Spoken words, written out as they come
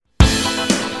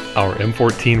our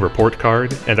M14 report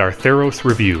card, and our Theros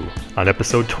review on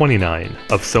episode 29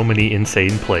 of So Many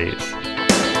Insane Plays.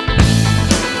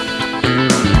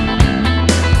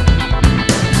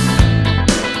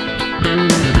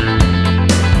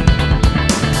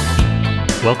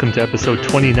 Welcome to episode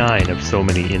 29 of So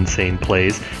Many Insane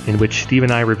Plays, in which Steve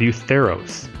and I review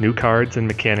Theros, new cards and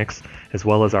mechanics, as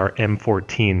well as our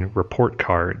M14 report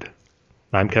card.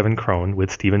 I'm Kevin Crone with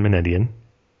Stephen Menedian.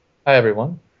 Hi,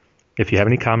 everyone. If you have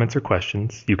any comments or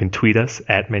questions, you can tweet us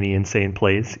at Many Insane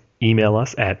Plays, email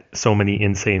us at So Many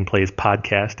Insane Plays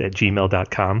podcast at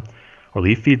gmail.com, or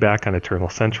leave feedback on Eternal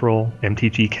Central,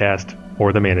 MTGcast,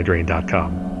 or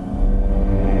themanadrain.com.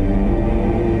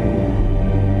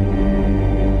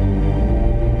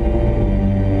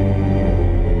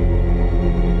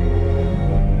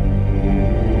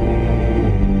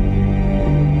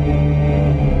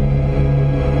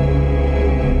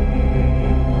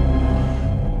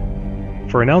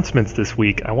 For announcements this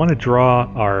week, I want to draw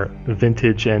our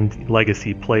Vintage and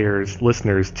Legacy players,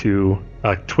 listeners, to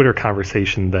a Twitter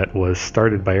conversation that was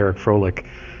started by Eric Froelich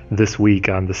this week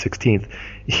on the 16th.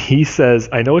 He says,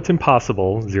 I know it's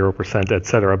impossible, 0%,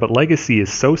 etc., but Legacy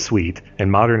is so sweet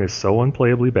and Modern is so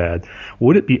unplayably bad.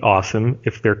 Would it be awesome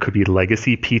if there could be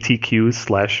Legacy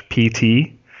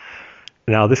PTQs/PT?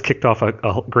 Now, this kicked off a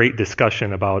great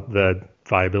discussion about the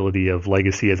viability of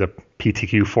Legacy as a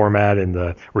PTQ format and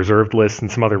the reserved list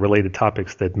and some other related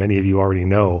topics that many of you already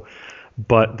know.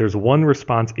 But there's one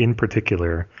response in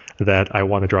particular that I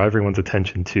want to draw everyone's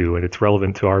attention to, and it's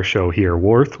relevant to our show here.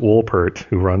 Worth Wolpert,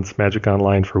 who runs Magic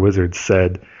Online for Wizards,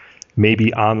 said,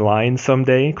 maybe online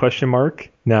someday, ?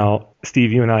 Now,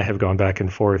 Steve, you and I have gone back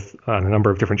and forth on a number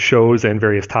of different shows and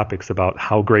various topics about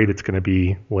how great it's going to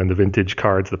be when the vintage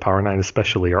cards, the Power 9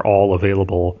 especially, are all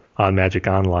available on Magic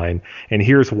Online. And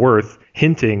here's Worth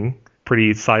hinting,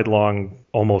 pretty sidelong,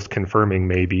 almost confirming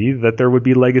maybe, that there would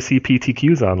be Legacy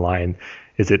PTQs online.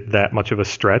 Is it that much of a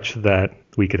stretch that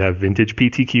we could have vintage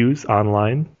PTQs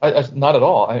online? Not at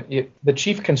all. The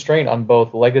chief constraint on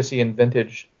both Legacy and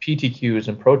vintage PTQs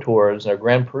and Pro Tours or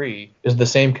Grand Prix is the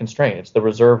same constraint. It's the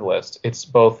reserve list. It's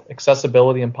both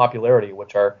accessibility and popularity,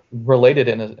 which are related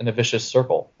in a vicious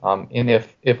circle. And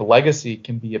if Legacy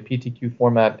can be a PTQ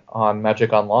format on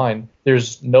Magic Online,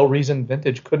 there's no reason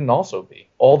vintage couldn't also be.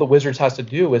 All the Wizards has to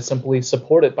do is simply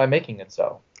support it by making it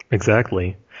so.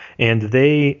 Exactly. And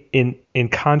they, in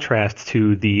contrast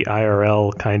to the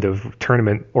IRL kind of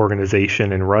tournament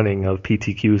organization and running of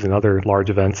PTQs and other large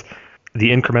events, the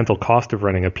incremental cost of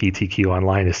running a PTQ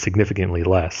online is significantly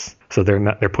less. So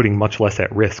they're putting much less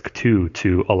at risk too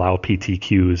to allow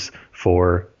PTQs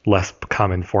for less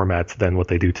common formats than what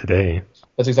they do today.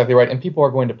 That's exactly right. And people are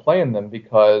going to play in them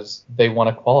because they want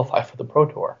to qualify for the Pro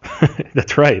Tour.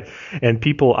 That's right. And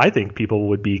I think people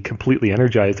would be completely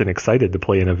energized and excited to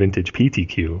play in a vintage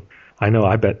PTQ.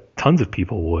 I bet tons of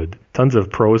people would. Tons of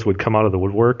pros would come out of the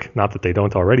woodwork. Not that they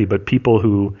don't already, but people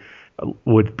who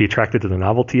would be attracted to the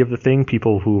novelty of the thing,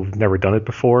 people who've never done it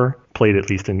before, played at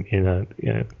least in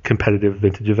a competitive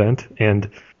vintage event. And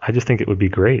I just think it would be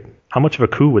great. How much of a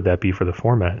coup would that be for the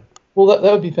format? Well,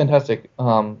 that would be fantastic,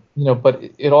 but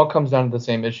it all comes down to the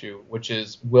same issue, which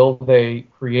is, will they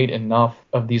create enough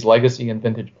of these Legacy and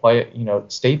vintage play,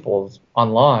 staples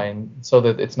online so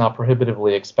that it's not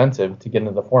prohibitively expensive to get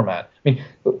into the format? I mean,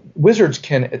 Wizards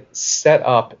can set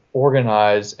up,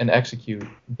 organize, and execute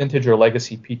vintage or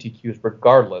Legacy PTQs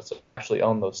regardless of actually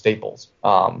own those staples.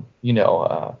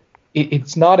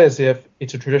 It's not as if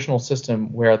it's a traditional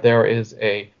system where there is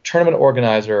a tournament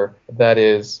organizer that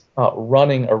is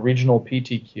running a regional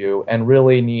PTQ and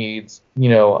really needs,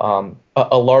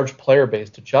 a large player base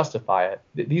to justify it.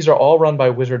 These are all run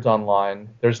by Wizards Online.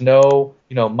 There's no,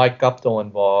 Mike Guptill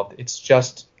involved. It's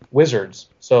just Wizards.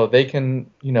 So they can,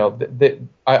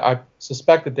 I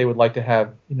suspect that they would like to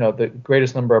have, the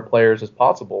greatest number of players as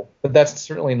possible, but that's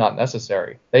certainly not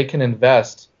necessary. They can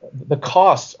invest. The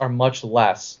costs are much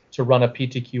less to run a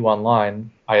PTQ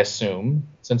online, I assume,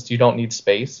 since you don't need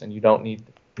space and you don't need,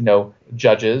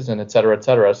 judges and et cetera, et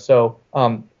cetera. So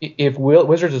if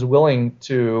Wizards is willing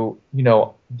to,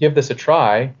 give this a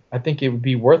try, I think it would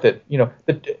be worth it.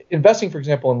 Investing, for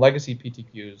example, in Legacy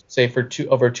PTQs, say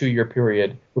over a 2-year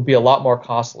period, would be a lot more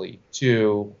costly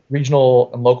to regional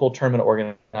and local tournament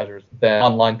organizers than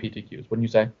online PTQs, wouldn't you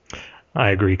say? I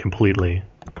agree completely.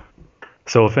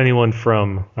 So if anyone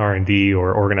from R&D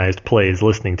or organized play is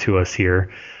listening to us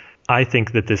here, I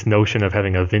think that this notion of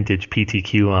having a vintage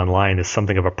PTQ online is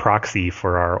something of a proxy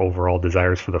for our overall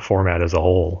desires for the format as a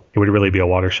whole. It would really be a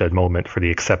watershed moment for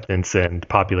the acceptance and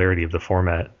popularity of the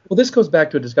format. Well, this goes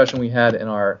back to a discussion we had in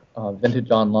our Vintage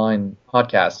Online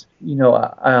podcast.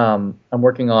 I'm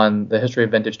working on the history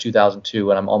of Vintage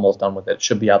 2002, and I'm almost done with it. It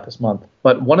should be out this month.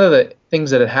 But one of the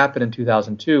things that had happened in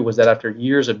 2002 was that after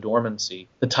years of dormancy,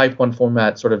 the Type 1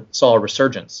 format sort of saw a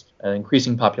resurgence, an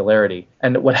increasing popularity.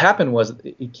 And what happened was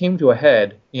it came to a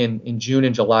head in June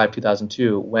and July of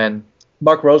 2002 when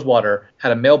Mark Rosewater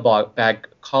had a mailbag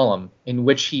column in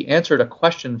which he answered a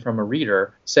question from a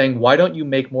reader saying, why don't you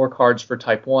make more cards for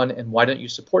Type 1 and why don't you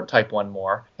support Type 1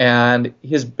 more? And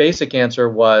his basic answer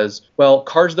was, well,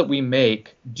 cards that we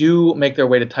make do make their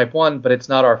way to Type 1, but it's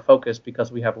not our focus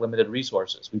because we have limited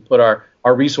resources. We put our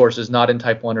resources not in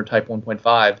Type 1 or Type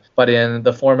 1.5, but in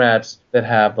the formats that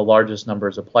have the largest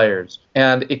numbers of players.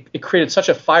 And it created such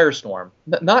a firestorm.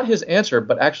 Not his answer,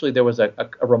 but actually there was a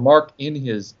remark in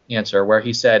his answer where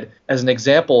he said, as an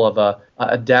example of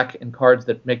a deck and cards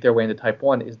that make their way into Type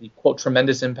 1 is the, quote,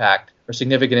 tremendous impact or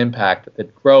significant impact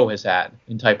that Grow has had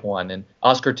in Type 1. And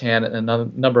Oscar Tan and a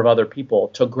number of other people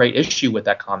took great issue with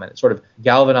that comment. It sort of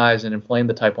galvanized and inflamed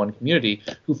the Type 1 community,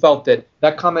 who felt that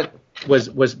that comment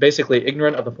was basically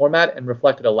ignorant of the format and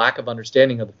reflected a lack of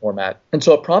understanding of the format. And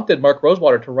so it prompted Mark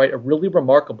Rosewater to write a really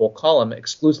remarkable column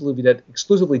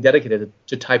exclusively dedicated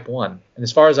to Type 1. And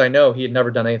as far as I know, he had never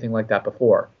done anything like that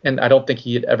before. And I don't think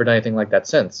he had ever done anything like that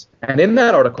since. And in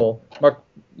that article,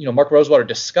 Mark Rosewater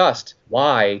discussed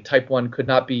why Type 1 could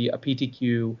not be a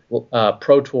PTQ,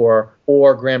 Pro Tour,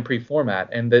 or Grand Prix format,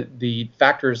 and the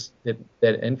factors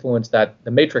that influenced that,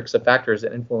 the matrix of factors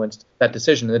that influenced that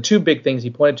decision. And the two big things he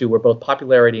pointed to were both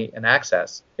popularity and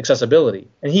accessibility.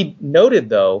 And he noted,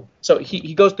 though, so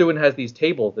he goes through and has these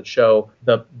tables that show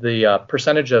the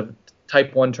percentage of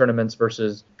Type 1 tournaments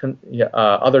versus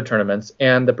other tournaments,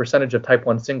 and the percentage of Type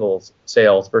 1 singles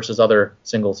sales versus other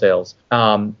single sales.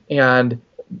 And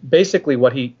basically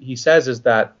what he says is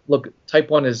that, look, Type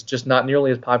 1 is just not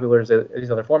nearly as popular as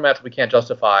these other formats. We can't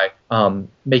justify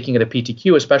making it a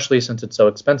PTQ, especially since it's so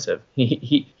expensive.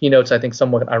 He notes, I think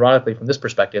somewhat ironically from this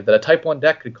perspective, that a Type 1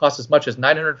 deck could cost as much as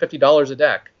 $950 a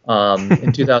deck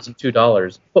in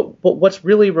 $2002. But what's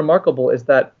really remarkable is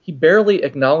that he barely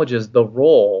acknowledges the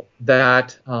role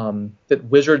that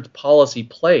Wizards policy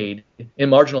played in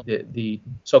marginal the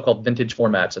so-called vintage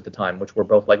formats at the time, which were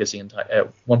both Legacy and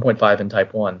 1.5 and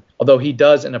Type 1. Although he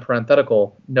does, in a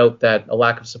parenthetical, note that a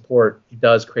lack of support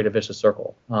does create a vicious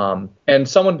circle. And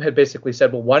someone had basically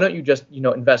said, well, why don't you just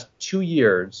invest 2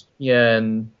 years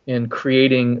in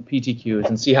creating PTQs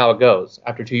and see how it goes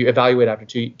after 2 years, evaluate after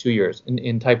two years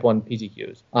in Type 1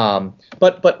 PTQs.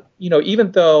 But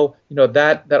even though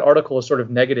that article is sort of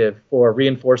negative for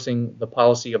reinforcing the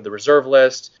policy of the reserve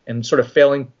list and sort of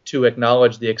failing to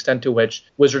acknowledge the extent to which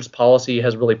Wizards policy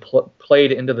has really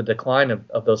played into the decline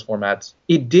of those formats,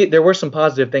 there were some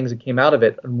positive things that came out of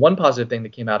it. And one positive thing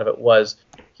that came out of it was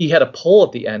he had a poll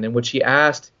at the end in which he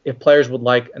asked if players would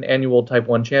like an annual Type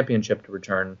 1 championship to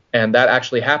return, and that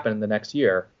actually happened the next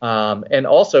year. And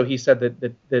also he said that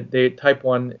the Type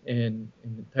 1 in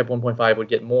Type 1.5 would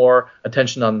get more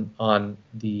attention on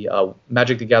the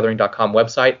MagicTheGathering.com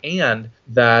website, and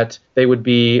that they would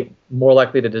be more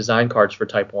likely to design cards for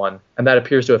Type 1, and that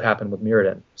appears to have happened with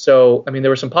Mirrodin. So, I mean,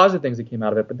 there were some positive things that came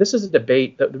out of it, but this is a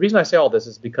debate. The reason I say all this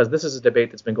is because this is a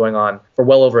debate that's been going on for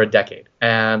well over a decade,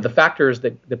 and the factors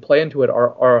that play into it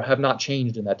have not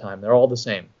changed in that time. They're all the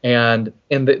same. And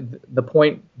the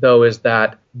point, though, is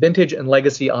that Vintage and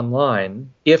Legacy Online,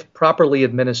 if properly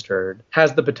administered,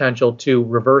 has the potential to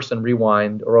reverse and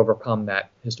rewind or overcome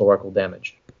that historical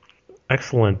damage.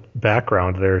 Excellent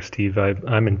background there, Steve.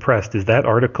 I'm impressed. Is that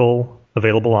article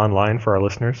available online for our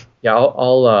listeners? Yeah,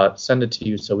 I'll send it to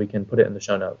you so we can put it in the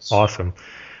show notes. Awesome.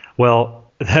 Well,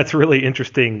 that's really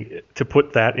interesting to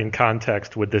put that in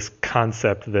context with this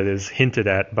concept that is hinted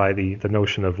at by the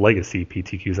notion of legacy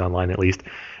PTQs online, at least,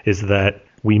 is that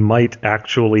we might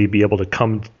actually be able to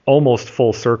come almost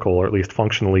full circle, or at least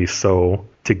functionally so,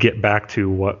 to get back to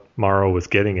what Mauro was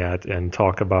getting at and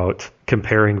talk about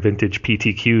comparing vintage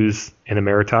PTQs in a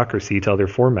meritocracy to other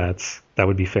formats. That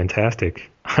would be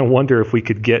fantastic. I wonder if we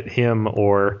could get him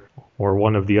or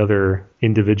one of the other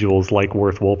individuals like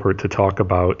Worth Wolpert to talk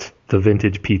about the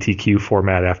vintage PTQ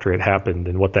format after it happened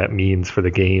and what that means for the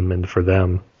game and for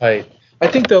them. Right. I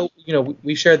think, though,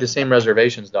 we share the same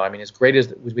reservations, though. I mean, as great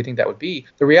as we think that would be,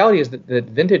 the reality is that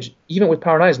Vintage, even with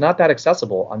Power 9, is not that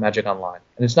accessible on Magic Online.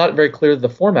 And it's not very clear that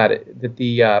the format, that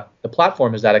the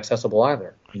platform is that accessible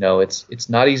either. It's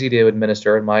not easy to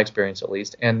administer, in my experience at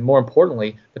least, and more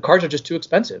importantly, the cards are just too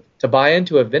expensive to buy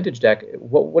into a vintage deck.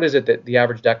 What is it that the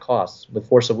average deck costs, with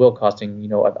Force of Will costing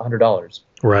 $100?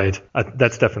 Right.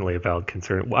 That's definitely a valid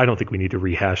concern. I don't think we need to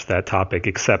rehash that topic,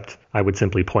 except I would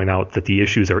simply point out that the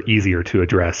issues are easier to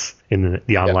address in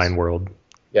the online world.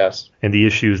 Yes. And the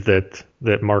issues that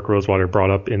Mark Rosewater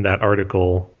brought up in that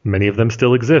article, many of them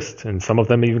still exist, and some of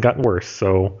them even gotten worse.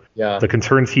 So the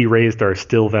concerns he raised are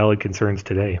still valid concerns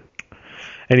today.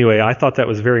 Anyway, I thought that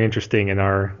was very interesting, and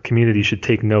our community should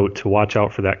take note to watch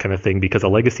out for that kind of thing, because a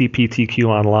legacy PTQ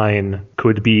online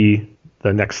could be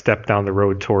the next step down the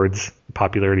road towards the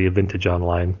popularity of vintage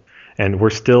online. And we're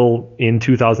still in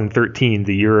 2013,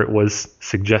 the year it was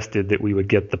suggested that we would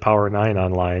get the Power 9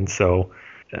 online. So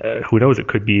who knows? It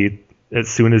could be as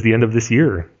soon as the end of this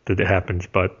year that it happens,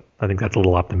 but I think that's a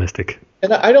little optimistic.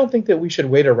 And I don't think that we should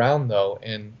wait around, though,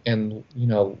 and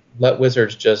let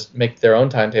Wizards just make their own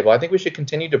timetable. I think we should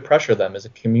continue to pressure them as a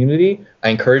community. I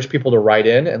encourage people to write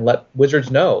in and let Wizards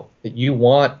know that you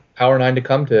want Power 9 to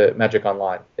come to Magic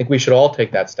Online. I think we should all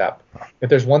take that step. If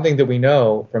there's one thing that we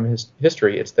know from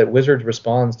history, it's that Wizards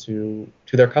responds to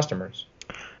their customers.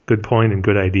 Good point and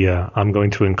good idea. I'm going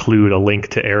to include a link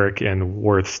to Eric and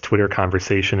Worth's Twitter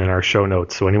conversation in our show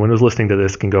notes, so anyone who's listening to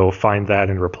this can go find that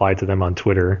and reply to them on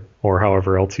Twitter, or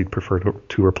however else you'd prefer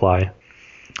to reply.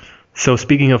 So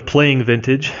speaking of playing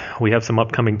vintage, we have some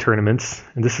upcoming tournaments,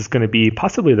 and this is going to be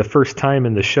possibly the first time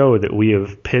in the show that we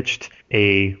have pitched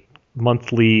a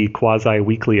monthly,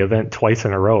 quasi-weekly event twice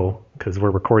in a row, because we're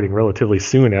recording relatively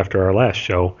soon after our last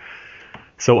show.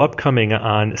 So upcoming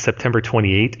on September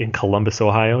 28 in Columbus,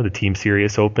 Ohio, the Team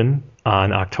Serious Open.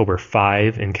 On October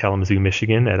 5 in Kalamazoo,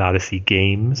 Michigan at Odyssey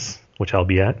Games, which I'll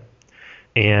be at.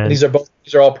 And these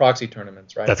are all proxy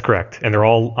tournaments, right? That's correct. And they're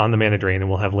all on the Mana Drain,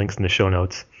 and we'll have links in the show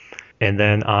notes. And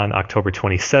then on October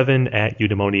 27 at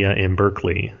Eudaimonia in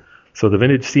Berkeley. So the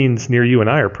vintage scenes near you and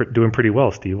I are doing pretty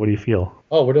well, Steve. What do you feel?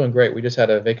 Oh, we're doing great. We just had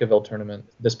a Vacaville tournament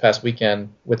this past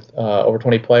weekend with over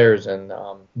 20 players, and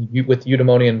with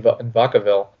Eudaimonia and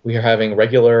Vacaville, we are having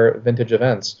regular vintage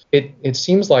events. It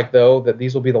seems like, though, that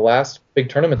these will be the last big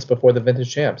tournaments before the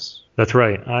Vintage Champs. That's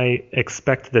right. I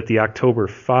expect that the October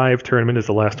 5 tournament is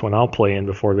the last one I'll play in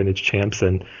before Vintage Champs,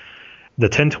 and the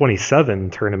 1027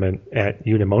 tournament at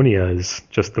Eudaimonia is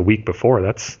just the week before.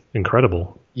 That's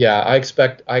incredible. Yeah, I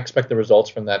expect the results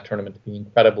from that tournament to be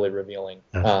incredibly revealing.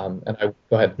 Yes.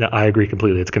 Go ahead. Yeah, I agree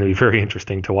completely. It's going to be very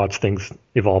interesting to watch things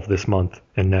evolve this month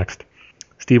and next.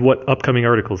 Steve, what upcoming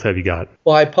articles have you got?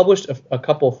 Well, I published a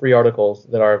couple free articles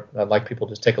that I'd like people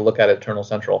to just take a look at Eternal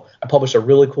Central. I published a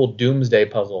really cool Doomsday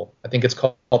puzzle. I think it's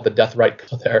called the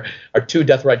Deathrite. There are 2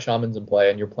 Deathrite Shamans in play,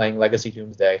 and you're playing Legacy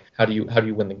Doomsday. How do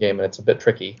you win the game? And it's a bit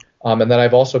tricky. And then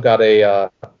I've also got a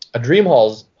Dream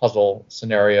Halls puzzle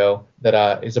scenario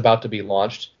that is about to be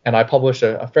launched. And I published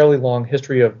a fairly long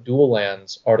History of Dual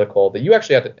Lands article that you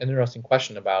actually had an interesting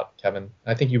question about, Kevin.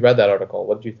 I think you read that article.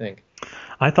 What did you think?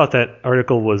 I thought that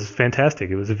article was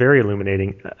fantastic. It was very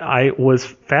illuminating. I was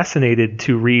fascinated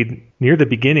to read near the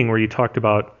beginning where you talked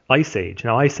about Ice Age.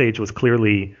 Now, Ice Age was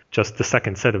clearly just the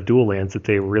second set of dual lands that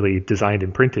they really designed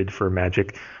and printed for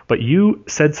Magic. But you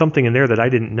said something in there that I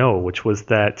didn't know, which was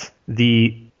that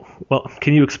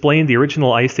can you explain the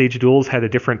original Ice Age duels had a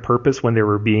different purpose when they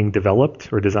were being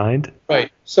developed or designed?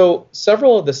 Right. So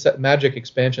several of the Magic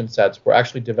expansion sets were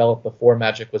actually developed before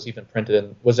Magic was even printed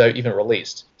and was even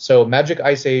released. So Magic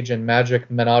Ice Age and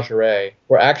Magic Menagerie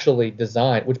were actually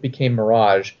designed, which became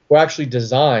Mirage, were actually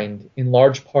designed in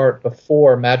large part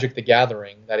before Magic the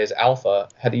Gathering, that is Alpha,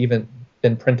 had even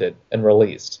been printed and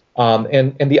released.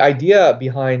 And the idea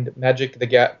behind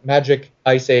Magic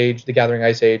Ice Age, the Gathering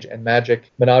Ice Age, and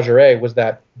Magic Menagerie was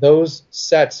that those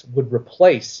sets would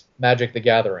replace Magic the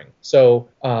Gathering. So,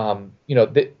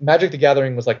 Magic the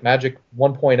Gathering was like Magic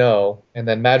 1.0, and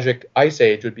then Magic Ice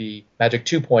Age would be Magic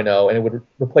 2.0, and it would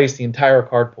replace the entire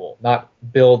card pool, not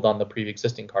build on the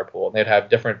pre-existing card pool. And they'd have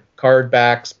different card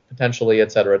backs, potentially,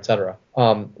 et cetera, et cetera.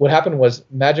 What happened was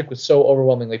Magic was so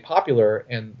overwhelmingly popular,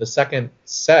 and the second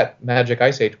set, Magic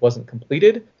Ice Age, wasn't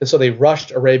completed, and so they rushed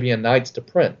Arabian Nights to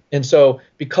print. And so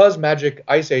because Magic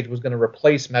Ice Age was going to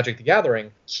replace Magic the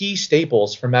Gathering, key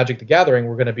staples for Magic the Gathering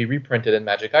were going to be reprinted in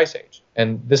Magic Ice Age.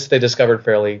 And this they discovered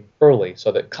fairly early,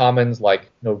 so that commons like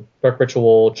Dark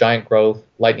Ritual, Giant Growth,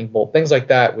 Lightning Bolt, things like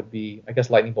that would be, I guess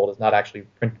Lightning Bolt is not actually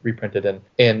reprinted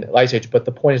in Ice Age. But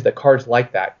the point is that cards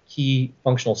like that, key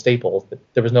functional staples, that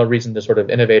there was no reason to sort of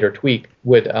innovate or tweak,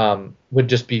 would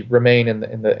just remain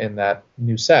in that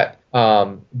new set.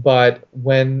 But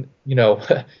when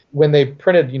when they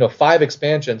printed 5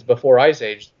 expansions before Ice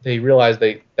Age, they realized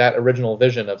that original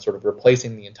vision of sort of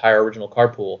replacing the entire original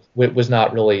card pool was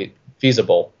not really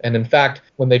feasible. And in fact,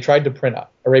 when they tried to print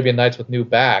Arabian Nights with new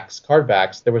card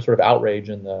backs, there was sort of outrage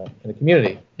in the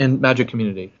community, in Magic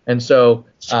community. And so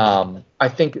I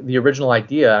think the original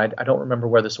idea, I don't remember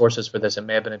where the source is for this. It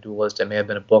may have been a Duelist, it may have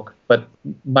been a book, but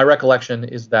my recollection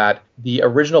is that the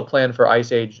original plan for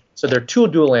Ice Age, so there are 2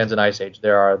 dual lands in Ice Age.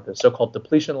 There are the so-called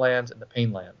depletion lands and the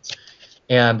pain lands.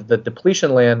 And the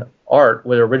depletion land art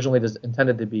was originally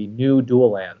intended to be new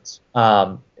dual lands.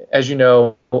 As you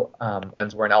know,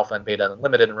 lands were in Alpha and Beta and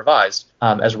Unlimited and Revised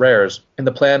as rares. And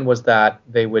the plan was that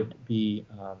they would be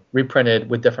reprinted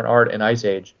with different art in Ice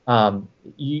Age.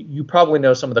 You probably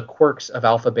know some of the quirks of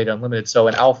Alpha, Beta, Unlimited. So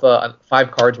in Alpha,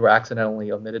 5 cards were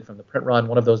accidentally omitted from the print run,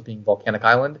 one of those being Volcanic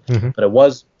Island. Mm-hmm. But it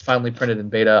was finally printed in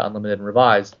Beta, Unlimited, and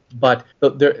Revised. But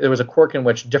there was a quirk in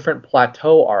which different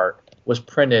plateau art was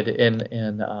printed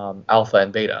in Alpha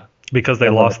and Beta. Because they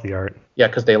lost the art. Yeah,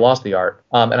 because they lost the art.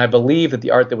 And I believe that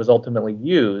the art that was ultimately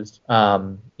used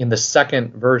in the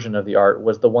second version of the art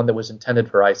was the one that was intended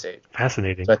for Ice Age.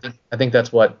 Fascinating. So I think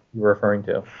that's what you were referring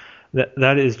to.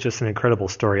 That is just an incredible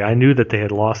story. I knew that they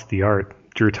had lost the art,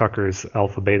 Drew Tucker's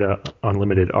Alpha Beta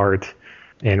Unlimited art,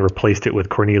 and replaced it with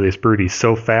Cornelius Broody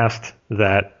so fast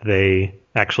that they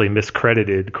actually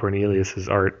miscredited Cornelius's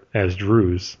art as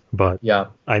Drew's, but yeah,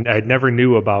 I never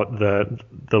knew about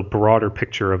the broader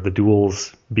picture of the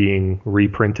duels being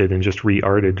reprinted and just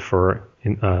re-arted for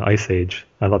Ice Age.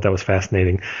 I thought that was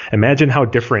fascinating. Imagine how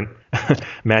different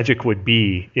Magic would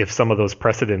be if some of those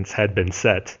precedents had been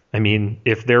set. I mean,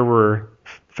 if there were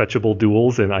fetchable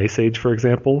duels in Ice Age, for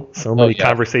example, so many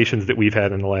conversations that we've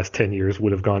had in the last 10 years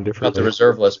would have gone differently. But the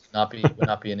reserve list would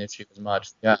not be an issue as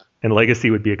much. Yeah. And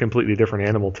Legacy would be a completely different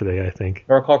animal today, I think.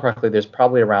 If I recall correctly, there's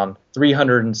probably around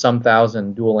 300 and some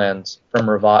thousand dual lands from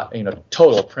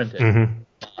total printed. Mm-hmm.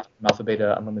 Alpha,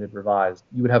 Beta, Unlimited, Revised.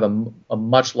 You would have a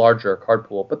much larger card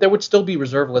pool, but there would still be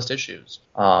reserve list issues.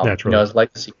 Naturally. As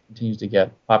Legacy continues to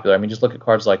get popular. I mean, just look at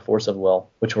cards like Force of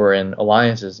Will, which were in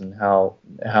alliances, and how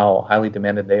highly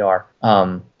demanded they are.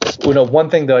 One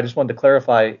thing though I just wanted to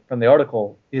clarify from the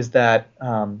article is that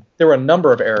there were a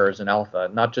number of errors in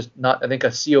Alpha. I think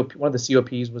one of the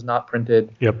COPs was not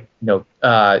printed. Yep. In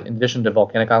addition to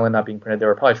Volcanic Island not being printed, there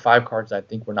were probably 5 cards I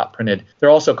think were not printed. There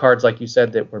are also cards, like you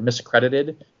said, that were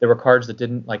miscredited. There were cards that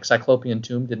didn't, like Cyclopean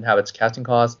Tomb, didn't have its casting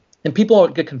cost. And people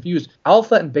get confused.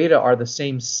 Alpha and Beta are the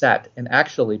same set and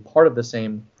actually part of the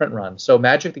same print run. So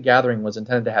Magic the Gathering was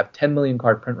intended to have 10 million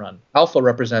card print run. Alpha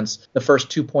represents the first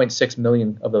 2.6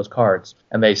 million of those cards.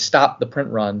 And they stopped the print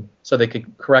run so they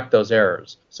could correct those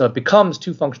errors. So it becomes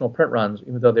 2 functional print runs,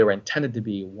 even though they were intended to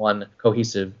be one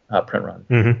cohesive print run.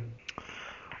 Mm-hmm.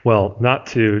 Well, not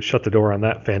to shut the door on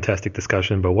that fantastic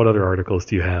discussion, but what other articles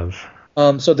do you have?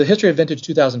 So the History of Vintage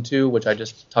 2002, which I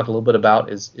just talked a little bit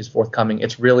about, is forthcoming.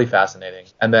 It's really fascinating.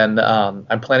 And then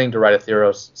I'm planning to write a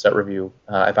Theros set review.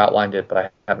 I've outlined it, but I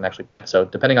haven't actually. So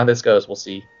depending on how this goes, we'll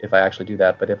see if I actually do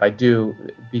that. But if I do,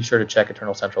 be sure to check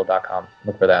eternalcentral.com.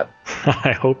 Look for that.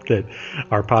 I hope that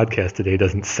our podcast today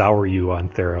doesn't sour you on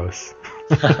Theros.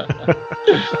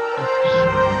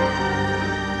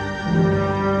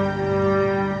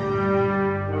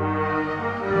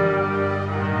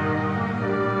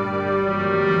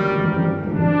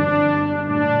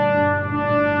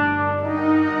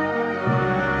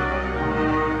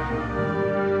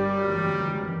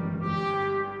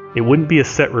 It wouldn't be a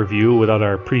set review without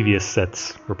our previous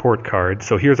set's report card.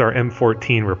 So here's our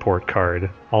M14 report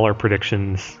card. All our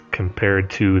predictions compared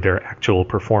to their actual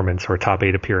performance or top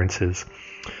 8 appearances.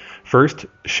 First,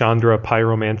 Chandra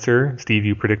Pyromancer. Steve,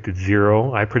 you predicted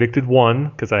 0. I predicted 1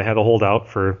 because I had a holdout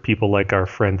for people like our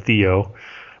friend Theo.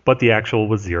 But the actual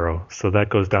was 0. So that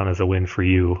goes down as a win for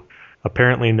you.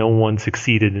 Apparently no one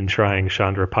succeeded in trying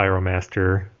Chandra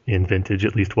Pyromancer in Vintage,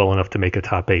 at least well enough to make a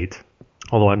top 8.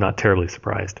 Although I'm not terribly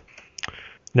surprised.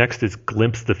 Next is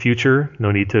Glimpse the Future.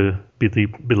 No need to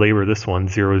belabor this one.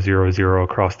 0-0-0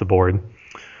 across the board.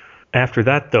 After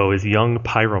that, though, is Young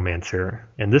Pyromancer.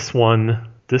 And this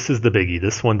is the biggie.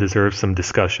 This one deserves some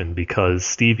discussion because,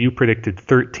 Steve, you predicted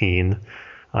 13.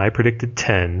 I predicted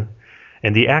 10.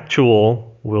 And the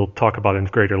actual, we'll talk about in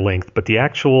greater length, but the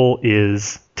actual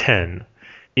is 10.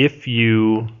 If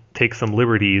you take some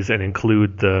liberties and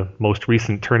include the most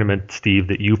recent tournament, Steve,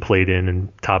 that you played in and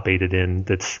top 8'd in,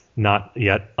 that's not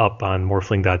yet up on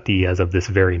Morphling.d as of this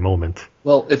very moment.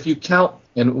 Well, if you count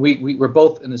And we're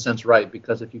both, in a sense, right,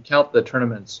 because if you count the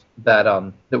tournaments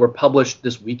that were published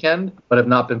this weekend but have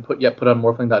not been put on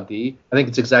Morphling.de, I think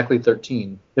it's exactly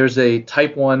 13. There's a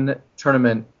Type 1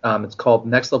 tournament. It's called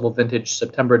Next Level Vintage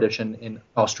September Edition in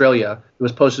Australia. It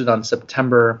was posted on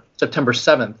September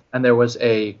 7th, and there was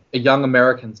a Young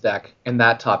Americans deck in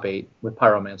that top 8 with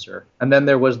Pyromancer. And then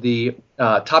there was the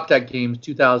Top Deck Games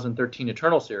 2013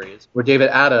 Eternal Series, where David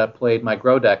Atta played my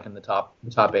Grow deck in the top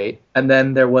 8. And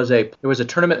then there was a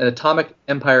tournament at Atomic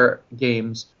Empire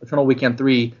Games Eternal Weekend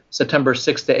 3, September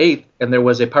 6th to 8th, and there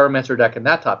was a Pyromancer deck in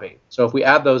that top 8. So if we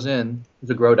add those in, it was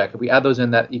a Grow deck. If we add those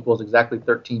in, that equals exactly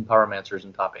 13 Pyromancers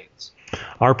in top 8s.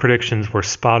 Our predictions were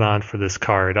spot on for this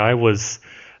card. I was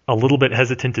a little bit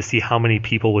hesitant to see how many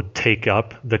people would take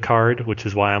up the card, which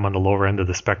is why I'm on the lower end of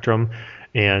the spectrum.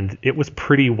 And it was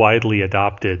pretty widely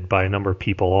adopted by a number of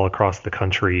people all across the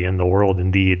country and the world,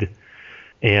 indeed.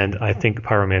 And I think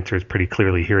Pyromancer is pretty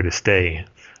clearly here to stay.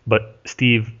 But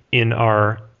Steve, in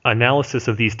our analysis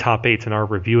of these top 8s and our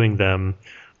reviewing them,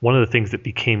 one of the things that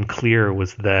became clear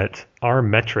was that our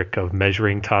metric of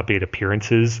measuring top 8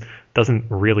 appearances doesn't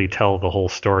really tell the whole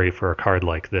story for a card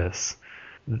like this.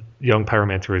 Young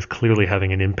Pyromancer is clearly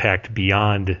having an impact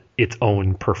beyond its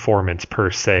own performance per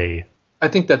se. I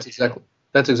think that's exactly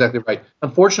right.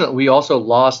 Unfortunately, we also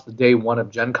lost the day 1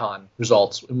 of Gen Con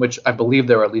results, in which I believe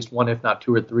there were at least 1, if not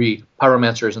 2 or 3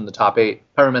 Pyromancers in the top 8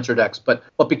 Pyromancer decks. But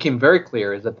what became very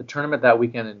clear is that the tournament that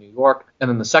weekend in New York, and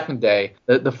then the second day,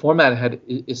 the format had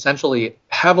essentially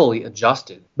heavily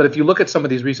adjusted. But if you look at some of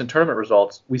these recent tournament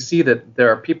results, we see that there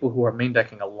are people who are main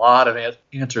decking a lot of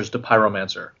answers to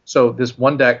Pyromancer. So this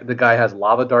one deck, the guy has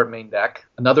Lava Dart main deck.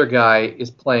 Another guy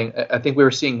is playing, I think we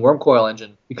were seeing Wormcoil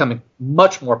Engine becoming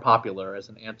much more popular as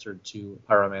an answer to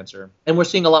Pyromancer. And we're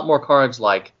seeing a lot more cards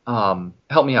like,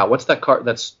 help me out, what's that card,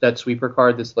 that sweeper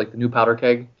card that's like the new powder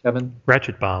keg, Kevin?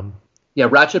 Ratchet Bomb. Yeah,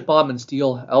 Ratchet Bomb and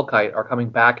Steel Elkite are coming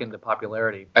back into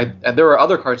popularity. And there are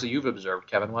other cards that you've observed,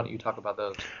 Kevin. Why don't you talk about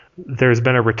those? There's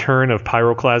been a return of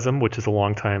Pyroclasm, which is a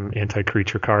longtime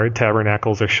anti-creature card.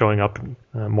 Tabernacles are showing up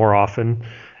more often.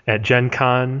 At Gen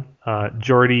Con,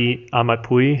 Jordi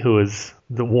Amatpui, who is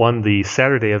won the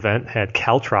Saturday event, had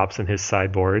Caltrops in his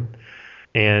sideboard.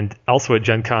 And also at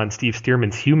Gen Con, Steve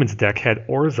Stearman's Humans deck had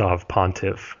Orzhov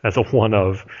Pontiff as a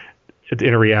one-of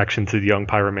in a reaction to the Young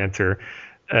Pyromancer.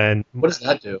 And what does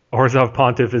that do? Orzhov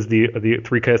Pontiff is the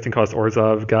 3 casting cost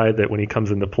Orzhov guy that when he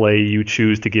comes into play, you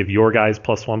choose to give your guys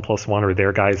 +1/+1 or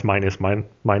their guys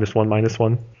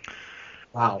 -1/-1.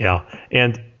 Wow. Yeah.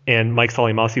 And Mike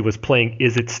Salimasi was playing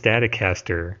Izzet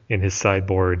Staticaster in his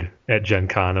sideboard at Gen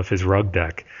Con of his Rug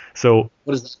deck. So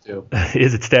what does that do?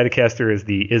 Izzet Staticaster is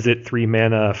the Izzet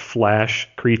 3-mana flash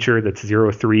creature that's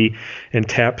 0/3 and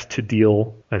taps to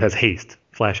deal, it has haste.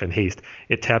 Flash and haste.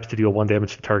 It taps to deal 1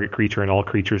 damage to target creature and all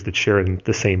creatures that share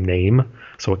the same name.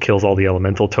 So it kills all the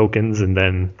elemental tokens and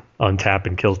then untap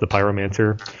and kills the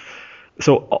Pyromancer.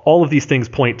 So all of these things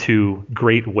point to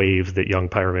great waves that Young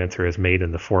Pyromancer has made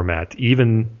in the format.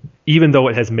 Even though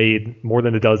it has made more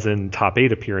than a dozen top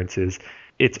 8 appearances,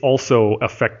 it's also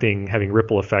having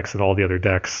ripple effects in all the other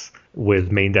decks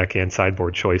with main deck and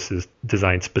sideboard choices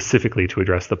designed specifically to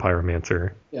address the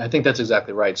Pyromancer. Yeah, I think that's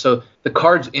exactly right. So the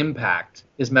card's impact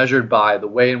is measured by the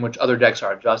way in which other decks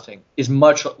are adjusting is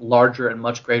much larger and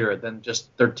much greater than just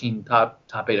 13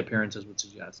 top 8 appearances would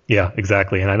suggest. Yeah,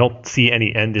 exactly. And I don't see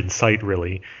any end in sight,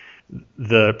 really.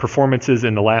 The performances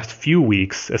in the last few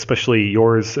weeks, especially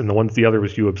yours and the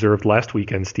others you observed last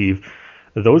weekend, Steve,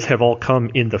 those have all come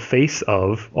in the face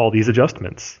of all these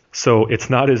adjustments. So it's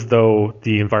not as though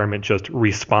the environment just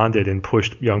responded and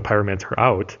pushed Young Pyromancer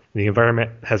out. The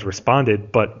environment has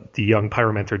responded, but the Young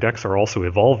Pyromancer decks are also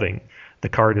evolving. The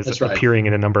card is appearing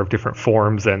in a number of different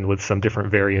forms and with some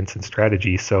different variants and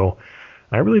strategies. So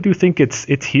I really do think it's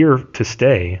here to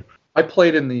stay. I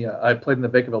played in the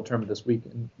Bakerville tournament this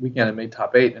weekend and made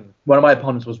top 8, and one of my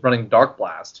opponents was running Dark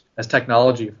Blast as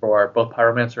technology for both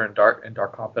Pyromancer and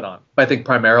Dark Confidant. I think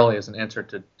primarily as an answer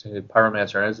to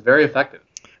Pyromancer, and it's very effective.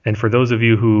 And for those of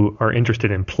you who are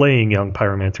interested in playing Young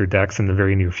Pyromancer decks in the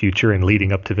very near future and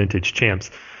leading up to Vintage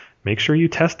Champs, make sure you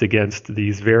test against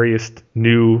these various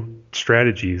new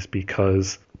strategies,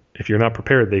 because if you're not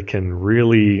prepared, they can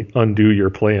really undo your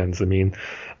plans. I mean,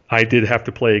 I did have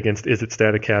to play against Izzet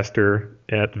Staticaster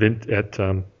at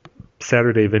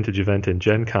Saturday Vintage event in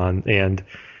Gen Con, and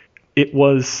it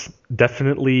was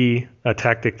definitely a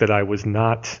tactic that I was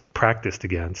not practiced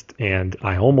against, and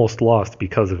I almost lost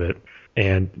because of it.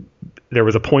 And there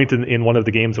was a point in one of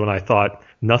the games when I thought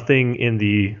nothing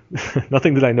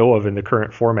that I know of in the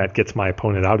current format gets my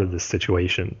opponent out of this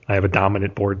situation. I have a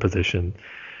dominant board position.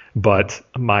 but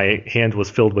my hand was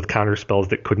filled with counter spells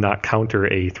that could not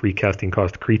counter a 3 casting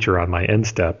cost creature on my end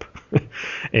step.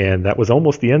 And that was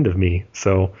almost the end of me.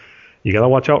 So you got to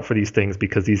watch out for these things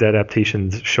because these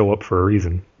adaptations show up for a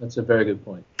reason. That's a very good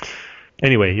point.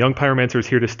 Anyway, Young Pyromancer is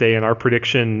here to stay, and our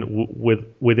prediction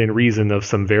within reason of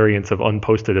some variants of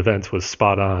unposted events was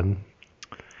spot on.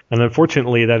 And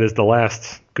unfortunately, that is the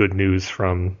last good news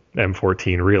from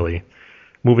M14, really.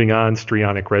 Moving on,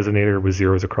 Strionic Resonator with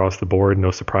zeros across the board,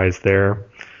 no surprise there.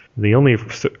 The only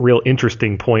real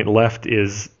interesting point left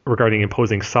is regarding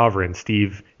Imposing Sovereign.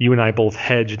 Steve, you and I both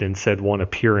hedged and said 1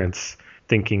 appearance,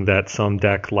 thinking that some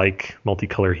deck like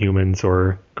Multicolor Humans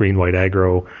or Green-White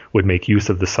Aggro would make use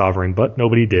of the Sovereign, but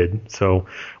nobody did. So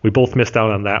we both missed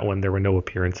out on that one. There were no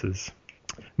appearances.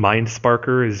 Mind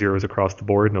Sparker is zeros across the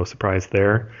board, no surprise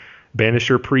there.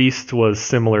 Banisher Priest was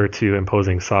similar to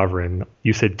Imposing Sovereign.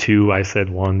 You said 2, I said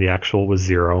 1, the actual was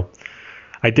 0.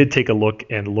 I did take a look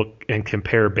and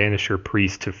compare Banisher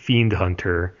Priest to Fiend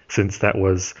Hunter, since that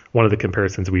was one of the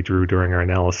comparisons we drew during our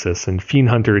analysis. And Fiend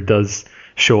Hunter does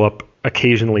show up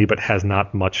occasionally, but has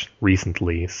not much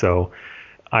recently. So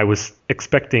I was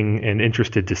expecting and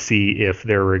interested to see if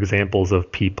there were examples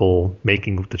of people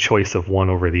making the choice of one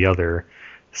over the other.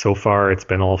 So far, it's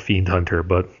been all Fiend Hunter,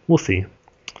 but we'll see.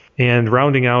 And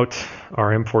rounding out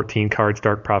our M14 cards,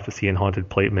 Dark Prophecy and Haunted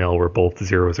Plate Mail were both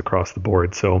zeros across the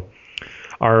board. So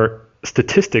our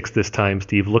statistics this time,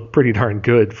 Steve, look pretty darn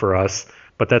good for us,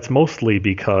 but that's mostly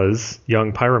because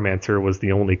Young Pyromancer was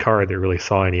the only card that really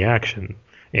saw any action,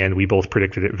 and we both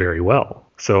predicted it very well.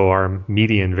 So our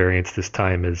median variance this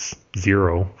time is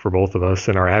 0 for both of us,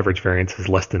 and our average variance is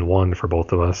less than 1 for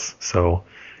both of us. So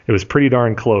it was pretty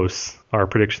darn close. Our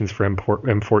predictions for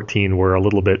M14 were a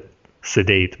little bit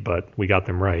sedate, but we got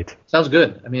them right. Sounds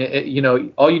good. I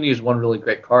mean, all you need is one really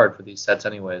great card for these sets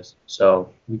anyways.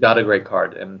 So we got a great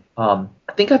card. And I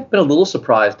think I've been a little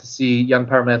surprised to see Young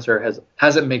Pyromancer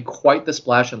hasn't made quite the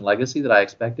splash in Legacy that I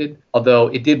expected, although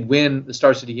it did win the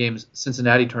Star City Games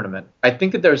Cincinnati tournament. I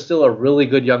think that there's still a really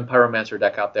good Young Pyromancer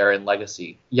deck out there in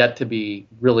Legacy, yet to be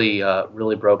really,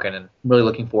 really broken, and I'm really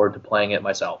looking forward to playing it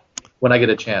myself when I get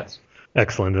a chance.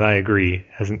 Excellent, and I agree.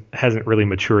 Hasn't really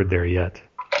matured there yet.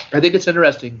 I think it's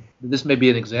interesting that this may be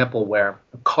an example where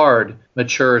a card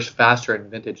matures faster in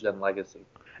Vintage than Legacy.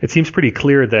 It seems pretty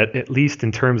clear that, at least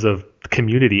in terms of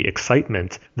community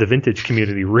excitement, the Vintage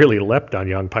community really leapt on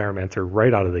Young Pyromancer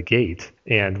right out of the gate.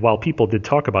 And while people did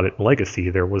talk about it in Legacy,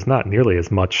 there was not nearly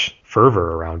as much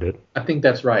fervor around it. I think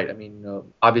that's right. I mean,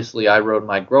 obviously I wrote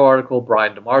my Grow article.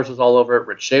 Brian DeMars was all over it.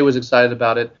 Rich Shea was excited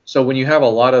about it. So when you have a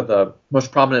lot of the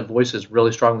most prominent voices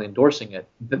really strongly endorsing it,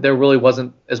 there really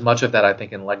wasn't as much of that, I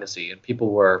think, in Legacy. And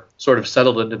people were sort of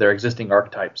settled into their existing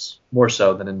archetypes, more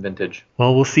so than in Vintage.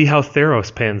 Well, we'll see how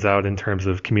Theros pans out in terms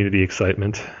of community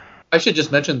excitement. I should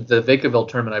just mention the Vacaville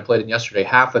tournament I played in yesterday.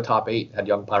 Half the top 8 had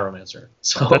Young Pyromancer.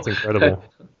 So that's incredible.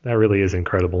 That really is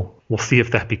incredible. We'll see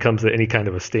if that becomes any kind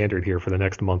of a standard here for the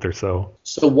next month or so.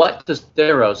 So what does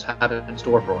Theros have in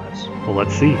store for us? Well,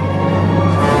 let's see.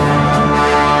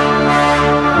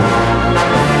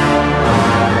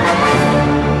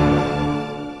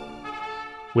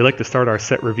 We like to start our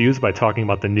set reviews by talking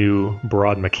about the new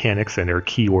broad mechanics and their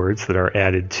keywords that are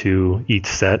added to each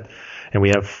set. And we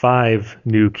have 5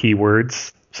 new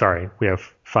keywords. We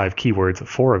have 5 keywords,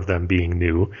 4 of them being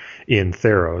new in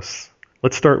Theros.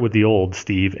 Let's start with the old,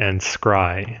 Steve, and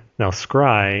Scry. Now,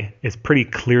 Scry is pretty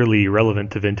clearly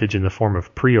relevant to Vintage in the form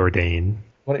of Preordain.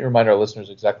 Why don't you remind our listeners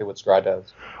exactly what Scry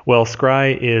does? Well,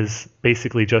 Scry is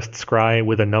basically just Scry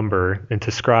with a number. And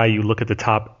to Scry, you look at the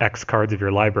top X cards of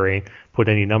your library, put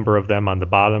any number of them on the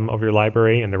bottom of your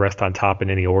library, and the rest on top in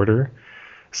any order.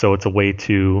 So it's a way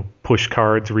to push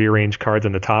cards, rearrange cards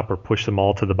on the top, or push them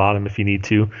all to the bottom if you need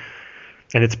to.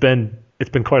 And it's been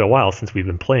quite a while since we've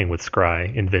been playing with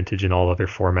Scry in Vintage and all other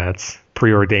formats.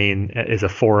 Preordain is a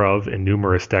 4 of in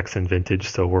numerous decks in Vintage,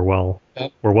 so we're well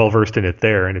versed in it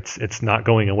there, and it's not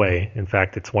going away. In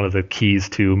fact, it's one of the keys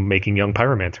to making Young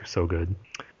Pyromancer so good.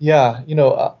 Yeah,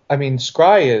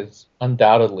 Scry is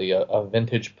undoubtedly a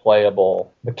Vintage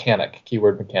playable mechanic,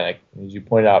 keyword mechanic. As you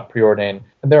pointed out, Preordain.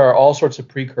 And there are all sorts of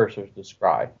precursors to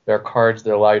Scry. There are cards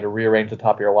that allow you to rearrange the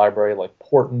top of your library, like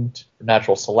Portent,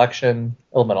 Natural Selection,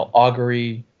 Elemental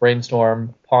Augury,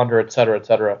 Brainstorm, Ponder,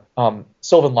 etc.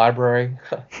 Sylvan Library.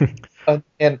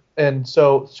 And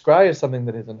so Scry is something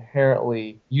that is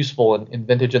inherently useful in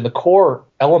Vintage, and the core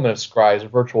element of Scry is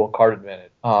virtual card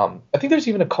advantage. I think there's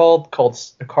even a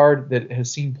card that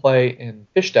has seen play in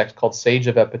fish decks called Sage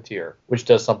of Epicure, which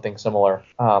does something similar.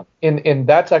 And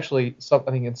that's actually I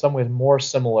think in some ways more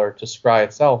similar to Scry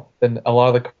itself than a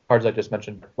lot of the cards I just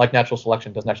mentioned. Like Natural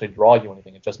Selection doesn't actually draw you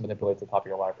anything; it just manipulates the top of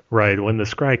your library. Right. When the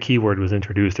Scry keyword was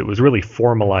introduced, it was really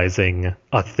formalizing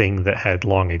a thing that had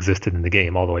long existed in the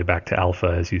game, all the way back to Alpha,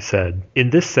 as you said. In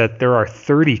this set, there are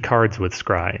 30 cards with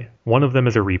Scry. One of them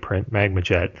is a reprint, Magma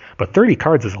Jet, but 30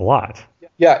 cards is a lot.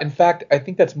 Yeah, in fact, I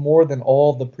think that's more than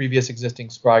all the previous existing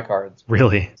Scry cards.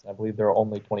 Really? I believe there are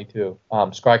only 22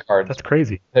 Scry cards. That's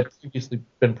crazy. That have previously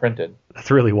been printed. That's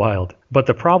really wild. But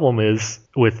the problem is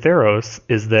with Theros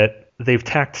is that they've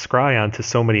tacked Scry onto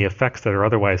so many effects that are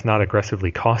otherwise not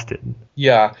aggressively costed.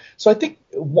 Yeah. So I think,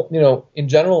 in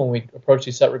general, when we approach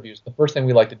these set reviews, the first thing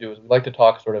we like to do is we like to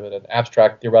talk sort of at an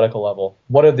abstract theoretical level.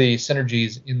 What are the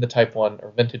synergies in the Type 1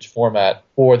 or vintage format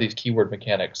for these keyword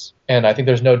mechanics? And I think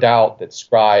there's no doubt that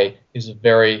Scry is a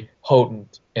very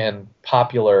potent and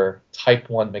popular Type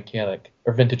 1 mechanic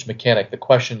or vintage mechanic. The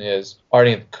question is, are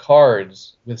any of the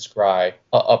cards with Scry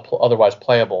otherwise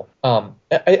playable?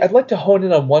 I'd like to hone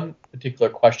in on one particular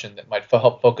question that might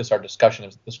help focus our discussion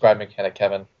of the Scry mechanic,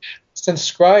 Kevin.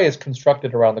 Since Scry is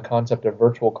constructed around the concept of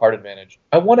virtual card advantage,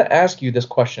 I want to ask you this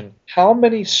question. How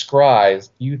many Scrys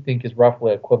do you think is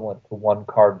roughly equivalent to one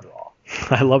card draw?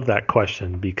 I love that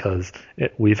question because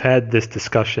we've had this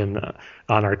discussion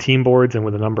on our team boards and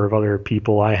with a number of other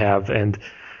people I have, and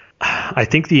I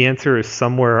think the answer is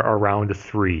somewhere around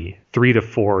 3 to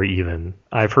 4 even.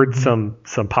 I've heard some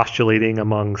postulating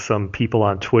among some people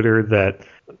on Twitter that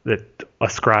a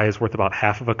Scry is worth about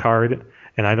half of a card,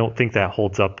 and I don't think that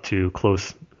holds up to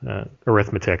close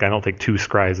arithmetic. I don't think 2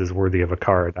 Scrys is worthy of a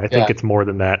card. I think it's more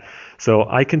than that. So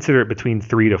I consider it between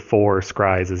 3 to 4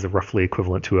 Scrys is roughly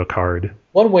equivalent to a card.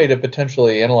 One way to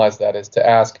potentially analyze that is to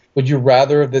ask, would you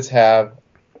rather this have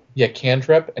be a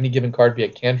cantrip, any given card be a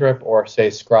cantrip, or say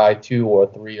Scry 2 or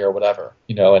 3 or whatever,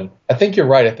 and I think you're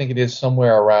right. I think it is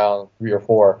somewhere around 3 or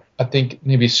 4. I think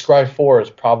maybe Scry 4 is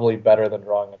probably better than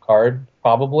drawing a card,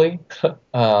 probably.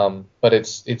 But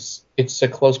it's a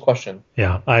close question.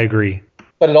 Yeah, I agree.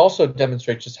 But it also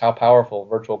demonstrates just how powerful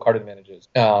virtual card advantage is.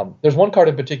 There's one card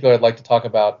in particular I'd like to talk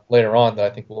about later on that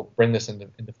I think will bring this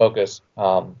into focus.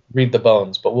 Read the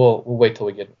Bones, but we'll wait till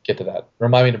we get to that.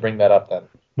 Remind me to bring that up then.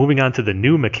 Moving on to the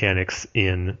new mechanics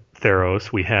in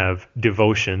Theros, we have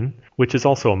Devotion, which is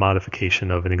also a modification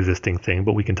of an existing thing,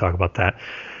 but we can talk about that.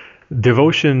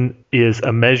 Devotion is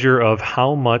a measure of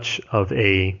how much of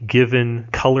a given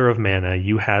color of mana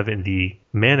you have in the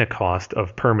mana cost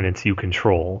of permanents you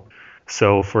control.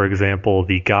 So, for example,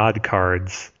 the God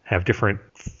cards have different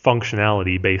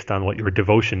functionality based on what your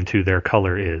devotion to their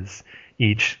color is.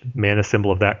 Each mana symbol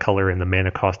of that color and the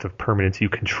mana cost of permanents you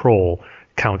control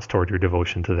counts toward your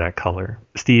devotion to that color.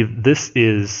 Steve, this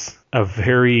is a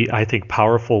very, I think,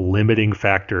 powerful limiting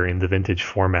factor in the vintage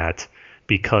format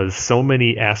because so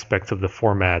many aspects of the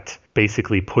format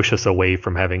basically push us away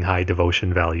from having high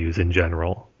devotion values in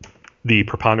general. The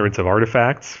preponderance of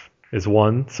artifacts is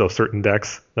one, so certain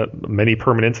decks, many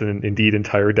permanents and indeed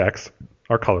entire decks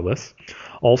are colorless.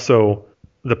 Also,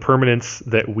 the permanents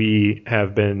that we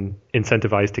have been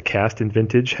incentivized to cast in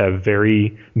Vintage have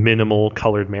very minimal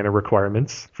colored mana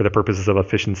requirements for the purposes of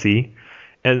efficiency.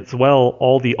 As well,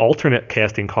 all the alternate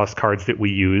casting cost cards that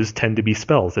we use tend to be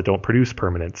spells that don't produce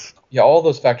permanents. Yeah, all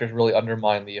those factors really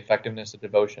undermine the effectiveness of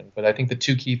devotion. But I think the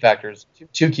two key factors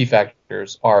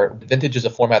are Vintage is a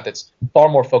format that's far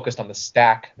more focused on the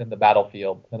stack than the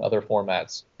battlefield than other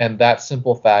formats. And that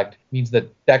simple fact means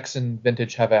that decks in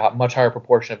Vintage have a much higher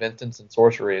proportion of instants and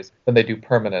sorceries than they do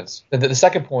permanents. And the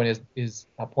second point is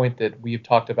a point that we've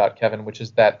talked about, Kevin, which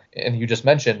is that, and you just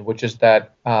mentioned, which is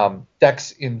that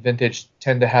decks in Vintage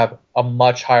tend to have a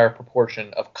much higher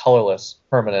proportion of colorless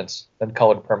permanents than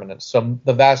colored permanents. So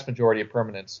the vast majority of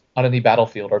permanents on any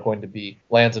battlefield are going to be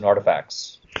lands and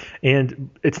artifacts. And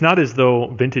it's not as though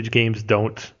Vintage games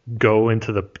don't go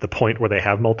into the point where they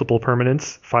have multiple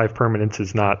permanents. 5 permanents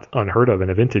is not unheard of in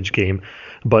a Vintage game.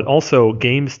 But also,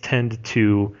 games tend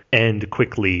to end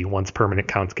quickly once permanent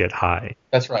counts get high.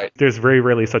 That's right. There's very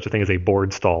rarely such a thing as a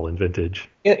board stall in Vintage.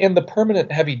 In the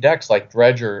permanent-heavy decks like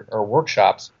Dredge or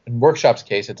Workshops, in Workshops'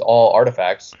 case, it's all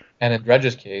artifacts. And in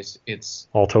Dredge's case, it's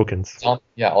all tokens.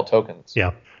 All tokens.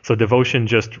 Yeah. So devotion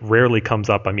just rarely comes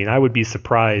up. I mean, I would be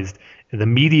surprised. The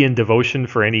median devotion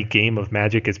for any game of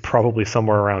Magic is probably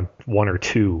somewhere around 1 or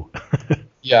 2.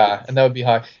 Yeah, and that would be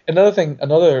high.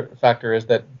 Another factor is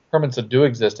that permanents that do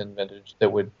exist in Vintage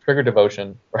that would trigger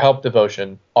devotion or help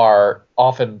devotion are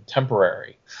often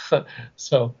temporary.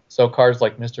 So cards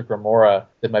like Mystic Remora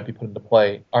that might be put into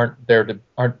play aren't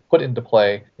put into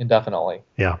play indefinitely.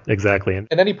 Yeah, exactly. And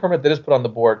any permanent that is put on the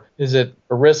board is at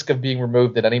a risk of being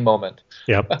removed at any moment.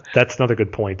 Yeah, that's another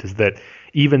good point, is that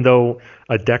even though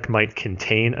a deck might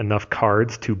contain enough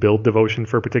cards to build devotion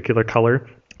for a particular color,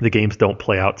 the games don't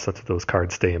play out such that those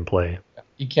cards stay in play.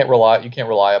 You can't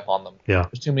rely upon them. Yeah.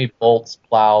 There's too many bolts,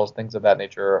 plows, things of that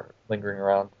nature lingering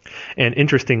around. And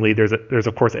interestingly, there's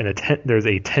of course there's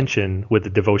a tension with the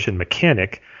devotion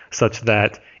mechanic such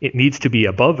that it needs to be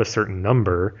above a certain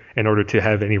number in order to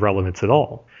have any relevance at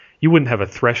all. You wouldn't have a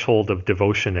threshold of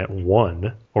devotion at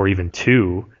 1 or even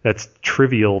 2. That's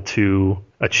trivial to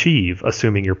achieve,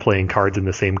 assuming you're playing cards in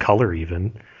the same color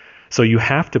even. So you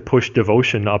have to push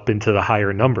devotion up into the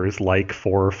higher numbers, like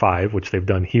 4 or 5, which they've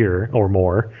done here, or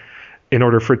more, in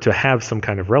order for it to have some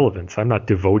kind of relevance. I'm not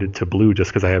devoted to blue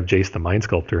just because I have Jace the Mind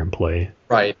Sculptor in play.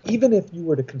 Right. Even if you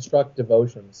were to construct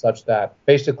devotion such that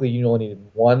basically you only needed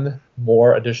one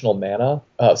more additional mana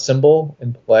symbol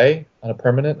in play on a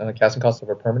permanent, on a casting cost of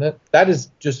a permanent, that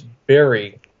is just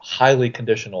very highly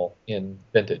conditional in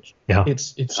Vintage. Yeah.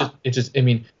 It's just I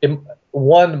mean,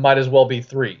 one might as well be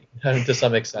 3 to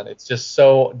some extent. It's just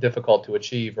so difficult to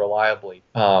achieve reliably.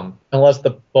 Unless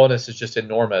the bonus is just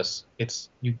enormous, it's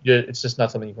just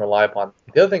not something you can rely upon.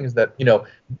 The other thing is that,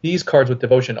 these cards with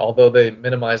devotion, although they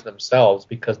minimize themselves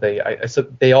because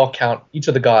they all count, each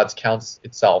of the gods counts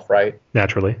itself, right?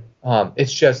 Naturally.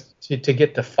 It's just to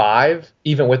get to 5,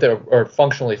 even with it, or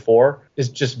functionally 4, is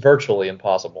just virtually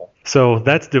impossible. So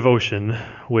that's devotion,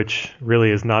 which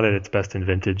really is not at its best in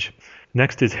Vintage.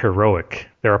 Next is heroic.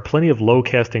 There are plenty of low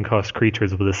casting cost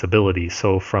creatures with this ability,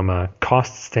 so from a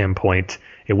cost standpoint,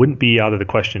 it wouldn't be out of the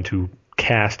question to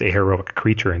cast a heroic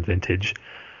creature in Vintage.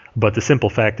 But the simple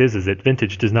fact is that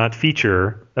Vintage does not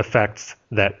feature effects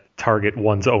that target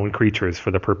one's own creatures for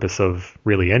the purpose of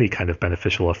really any kind of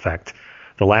beneficial effect.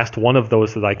 The last one of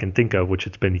those that I can think of, which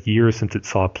it's been years since it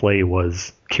saw play,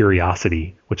 was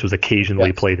Curiosity, which was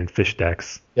occasionally played in fish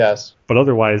decks. Yes. But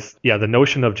otherwise, the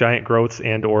notion of giant growths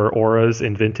and or auras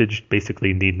in Vintage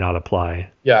basically need not apply.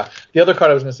 Yeah. The other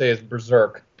card I was going to say is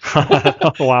Berserk.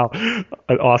 Wow.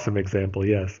 An awesome example,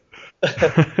 yes.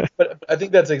 But I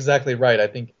think that's exactly right. I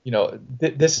think,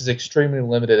 this is extremely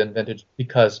limited in Vintage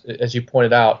because, as you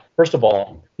pointed out, first of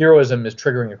all, heroism is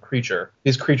triggering a creature.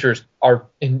 These creatures are,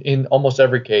 in almost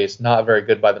every case, not very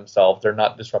good by themselves. They're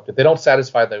not disruptive. They don't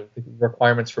satisfy the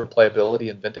requirements for playability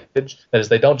in Vintage. That is,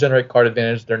 they don't generate card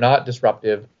advantage. They're not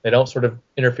disruptive. They don't sort of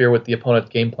interfere with the opponent's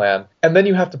game plan. And then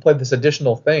you have to play this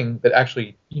additional thing that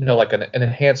actually, like an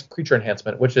enhanced creature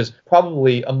enhancement, which is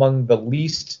probably among the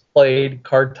least played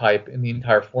card type in the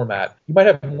entire format. You might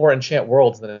have more enchant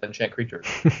worlds than enchant creatures.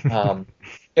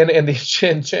 And the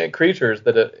enchant creatures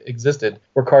that existed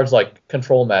were cards like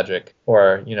Control Magic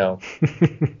or,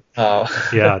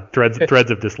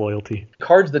 Threads of Disloyalty.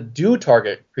 Cards that do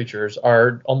target creatures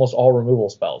are almost all removal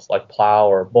spells, like Plow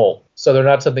or Bolt. So they're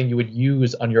not something you would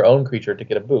use on your own creature to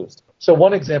get a boost. So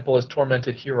one example is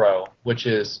Tormented Hero, which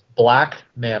is black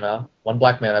mana, 1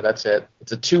 black mana, that's it.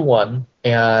 It's a 2/1,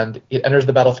 and it enters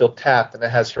the battlefield tapped, and it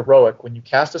has Heroic. When you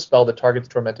cast a spell that targets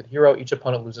Tormented Hero, each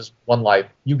opponent loses 1 life.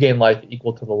 You gain life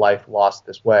equal to the life lost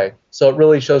this way. So it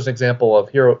really shows an example of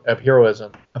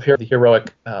heroism, the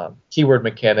heroic keyword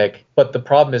mechanic. But the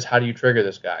problem is, how do you trigger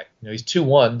this guy? He's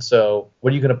 2/1, so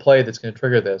what are you going to play that's going to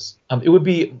trigger this?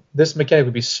 This mechanic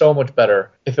would be so much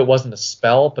better if it wasn't a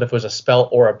spell, but if it was a spell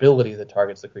or ability that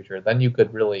targets the creature. Then you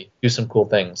could really do some cool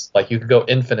things. Like you could go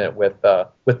infinite with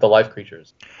the life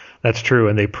creatures. That's true,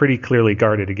 and they pretty clearly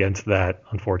guarded against that,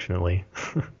 unfortunately.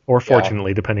 Or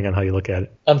fortunately, depending on how you look at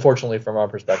it. Unfortunately, from our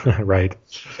perspective. Right.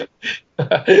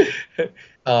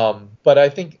 But I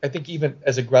think even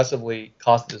as aggressively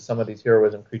costed as some of these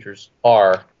heroism creatures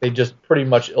are, they just pretty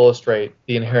much illustrate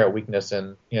the inherent weakness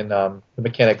in the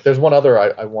mechanic. There's one other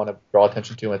I want to draw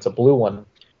attention to, and it's a blue one.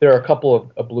 There are a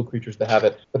couple of blue creatures that have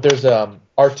it, but there's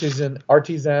Artisan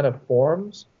of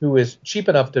Forms, who is cheap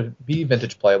enough to be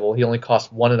Vintage playable. He only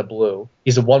costs 1 and a blue.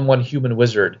 He's a 1/1 human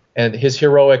wizard, and his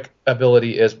heroic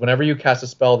ability is whenever you cast a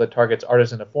spell that targets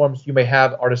Artisan of Forms, you may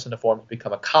have Artisan of Forms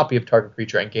become a copy of target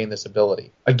creature and gain this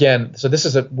ability. Again, so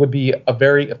this would be a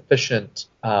very efficient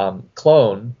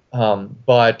clone,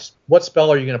 but what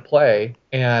spell are you going to play,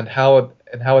 and how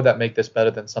would that make this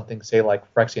better than something, say,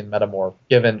 like Phyrexian Metamorph,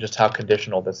 given just how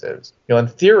conditional this is? In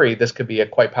theory, this could be a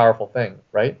quite powerful thing,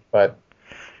 right? But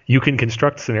You can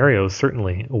construct scenarios,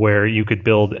 certainly, where you could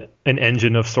build an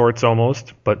engine of sorts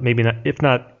almost, but maybe not, if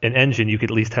not an engine, you could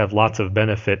at least have lots of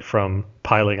benefit from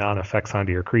piling on effects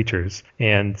onto your creatures.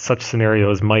 And such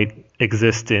scenarios might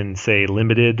exist in, say,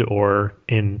 limited or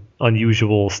in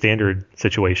unusual standard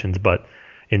situations, but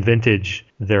in Vintage,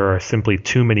 there are simply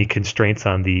too many constraints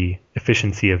on the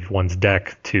efficiency of one's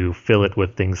deck to fill it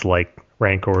with things like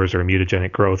rancors or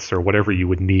mutagenic growths or whatever you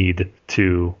would need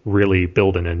to really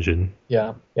build an engine.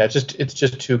 Yeah. It's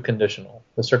just too conditional.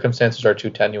 The circumstances are too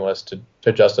tenuous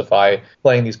to justify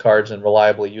playing these cards and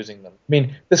reliably using them. I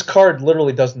mean, this card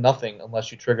literally does nothing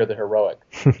unless you trigger the heroic.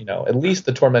 At least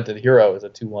the Tormented Hero is a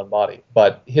 2/1 body,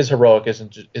 but his heroic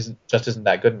isn't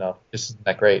that good enough. Just isn't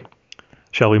that great.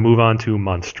 Shall we move on to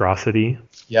Monstrosity?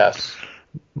 Yes.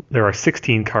 There are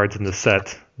 16 cards in the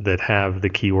set that have the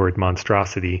keyword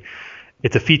Monstrosity.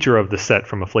 It's a feature of the set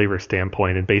from a flavor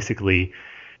standpoint, and basically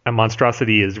a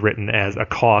monstrosity is written as a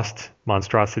cost,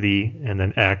 monstrosity, and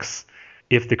then X.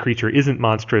 If the creature isn't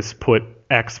monstrous, put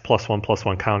X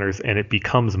 +1/+1 counters, and it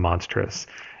becomes monstrous.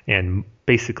 And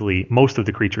basically, most of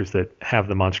the creatures that have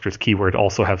the monstrous keyword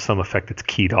also have some effect that's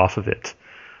keyed off of it.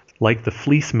 Like the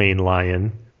Fleecemane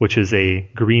Lion, which is a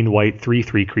green-white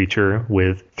 3/3 creature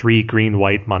with 3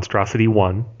 green-white monstrosity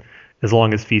 1. As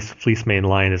long as Fleecemane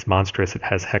Lion is monstrous, it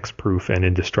has hexproof and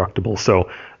indestructible.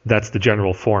 So that's the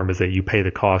general form, is that you pay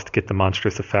the cost, get the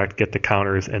monstrous effect, get the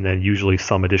counters, and then usually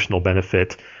some additional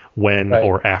benefit when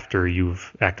or after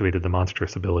you've activated the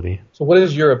monstrous ability. So what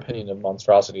is your opinion of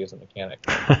Monstrosity as a mechanic?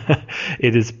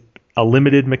 It is a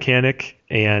limited mechanic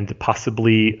and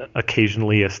possibly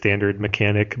occasionally a standard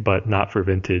mechanic, but not for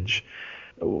Vintage.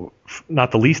 Not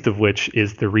the least of which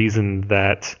is the reason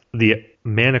that the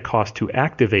mana cost to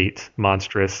activate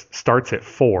monstrous starts at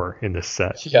 4 in this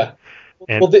set. Yeah.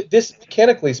 This,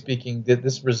 mechanically speaking,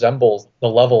 this resembles the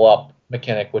level up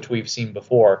mechanic, which we've seen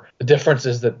before. The difference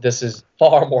is that this is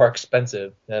far more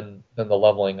expensive than the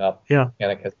leveling up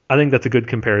mechanic. I think that's a good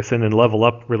comparison, and level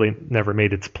up really never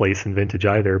made its place in Vintage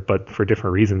either, but for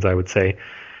different reasons, I would say.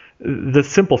 The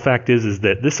simple fact is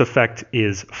that this effect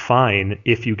is fine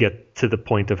if you get to the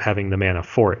point of having the mana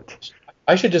for it.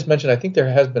 I should just mention, I think there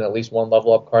has been at least one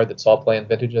level up card that saw play in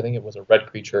Vintage. I think it was a red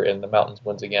creature in the Mountains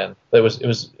Once Again. It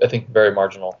was I think, very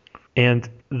marginal. And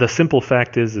the simple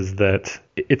fact is that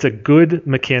it's a good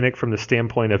mechanic from the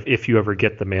standpoint of if you ever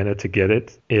get the mana to get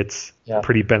it, it's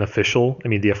pretty beneficial. I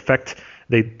mean, the effect,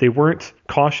 they weren't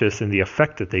cautious in the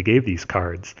effect that they gave these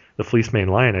cards. The Fleecemane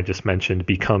Lion I just mentioned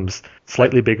becomes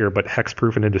slightly bigger but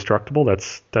hexproof and indestructible.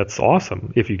 That's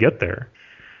awesome if you get there.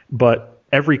 But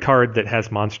every card that has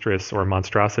monstrous or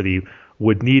monstrosity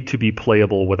would need to be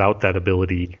playable without that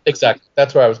ability. Exactly.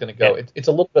 That's where I was going to go. Yeah. It's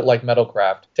a little bit like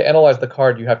Metalcraft. To analyze the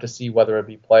card, you have to see whether it'd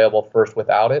be playable first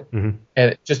without it. Mm-hmm.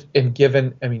 And at least in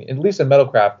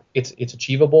Metalcraft, it's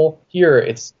achievable. Here,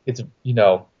 it's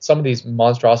some of these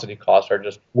monstrosity costs are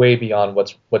just way beyond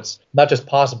what's not just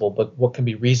possible, but what can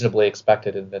be reasonably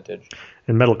expected in Vintage.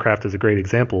 And Metalcraft is a great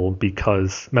example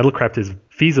because Metalcraft is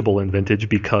feasible in Vintage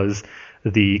because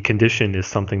the condition is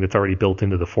something that's already built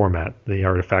into the format. The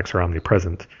artifacts are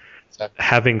omnipresent. Exactly.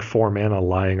 Having 4 mana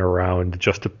lying around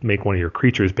just to make one of your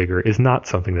creatures bigger is not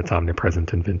something that's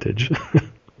omnipresent in Vintage.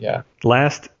 Yeah.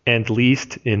 Last and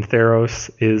least in Theros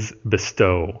is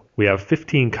Bestow. We have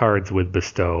 15 cards with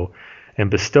Bestow, and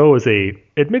Bestow is a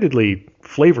admittedly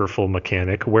flavorful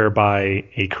mechanic whereby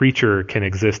a creature can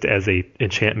exist as a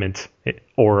enchantment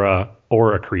or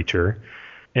a creature.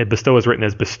 And Bestow is written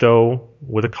as Bestow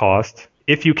with a cost.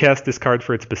 If you cast this card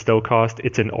for its Bestow cost,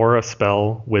 it's an aura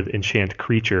spell with enchant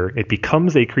creature. It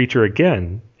becomes a creature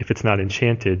again if it's not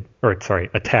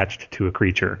attached to a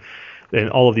creature. And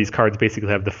all of these cards basically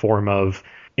have the form of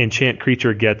enchant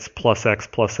creature gets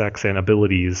 +X and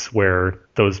abilities where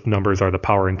those numbers are the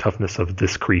power and toughness of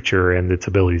this creature and its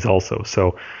abilities also.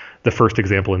 So the first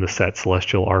example in the set,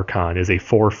 Celestial Archon, is a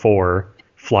 4/4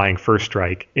 flying first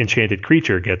strike. Enchanted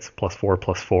creature gets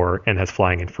 +4/+4 and has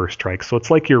flying and first strike. So it's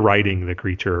like you're riding the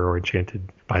creature or enchanted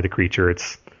by the creature.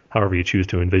 It's however you choose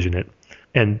to envision it.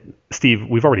 And Steve,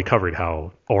 we've already covered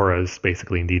how auras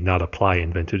basically need not apply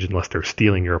in Vintage unless they're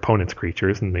stealing your opponent's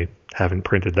creatures, and they haven't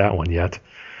printed that one yet.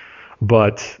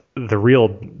 But the real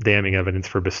damning evidence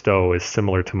for Bestow is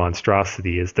similar to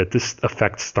Monstrosity, is that this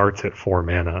effect starts at 4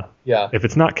 mana. Yeah. If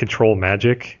it's not control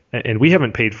magic, and we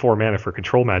haven't paid 4 mana for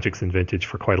control magics in Vintage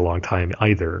for quite a long time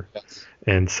either. Yes.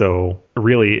 And so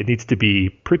really it needs to be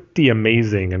pretty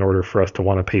amazing in order for us to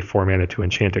want to pay 4 mana to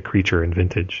enchant a creature in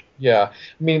Vintage. Yeah,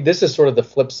 I mean, this is sort of the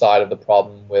flip side of the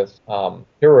problem with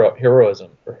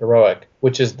heroism or heroic,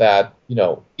 which is that,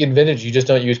 in Vintage, you just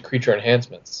don't use creature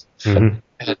enhancements. Mm-hmm.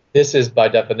 And this is, by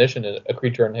definition, a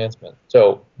creature enhancement.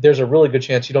 So there's a really good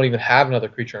chance you don't even have another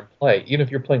creature in play, even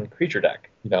if you're playing a creature deck,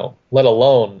 let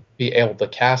alone be able to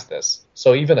cast this.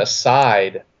 So even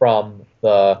aside from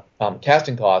the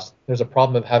casting cost, there's a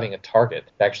problem of having a target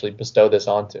to actually bestow this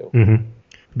onto. Mm-hmm.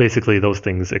 Basically, those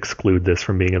things exclude this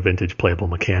from being a Vintage playable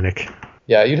mechanic.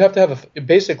 Yeah, you'd have to have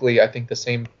basically, I think the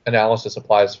same analysis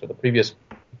applies for the previous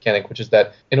mechanic, which is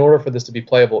that in order for this to be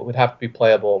playable, it would have to be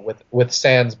playable with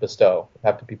sans bestow. It would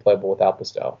have to be playable without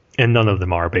bestow. And none of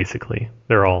them are, basically.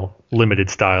 They're all limited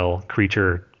style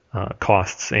creature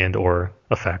costs and or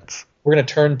effects. We're going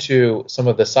to turn to some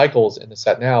of the cycles in the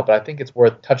set now, but I think it's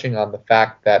worth touching on the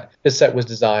fact that this set was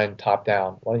designed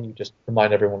top-down. Why don't you just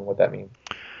remind everyone what that means?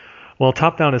 Well,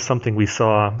 top-down is something we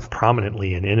saw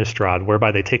prominently in Innistrad,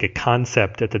 whereby they take a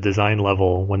concept at the design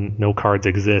level when no cards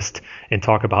exist and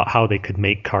talk about how they could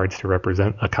make cards to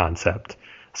represent a concept.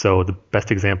 So the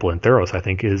best example in Theros, I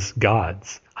think, is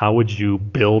gods. How would you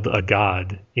build a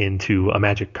god into a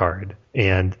magic card?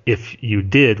 And if you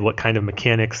did, what kind of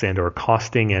mechanics and or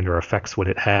costing and or effects would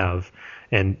it have?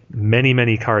 And many,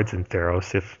 many cards in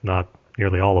Theros, if not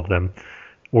nearly all of them,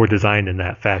 were designed in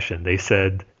that fashion. They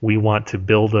said, we want to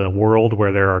build a world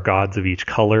where there are gods of each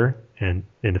color, and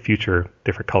in the future,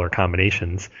 different color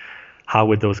combinations. How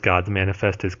would those gods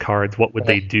manifest as cards? What would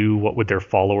they do? What would their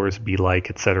followers be like,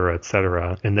 et cetera, et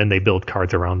cetera? And then they build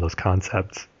cards around those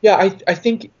concepts. Yeah, I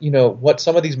think, what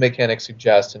some of these mechanics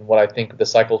suggest, and what I think the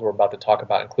cycles we're about to talk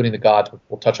about, including the gods, which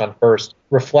we'll touch on first,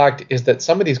 reflect is that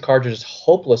some of these cards are just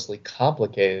hopelessly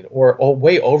complicated or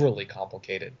way overly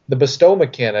complicated. The bestow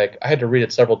mechanic, I had to read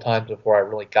it several times before I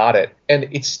really got it, and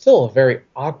it's still a very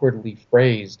awkwardly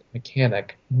phrased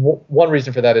mechanic. One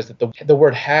reason for that is that the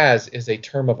word has is a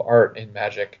term of art in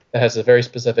Magic that has a very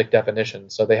specific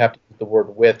definition, so they have to use the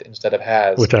word with instead of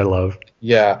has. Which I love.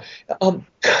 Yeah.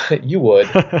 You would.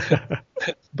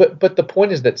 But the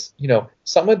point is that,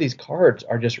 some of these cards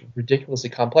are just ridiculously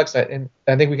complex. And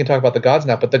I think we can talk about the gods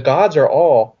now, but the gods are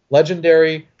all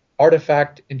legendary,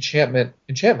 artifact,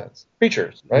 enchantments,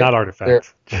 creatures, right? Not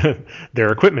artifacts.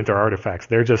 Their equipment are artifacts.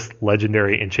 They're just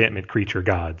legendary enchantment creature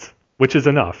gods, which is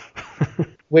enough.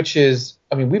 Which is,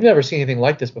 we've never seen anything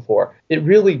like this before. It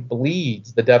really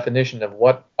bleeds the definition of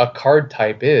what a card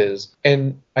type is,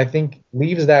 and I think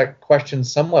leaves that question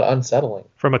somewhat unsettling.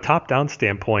 From a top-down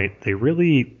standpoint, they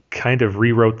really kind of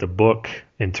rewrote the book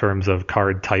in terms of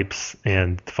card types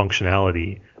and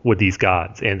functionality with these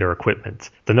gods and their equipment.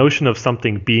 The notion of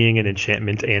something being an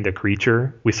enchantment and a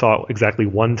creature, we saw exactly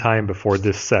one time before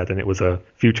this set, and it was a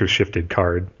future shifted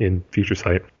card in Future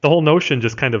Sight. The whole notion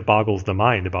just kind of boggles the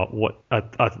mind about what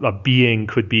a being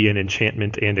could be an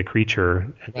enchantment and a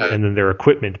creature, right. And then their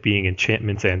equipment being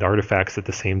enchantments and artifacts at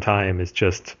the same time is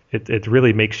just, it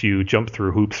really makes you jump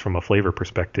through hoops from a flavor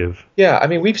perspective. Yeah,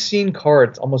 we've seen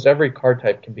cards, almost every card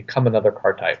type can become another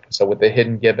card type. So with the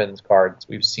Hidden Gibbons cards,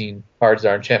 we've seen cards that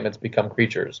are enchantments become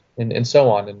creatures, and so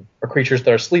on, or creatures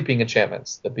that are sleeping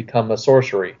enchantments that become a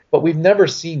sorcery. But we've never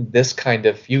seen this kind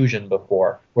of fusion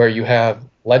before, where you have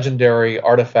legendary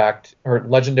artifact or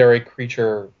legendary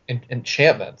creature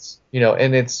enchantments,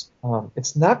 and it's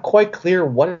not quite clear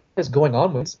what is going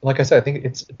on with this. Like I said, I think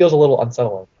it feels a little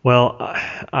unsettling. Well,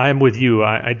 I'm with you.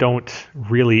 I don't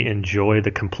really enjoy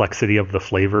the complexity of the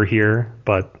flavor here,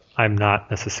 but I'm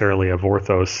not necessarily of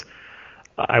Orthos.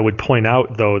 I would point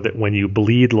out, though, that when you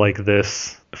bleed like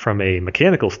this from a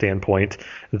mechanical standpoint,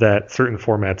 that certain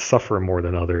formats suffer more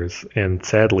than others. And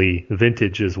sadly,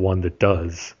 Vintage is one that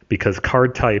does. Because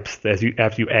card types, as you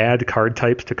add card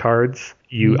types to cards,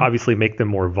 you obviously make them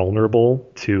more vulnerable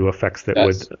to effects that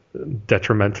would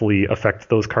detrimentally affect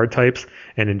those card types.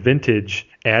 And in Vintage,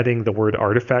 adding the word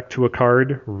artifact to a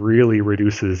card really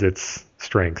reduces its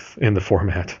strength in the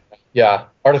format. Yeah,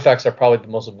 artifacts are probably the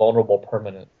most vulnerable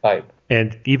permanent type.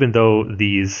 And even though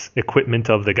these equipment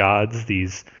of the gods,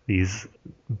 these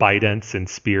bidents and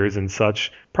spears and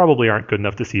such, probably aren't good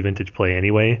enough to see Vintage play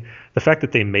anyway, the fact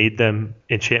that they made them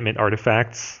enchantment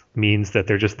artifacts means that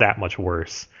they're just that much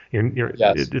worse.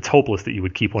 Yes. It's hopeless that you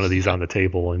would keep one of these on the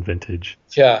table in Vintage.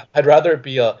 Yeah, I'd rather it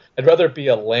be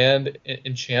a land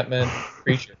enchantment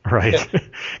creature. Right.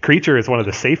 Creature is one of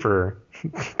the safer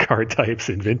card types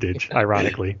in Vintage,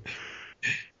 ironically.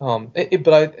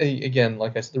 Again,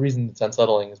 like I said, the reason it's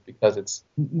unsettling is because it's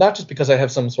not just because I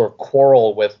have some sort of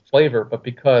quarrel with flavor, but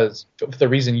because of the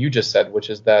reason you just said, which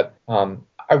is that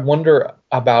I wonder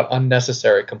about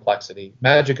unnecessary complexity.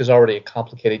 Magic is already a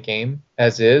complicated game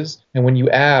as is, and when you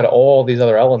add all these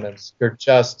other elements, you're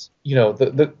just,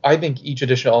 I think each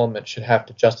additional element should have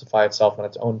to justify itself on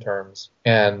its own terms,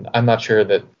 and I'm not sure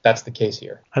that that's the case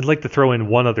here. I'd like to throw in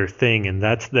one other thing, and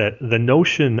that's that the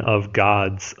notion of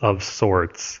gods of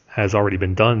sorts has already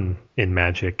been done in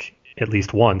Magic at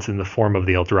least once in the form of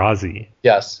the Eldrazi.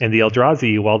 Yes. And the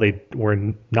Eldrazi, while they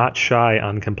were not shy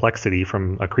on complexity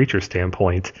from a creature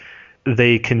standpoint,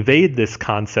 they conveyed this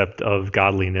concept of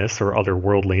godliness or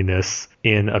otherworldliness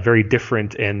in a very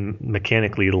different and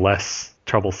mechanically less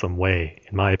troublesome way,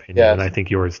 in my opinion, Yes. and I think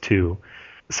yours too.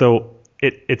 So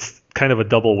it's kind of a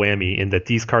double whammy in that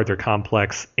these cards are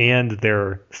complex and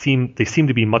they seem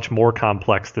to be much more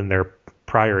complex than their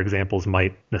prior examples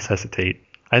might necessitate.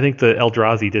 I think the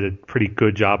Eldrazi did a pretty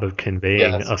good job of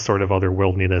conveying a sort of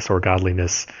otherworldliness or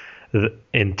godliness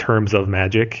in terms of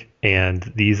Magic, and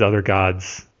these other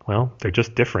gods, well, they're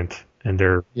just different, and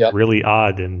they're really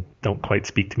odd and don't quite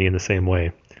speak to me in the same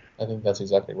way. I think that's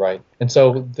exactly right. And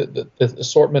so the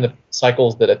assortment of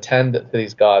cycles that attend to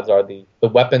these gods are the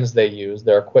weapons they use,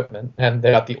 their equipment, and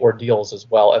they have the ordeals as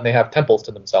well. And they have temples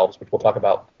to themselves, which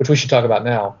we should talk about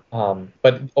now.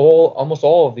 But almost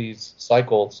all of these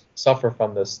cycles suffer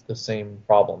from the same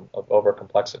problem of over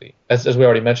complexity. As we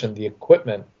already mentioned, the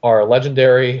equipment are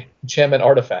legendary enchantment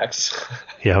artifacts.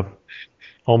 Yep.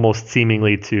 Almost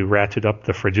seemingly to ratchet up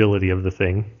the fragility of the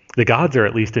thing. The gods are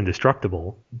at least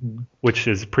indestructible, which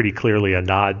is pretty clearly a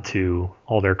nod to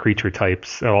all their creature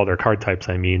types, all their card types,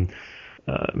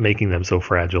 making them so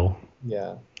fragile.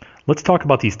 Yeah. Let's talk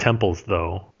about these temples,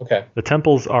 though. Okay. The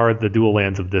temples are the dual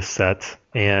lands of this set,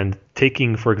 and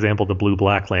taking, for example, the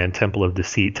blue-black land, Temple of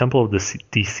Deceit. Temple of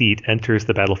Deceit enters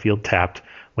the battlefield tapped.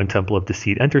 When Temple of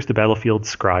Deceit enters the battlefield,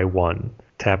 scry 1.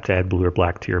 Tap to add blue or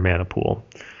black to your mana pool.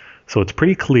 So it's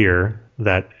pretty clear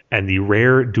that, and the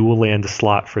rare dual land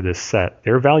slot for this set,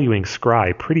 they're valuing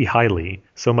scry pretty highly,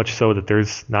 so much so that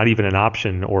there's not even an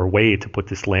option or way to put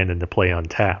this land into play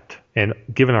untapped. And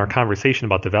given our conversation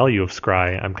about the value of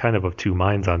scry, I'm kind of two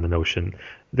minds on the notion.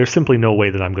 There's simply no way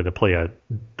that I'm going to play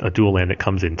a dual land that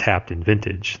comes in tapped in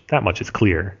Vintage. That much is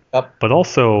clear. Yep. But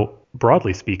also,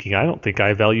 broadly speaking, I don't think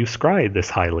I value scry this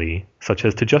highly, such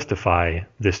as to justify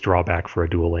this drawback for a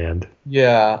dual land.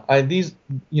 Yeah,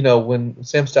 when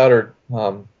Sam Stoddard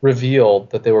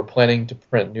revealed that they were planning to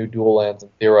print new dual lands in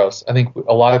Theros, I think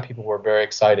a lot of people were very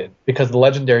excited because the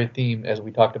legendary theme, as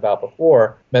we talked about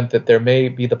before, meant that there may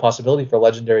be the possibility for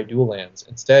legendary dual lands.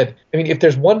 Instead, if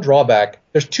there's one drawback,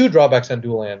 there's two drawbacks on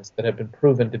dual lands that have been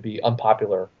proven to be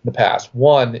unpopular in the past.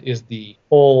 One is the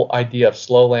whole idea of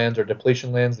slow lands or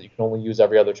depletion lands that you can only use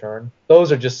every other turn. Those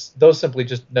simply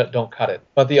just don't cut it.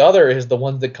 But the other is the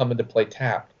ones that come into play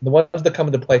tapped. The ones that come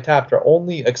into play tapped are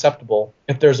only acceptable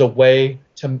if there's a way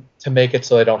to make it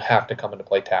so they don't have to come into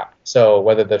play tapped. So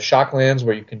whether the shock lands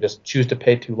where you can just choose to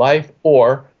pay 2 life,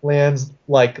 or lands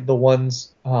like the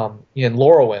ones in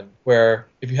Lorwyn, where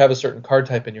if you have a certain card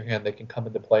type in your hand, they can come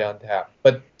into play on tap.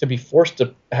 But to be forced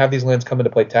to have these lands come into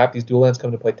play tapped, these dual lands come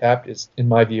into play tapped, is, in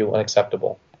my view,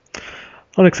 unacceptable.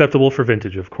 Unacceptable for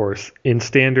Vintage, of course. In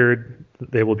Standard,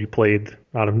 they will be played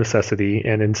out of necessity,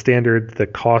 and in Standard, the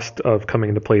cost of coming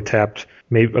into play tapped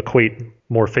may equate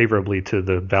more favorably to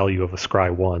the value of a scry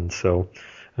 1, so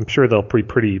I'm sure they'll be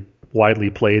pretty widely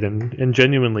played and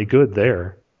genuinely good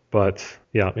there. But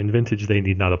yeah, in Vintage, they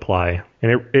need not apply.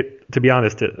 And to be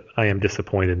honest, I am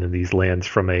disappointed in these lands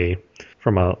from a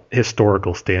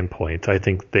historical standpoint. I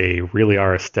think they really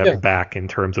are a step back in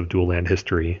terms of dual land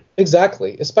history.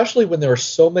 Exactly, especially when there are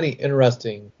so many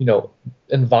interesting,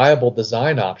 and viable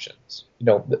design options.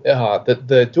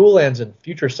 The dual lands in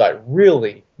Future Sight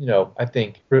really, I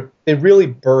think they really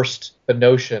burst the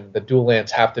notion that dual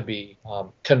lands have to be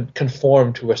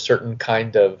conform to a certain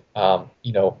kind of,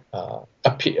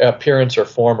 appearance or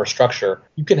form or structure.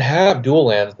 You can have dual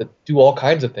lands that do all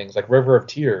kinds of things, like River of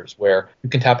Tears, where you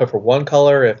can tap it for one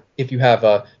color if you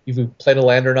played a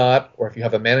land or not, or if you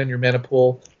have a mana in your mana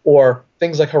pool, or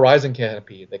things like Horizon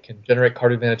Canopy that can generate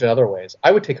card advantage in other ways.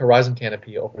 I would take Horizon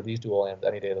Canopy over these dual lands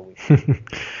any day of the week.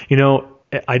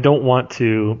 I don't want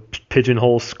to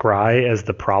pigeonhole Scry as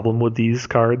the problem with these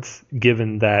cards,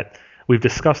 given that we've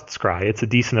discussed Scry. It's a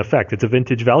decent effect. It's a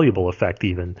Vintage valuable effect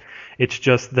even. It's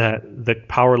just that the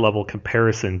power level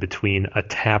comparison between a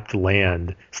tapped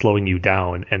land slowing you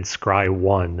down and Scry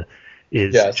 1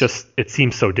 is it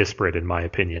seems so disparate in my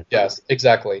opinion. Yes,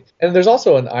 exactly. And there's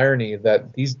also an irony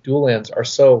that these dual lands are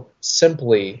so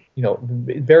simply,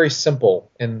 very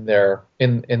simple in their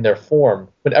form,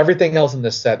 but everything else in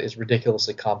this set is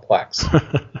ridiculously complex.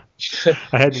 I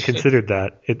hadn't considered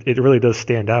that. It really does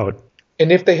stand out.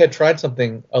 And if they had tried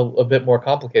something a bit more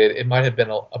complicated, it might have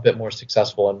been a bit more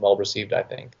successful and well received, I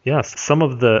think. Yes, some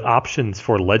of the options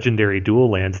for legendary dual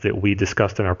lands that we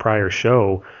discussed in our prior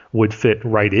show would fit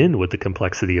right in with the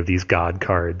complexity of these god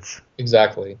cards.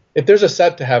 Exactly. If there's a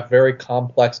set to have very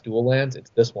complex dual lands,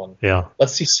 it's this one. Yeah.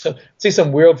 Let's see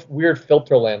some weird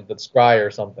filter land that's Scry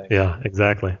or something. Yeah,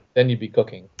 exactly. Then you'd be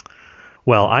cooking.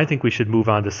 Well, I think we should move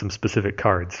on to some specific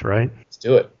cards, right? Let's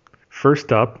do it.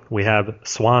 First up, we have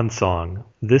Swan Song.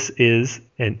 This is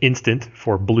an instant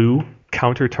for blue,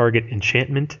 counter target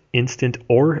enchantment, instant,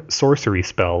 or sorcery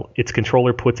spell. Its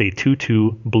controller puts a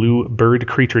 2/2 blue bird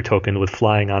creature token with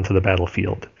flying onto the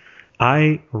battlefield.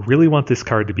 I really want this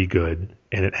card to be good,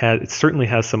 and it certainly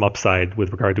has some upside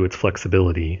with regard to its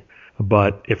flexibility.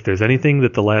 But if there's anything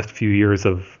that the last few years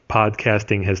of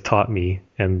podcasting has taught me,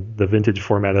 and the vintage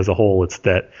format as a whole, it's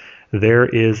that there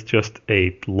is just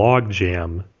a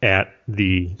logjam at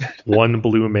the 1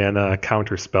 blue mana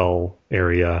counterspell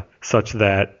area, such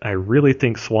that I really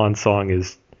think Swan Song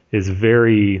is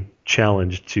very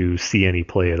challenged to see any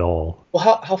play at all.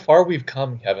 Well, how far we've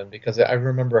come, Kevin, because I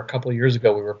remember a couple of years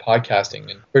ago we were podcasting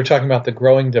and we were talking about the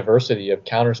growing diversity of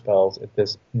counterspells at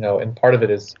this, and part of it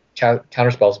is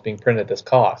counterspells being printed at this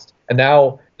cost. And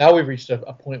now we've reached a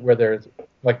point where there's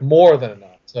like more than enough.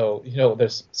 So,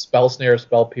 there's spell snare,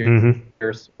 spell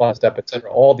pierce, fly step, etc.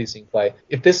 All these things play.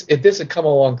 If this had come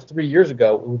along 3 years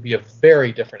ago, it would be a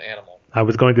very different animal. I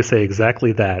was going to say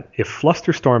exactly that. If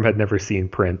Flusterstorm had never seen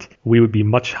print, we would be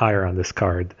much higher on this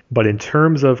card. But in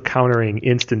terms of countering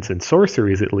instants and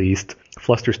sorceries, at least,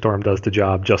 Flusterstorm does the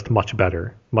job just much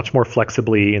better, much more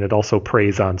flexibly, and it also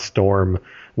preys on Storm,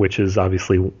 which is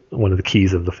obviously one of the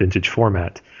keys of the vintage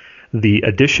format. The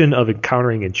addition of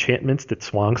encountering enchantments that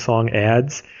Swan Song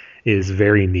adds is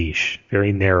very niche,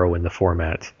 very narrow in the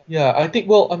format. Yeah, I think,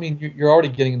 you're already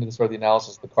getting into the sort of the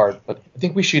analysis of the card, but I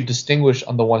think we should distinguish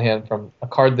on the one hand from a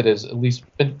card that is at least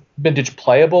vintage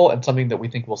playable and something that we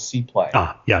think we'll see play.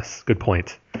 Ah, yes, good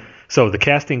point. So the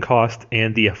casting cost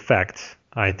and the effect,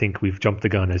 I think we've jumped the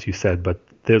gun, as you said, but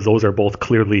those are both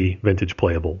clearly vintage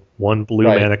playable. 1 blue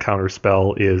mana counter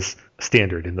spell is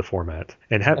standard in the format.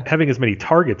 And having as many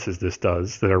targets as this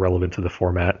does that are relevant to the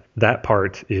format, that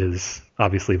part is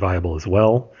obviously viable as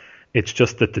well. It's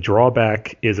just that the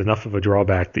drawback is enough of a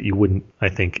drawback that you wouldn't, I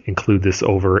think, include this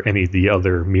over any of the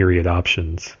other myriad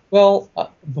options. Well,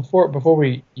 before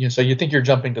we, so you think you're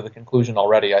jumping to the conclusion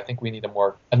already. I think we need a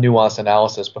nuanced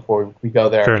analysis before we go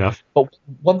there. Fair enough. But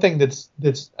one thing that's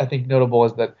I think notable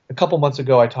is that a couple months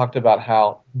ago I talked about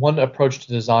how one approach to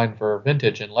design for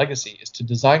Vintage and Legacy is to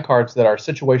design cards that are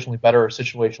situationally better or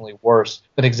situationally worse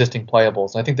than existing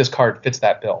playables. And I think this card fits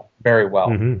that bill very well.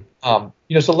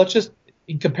 Mm-hmm. So let's just,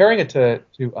 in comparing it to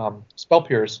Spell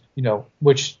Pierce,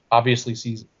 which obviously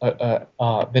sees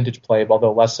vintage play,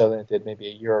 although less so than it did maybe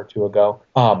a year or two ago.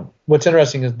 What's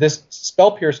interesting is this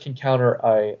Spell Pierce can counter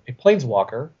a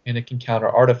Planeswalker, and it can counter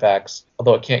artifacts,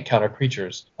 although it can't counter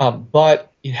creatures.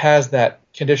 But it has that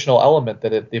conditional element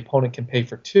that if the opponent can pay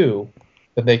for 2,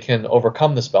 then they can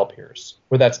overcome the Spell Pierce,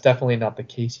 where that's definitely not the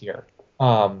case here.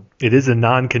 It is a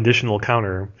non-conditional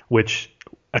counter, which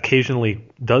occasionally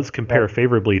does compare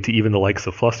favorably to even the likes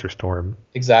of Flusterstorm.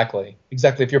 Exactly.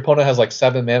 If your opponent has like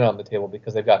 7 mana on the table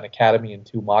because they've got an Academy and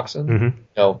 2 Moxen,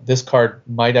 this card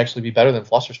might actually be better than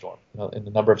Flusterstorm in a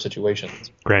number of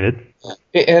situations. Granted.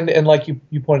 And like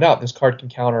you pointed out, this card can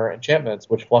counter enchantments,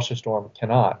 which Flusterstorm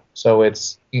cannot. So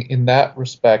it's, in that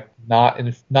respect,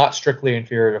 not strictly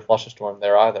inferior to Flusterstorm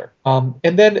there either.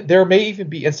 And then there may even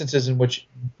be instances in which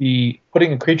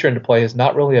putting a creature into play is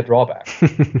not really a drawback.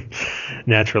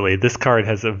 Naturally, this card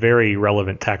has a very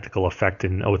relevant tactical effect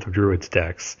in Oath of Druids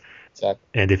decks. Exactly.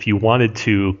 And if you wanted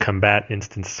to combat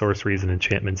instant sorceries and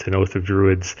enchantments in Oath of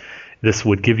Druids, this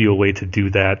would give you a way to do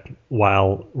that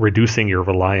while reducing your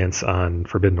reliance on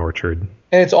Forbidden Orchard.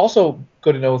 And it's also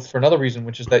good in Oath for another reason,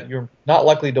 which is that you're not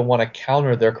likely to want to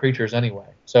counter their creatures anyway.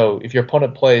 So if your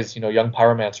opponent plays, Young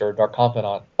Pyromancer or Dark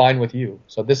Confidant, fine with you.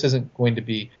 So this isn't going to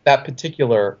be that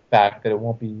particular fact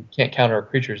that can't counter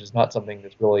creatures is not something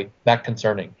that's really that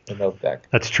concerning in Oath deck.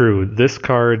 That's true. This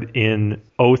card in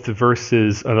Oath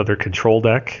versus another control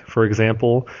deck, for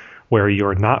example, where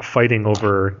you're not fighting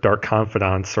over Dark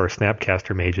Confidants or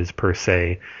Snapcaster Mages per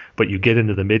se, but you get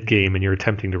into the mid-game and you're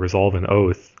attempting to resolve an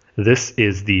Oath, this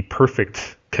is the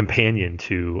perfect companion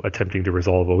to attempting to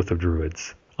resolve Oath of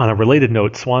Druids. On a related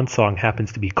note, Swan Song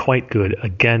happens to be quite good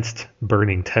against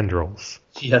Burning Tendrils.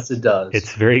 Yes, it does.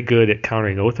 It's very good at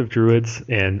countering Oath of Druids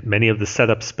and many of the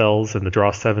setup spells and the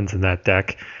draw 7s in that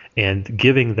deck, and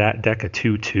giving that deck a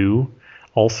 2/2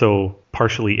 also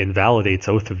partially invalidates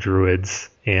Oath of Druids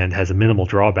and has a minimal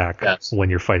drawback when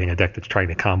you're fighting a deck that's trying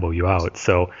to combo you out.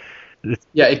 So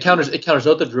it counters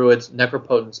Oath of Druids,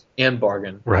 Necropotence, and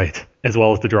Bargain. Right, as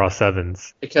well as the draw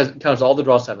 7s. It counters all the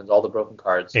draw 7s, all the broken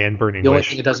cards. And Burning Wish. The only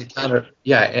thing it doesn't counter,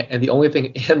 and the only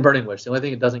thing, and Burning Wish, the only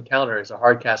thing it doesn't counter is a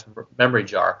hardcast Memory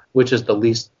Jar, which is the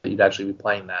least that you'd actually be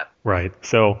playing that. Right,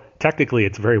 so technically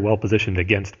it's very well positioned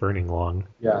against Burning Long.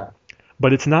 Yeah.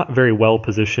 But it's not very well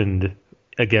positioned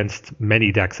against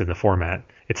many decks in the format.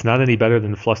 It's not any better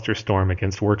than Flusterstorm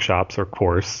against Workshops or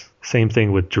Course. Same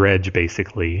thing with Dredge,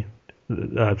 basically.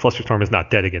 Flusterstorm is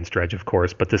not dead against Dredge, of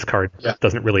course, but this card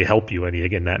doesn't really help you any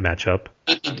in that matchup.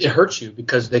 It hurts you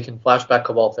because they can flashback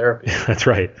Cabal Therapy. That's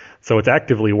right. So it's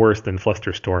actively worse than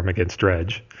Flusterstorm against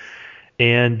Dredge.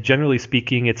 And generally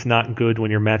speaking, it's not good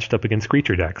when you're matched up against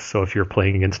creature decks. So if you're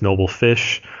playing against Noble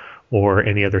Fish or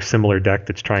any other similar deck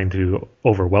that's trying to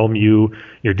overwhelm you,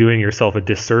 you're doing yourself a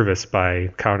disservice by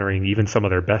countering even some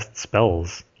of their best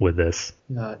spells with this.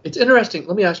 It's interesting.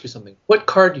 Let me ask you something. What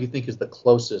card do you think is the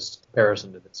closest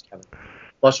comparison to this, Kevin?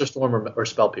 Flusterstorm or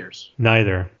Spell Pierce?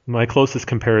 Neither. My closest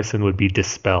comparison would be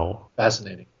Dispel.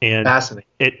 Fascinating. Fascinating.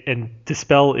 And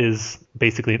Dispel is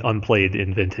basically unplayed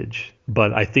in Vintage,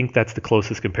 but I think that's the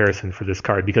closest comparison for this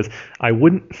card because I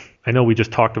know we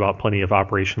just talked about plenty of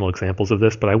operational examples of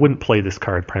this, but I wouldn't play this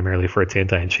card primarily for its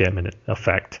anti-enchantment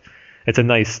effect. It's a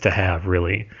nice to have,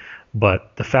 really.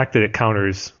 But the fact that it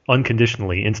counters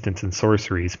unconditionally instants and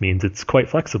sorceries means it's quite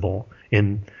flexible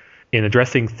in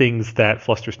addressing things that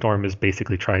Flusterstorm is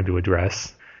basically trying to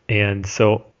address.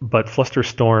 But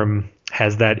Flusterstorm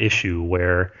has that issue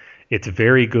where it's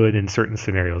very good in certain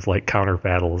scenarios like counter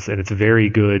battles, and it's very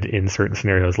good in certain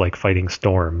scenarios like fighting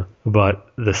Storm.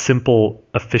 But the simple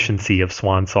efficiency of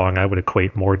Swan Song I would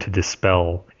equate more to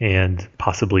Dispel and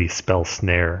possibly Spell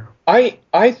Snare.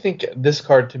 I think this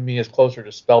card to me is closer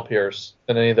to Spell Pierce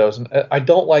than any of those. And I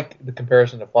don't like the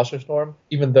comparison to Flusterstorm,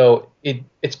 even though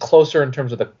it's closer in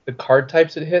terms of the card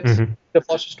types it hits to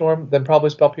Flusterstorm than probably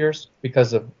Spell Pierce,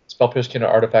 because of Spell Pierce can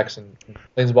artifacts and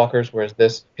Planeswalkers, whereas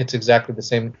this hits exactly the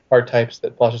same card types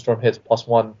that Flusterstorm hits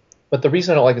 +1. But the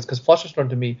reason I don't like it is because Flusterstorm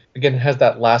to me, again, has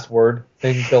that last word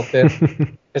thing built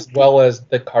in, as well as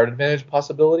the card advantage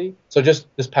possibility. So just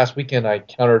this past weekend, I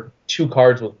countered 2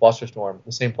 cards with Flusterstorm,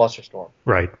 the same Flusterstorm.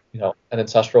 Right. An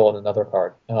Ancestral and another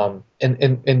card. And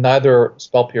neither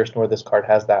Spell Pierce nor this card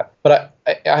has that. But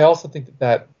I also think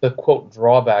that the quote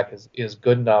drawback is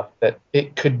good enough that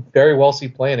it could very well see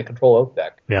play in a Control Oath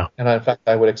deck. Yeah. And in fact,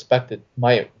 I would expect it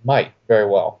might very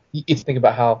well. You think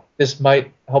about how this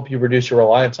might help you reduce your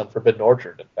reliance on Forbidden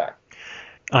Orchard, in fact.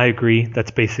 I agree.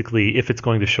 That's basically, if it's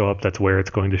going to show up, that's where it's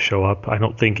going to show up. I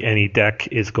don't think any deck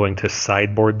is going to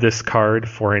sideboard this card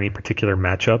for any particular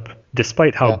matchup,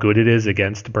 despite how good it is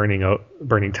against Burning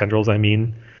Tendrils,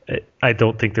 I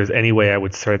don't think there's any way I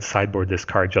would sideboard this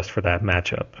card just for that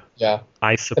matchup. Yeah.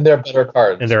 And there are better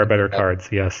cards. And there are better cards,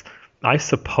 yes. I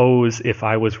suppose if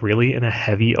I was really in a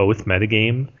heavy Oath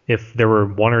metagame, if there were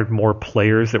one or more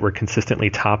players that were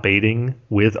consistently top 8ing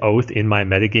with Oath in my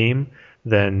metagame,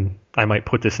 then I might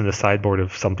put this in the sideboard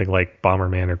of something like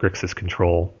Bomberman or Grixis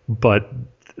Control. But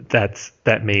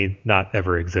that may not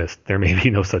ever exist. There may be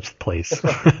no such place.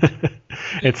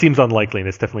 It seems unlikely, and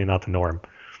it's definitely not the norm.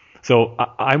 So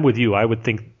I'm with you. I would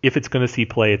think if it's going to see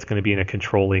play, it's going to be in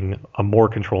a more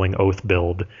controlling Oath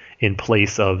build in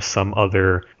place of some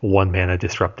other 1-mana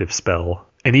disruptive spell.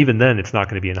 And even then, it's not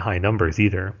going to be in high numbers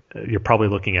either. You're probably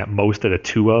looking at most at a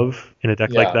 2 of in a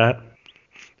deck like that.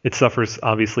 It suffers,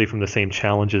 obviously, from the same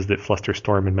challenges that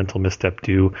Flusterstorm and Mental Misstep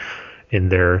do in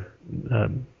their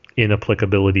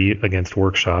inapplicability against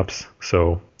Workshops.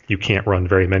 So you can't run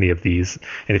very many of these.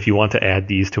 And if you want to add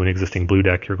these to an existing blue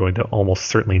deck, you're going to almost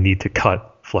certainly need to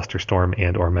cut Flusterstorm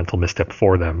and or Mental Misstep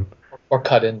for them. Or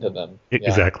cut into them.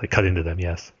 Exactly, cut into them,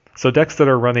 yes. So decks that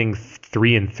are running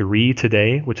 3 and 3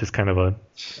 today, which is kind of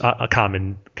a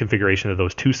common configuration of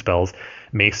those 2 spells,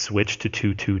 may switch to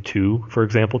 2/2/2, for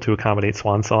example, to accommodate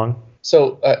Swan Song.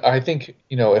 So I think,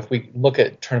 if we look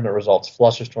at tournament results,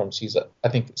 Flusterstorm sees, I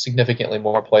think, significantly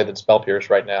more play than Spell Pierce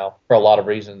right now for a lot of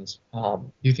reasons. Do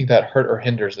you think that hurt or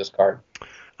hinders this card?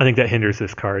 I think that hinders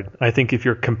this card. I think if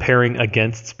you're comparing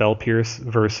against Spell Pierce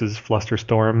versus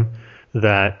Flusterstorm,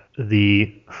 that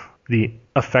the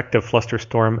effect of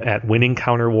Flusterstorm at winning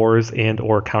counter wars and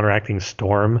or counteracting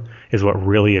Storm is what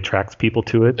really attracts people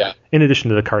to it, in addition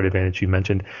to the card advantage you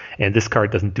mentioned. And this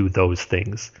card doesn't do those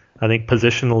things. I think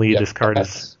positionally, this card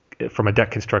is, from a deck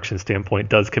construction standpoint,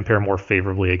 does compare more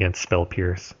favorably against Spell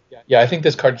Pierce. Yeah, I think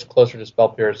this card is closer to Spell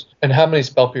Pierce. And how many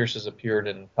Spell Pierces appeared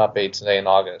in top 8 today in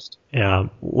August? Yeah,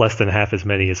 less than half as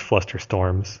many as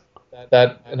Flusterstorms.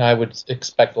 and I would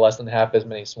expect less than half as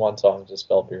many Swan Songs as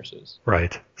Spell Pierces.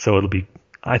 Right. So it'll be,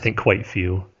 I think, quite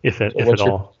few, if at What's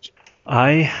your all.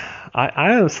 I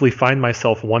honestly find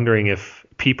myself wondering if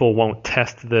people won't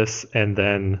test this and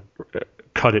then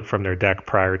cut it from their deck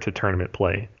prior to tournament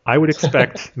play. I would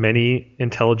expect many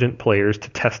intelligent players to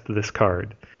test this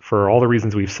card for all the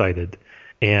reasons we've cited,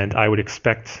 and I would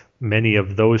expect many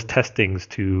of those testings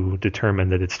to determine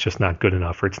that it's just not good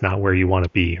enough, or it's not where you want to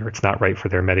be, or it's not right for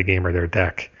their metagame or their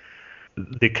deck.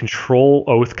 The control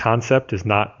oath concept is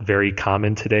not very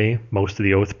common today. Most of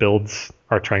the oath builds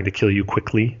are trying to kill you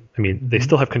quickly. I mean, they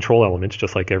still have control elements,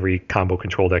 just like every combo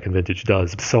control deck in Vintage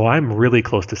does. So I'm really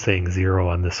close to saying 0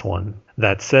 on this one.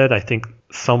 That said, I think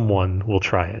someone will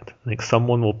try it. I think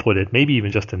someone will put it, maybe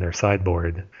even just in their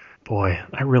sideboard. Boy,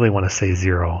 I really want to say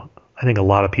 0. I think a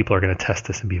lot of people are going to test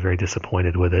this and be very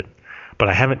disappointed with it. But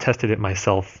I haven't tested it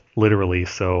myself, literally,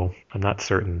 so I'm not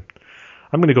certain.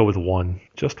 I'm going to go with 1.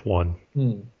 Just 1.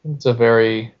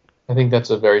 I think that's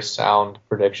a very sound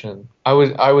prediction. I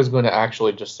was going to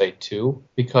actually just say 2,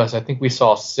 because I think we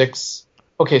saw 6.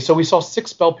 Okay, so we saw 6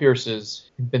 Spell Pierces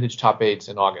in Vintage Top 8s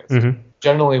in August. Mm-hmm.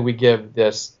 Generally, we give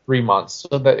this 3 months,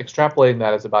 so that extrapolating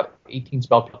that is about 18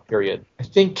 spell period. I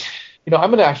think, I'm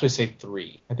going to actually say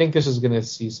 3. I think this is going to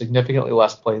see significantly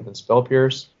less play than Spell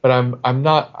Pierce, but I'm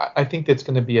not. I think it's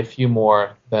going to be a few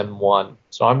more than 1,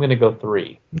 so I'm going to go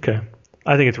 3. Okay.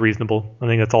 I think it's reasonable. I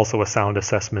think it's also a sound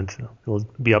assessment. It'll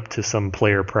be up to some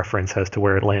player preference as to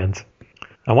where it lands.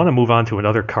 I want to move on to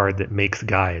another card that makes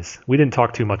guys. We didn't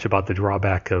talk too much about the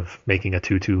drawback of making a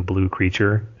 2/2 blue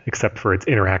creature, except for its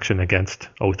interaction against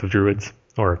Oath of Druids,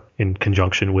 or in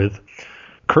conjunction with.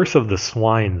 Curse of the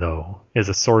Swine, though, is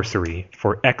a sorcery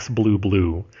for X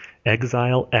blue,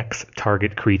 exile X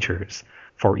target creatures.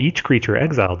 For each creature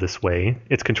exiled this way,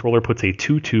 its controller puts a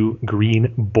 2/2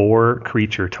 green boar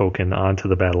creature token onto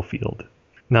the battlefield.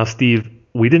 Now, Steve,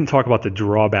 we didn't talk about the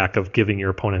drawback of giving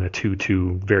your opponent a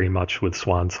 2/2 very much with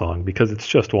Swan Song, because it's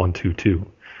just 1/2/2.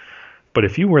 But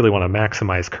if you really want to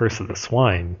maximize Curse of the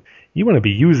Swine, you want to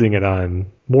be using it on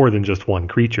more than just one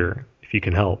creature, if you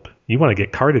can help. You want to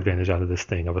get card advantage out of this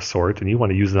thing of a sort, and you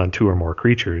want to use it on 2 or more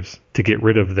creatures to get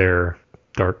rid of their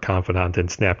Dark Confidant and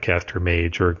Snapcaster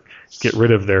Mage, or get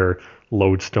rid of their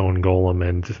Lodestone Golem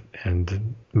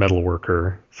and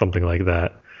Metalworker, something like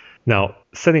that. Now,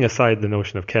 setting aside the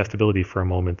notion of castability for a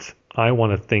moment, I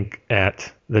want to think at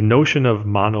the notion of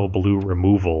mono blue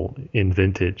removal in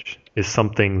Vintage is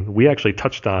something we actually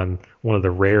touched on. One of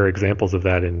the rare examples of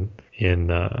that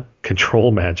in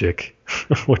Control Magic,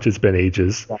 which has been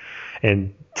ages. Yeah.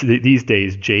 And these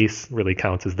days, Jace really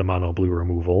counts as the mono blue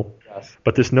removal. Yes.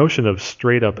 But this notion of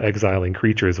straight up exiling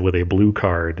creatures with a blue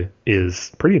card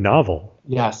is pretty novel.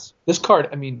 Yes. This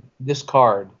card can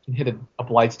hit a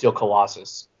Blightsteel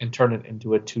Colossus and turn it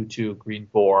into a 2/2 green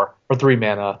boar for 3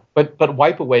 mana. But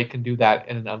Wipe Away can do that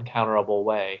in an uncounterable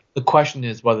way. The question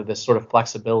is whether this sort of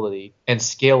flexibility and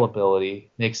scalability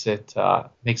makes it a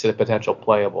potential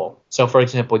playable. So, for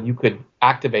example, you could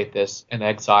activate this and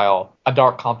exile a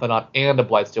Dark Confidant and a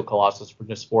Blightsteel Colossus for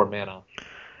just 4 mana.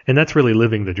 And that's really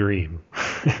living the dream.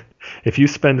 If you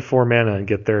spend 4 mana and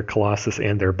get their Colossus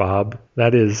and their Bob,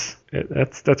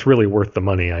 that's really worth the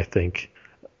money, I think.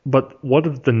 But what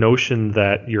of the notion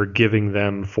that you're giving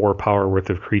them 4 power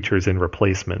worth of creatures in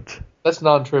replacement? That's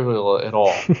non-trivial at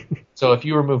all. So if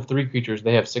you remove 3 creatures,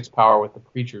 they have 6 power worth of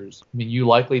creatures. I mean, you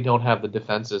likely don't have the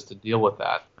defenses to deal with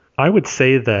that. I would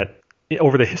say that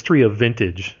over the history of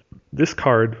Vintage, this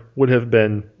card would have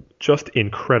been just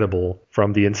incredible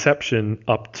from the inception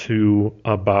up to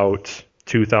about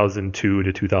 2002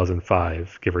 to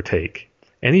 2005, give or take.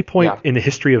 Any point in the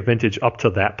history of Vintage up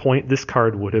to that point, this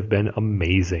card would have been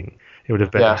amazing. It would have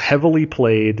been heavily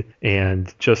played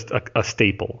and just a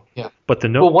staple. Yeah. But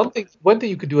one thing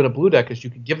you could do in a blue deck is you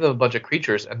could give them a bunch of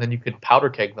creatures and then you could powder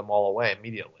keg them all away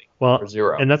immediately for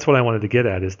 0. And that's what I wanted to get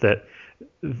at, is that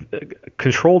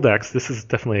control decks, this is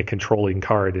definitely a controlling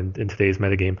card in today's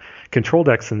metagame. Control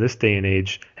decks in this day and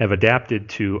age have adapted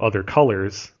to other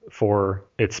colors for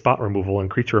its spot removal and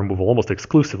creature removal almost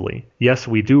exclusively. Yes,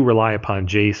 we do rely upon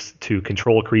Jace to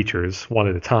control creatures one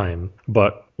at a time,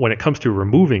 but when it comes to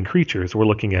removing creatures, we're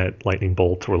looking at Lightning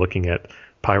Bolt, we're looking at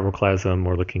Pyroclasm,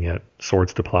 we're looking at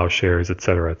Swords to Plowshares,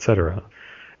 etc., etc.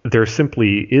 There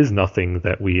simply is nothing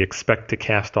that we expect to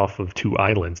cast off of 2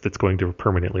 islands that's going to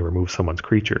permanently remove someone's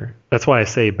creature. That's why I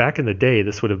say back in the day,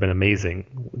 this would have been amazing.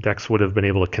 Decks would have been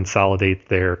able to consolidate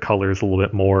their colors a little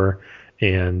bit more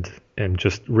and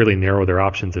just really narrow their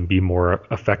options and be more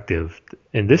effective.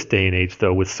 In this day and age,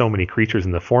 though, with so many creatures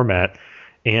in the format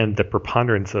and the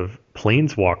preponderance of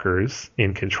planeswalkers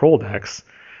in control decks,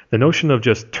 The notion of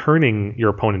just turning your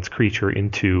opponent's creature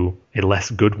into a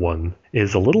less good one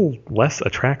is a little less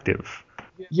attractive.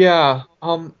 Yeah.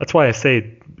 That's why I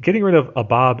say getting rid of a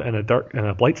Bob and a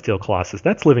Blightsteel Colossus,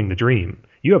 that's living the dream.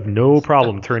 You have no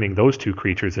problem turning those two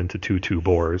creatures into 2/2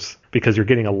 boars because you're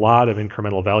getting a lot of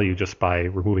incremental value just by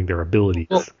removing their abilities.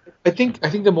 Well, I think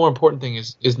the more important thing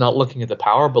is not looking at the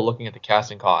power, but looking at the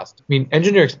casting cost. I mean,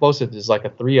 Engineer Explosives is like a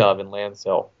 3 of in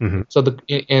Landstill. Mm-hmm. So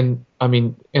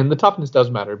the toughness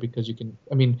does matter because you can.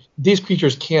 I mean, these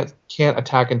creatures can't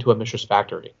attack into a Mishra's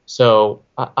Factory. So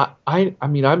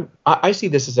I see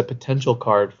this as a potential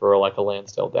card for like a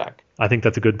Landstill deck. I think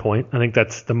that's a good point. I think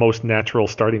that's the most natural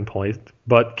starting point.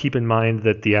 But keep in mind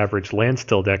that the average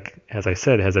Landstill deck, as I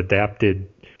said, has adapted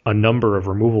a number of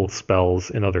removal spells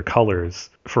in other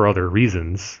colors for other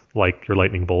reasons, like your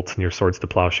lightning bolts and your swords to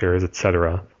plowshares,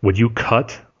 etc. Would you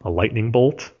cut a lightning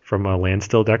bolt from a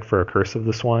Landstill deck for a Curse of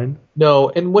the Swine? No,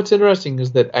 and what's interesting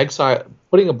is that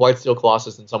putting a Blightsteel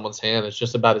Colossus in someone's hand is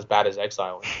just about as bad as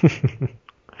exiling.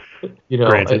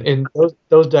 Granted. And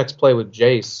those decks play with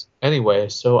Jace anyway,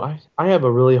 so I have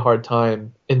a really hard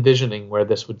time envisioning where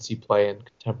this would see play in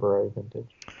contemporary Vintage.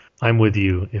 I'm with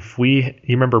you. You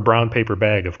remember Brown Paper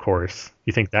Bag, of course.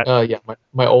 You think that? Yeah,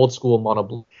 my old school mono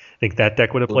blue. Think that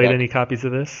deck would have played any copies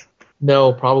of this?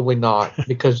 No, probably not,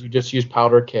 because you just use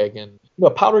Powder Keg, and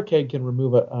Powder Keg can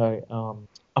remove a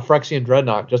Phyrexian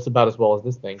Dreadnought just about as well as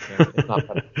this thing can. If not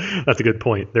better. That's a good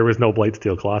point. There was no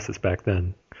Blightsteel Colossus back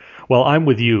then. Well, I'm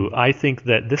with you. I think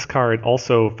that this card,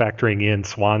 also factoring in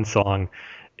Swan Song,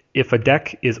 if a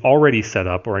deck is already set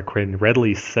up or can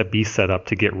readily be set up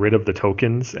to get rid of the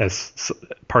tokens as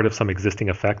part of some existing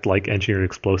effect like Engineered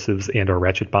Explosives and or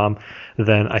Ratchet Bomb,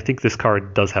 then I think this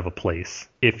card does have a place.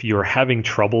 If you're having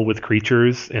trouble with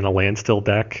creatures in a Landstill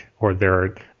deck, or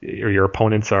your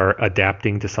opponents are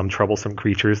adapting to some troublesome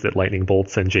creatures that Lightning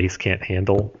Bolts and Jace can't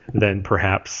handle, then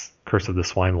perhaps Curse of the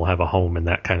Swine will have a home in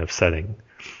that kind of setting.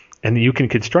 And you can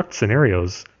construct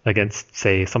scenarios against,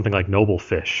 say, something like Noble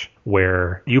Fish,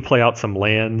 where you play out some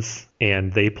lands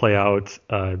and they play out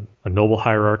a Noble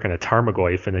Hierarch and a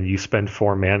Tarmogoyf, and then you spend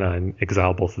 4 mana and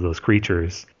exile both of those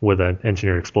creatures with an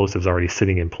Engineered Explosives already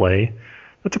sitting in play.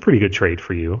 That's a pretty good trade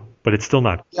for you, but it's still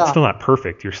not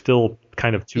perfect. You're still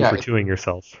kind of 2 for 2ing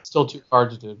yourself. Still 2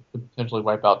 cards to potentially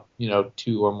wipe out,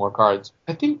 2 or more cards.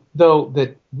 I think though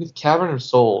that with Cavern of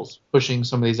Souls pushing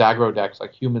some of these aggro decks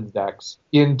like Humans decks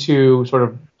into sort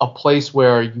of a place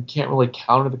where you can't really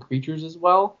counter the creatures as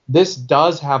well, this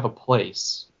does have a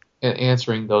place in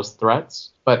answering those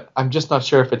threats, but I'm just not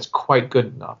sure if it's quite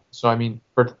good enough. So I mean,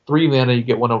 for 3 mana you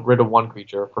get rid of 1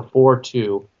 creature, for 4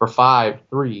 2, for 5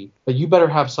 3, but you better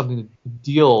have something to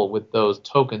deal with those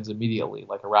tokens immediately,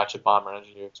 like a Ratchet Bomb or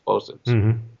Engineered Explosives,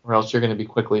 or else you're going to be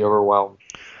quickly overwhelmed.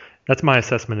 That's my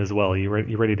assessment as well. You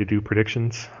ready to do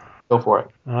predictions? Go for it.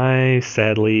 I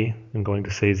sadly am going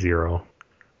to say 0.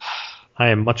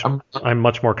 I'm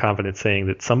much more confident saying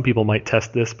that some people might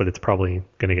test this, but it's probably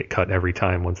going to get cut every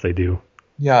time once they do.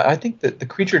 Yeah, I think that the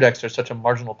creature decks are such a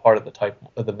marginal part of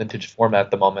the Vintage format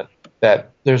at the moment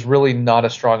that there's really not a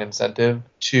strong incentive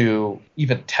to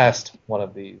even test one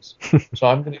of these. So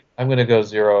I'm gonna go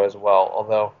 0 as well.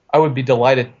 Although I would be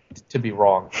delighted to be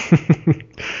wrong.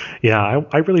 Yeah,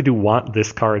 I really do want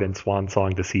this card and Swan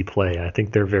Song to see play. I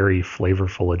think they're very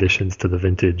flavorful additions to the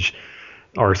Vintage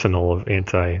arsenal of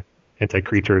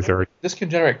anti-creatures. This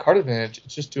can generate card advantage.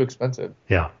 It's just too expensive.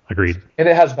 Yeah, agreed. And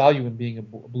it has value in being a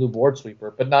blue board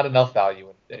sweeper, but not enough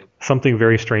value in it. Something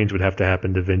very strange would have to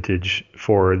happen to Vintage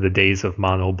for the days of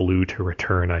mono blue to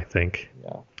return, I think.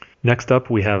 Yeah. Next up,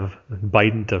 we have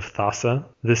Bident of Thassa.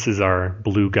 This is our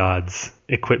Blue Gods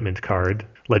equipment card,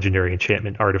 legendary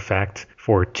enchantment artifact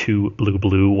for 2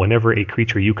 blue. Whenever a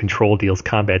creature you control deals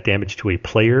combat damage to a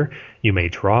player, you may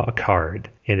draw a card,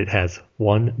 and it has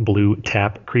 1 blue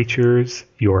tap creatures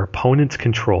your opponent's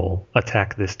control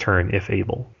attack this turn if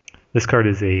able. This card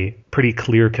is a pretty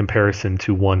clear comparison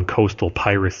to 1 Coastal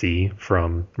Piracy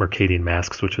from Mercadian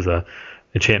Masks, which is a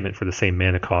enchantment for the same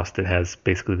mana cost that has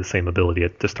basically the same ability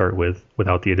to start with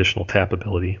without the additional tap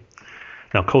ability.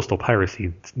 Now, Coastal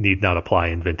Piracy need not apply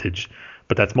in Vintage,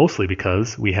 but that's mostly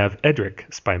because we have Edric,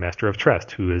 Spymaster of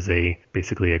Trest, who is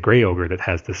basically a Grey Ogre that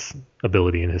has this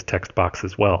ability in his text box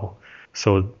as well.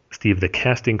 So, Steve, the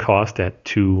casting cost at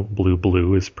 2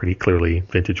 blue is pretty clearly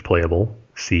Vintage playable.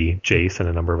 See Jace and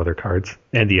a number of other cards.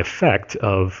 And the effect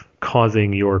of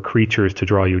causing your creatures to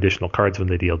draw you additional cards when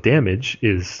they deal damage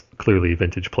is clearly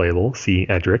Vintage playable. See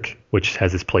Edric, which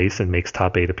has his place and makes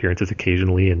top 8 appearances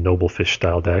occasionally in Noble Fish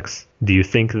style decks. Do you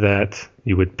think that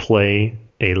you would play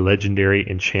a legendary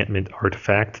enchantment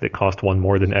artifact that cost 1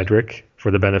 more than Edric for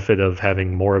the benefit of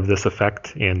having more of this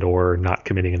effect and or not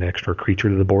committing an extra creature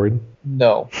to the board?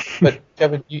 No, but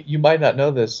Kevin, you might not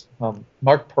know this.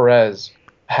 Mark Perez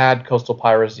had Coastal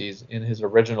Piracies in his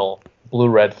original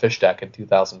blue-red fish deck in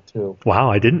 2002. Wow,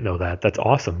 I didn't know that. That's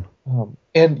awesome.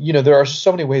 And there are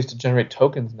so many ways to generate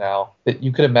tokens now that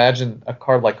you could imagine a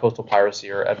card like Coastal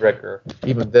Piracy or Edric or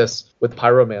even this with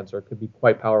Pyromancer could be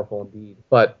quite powerful indeed.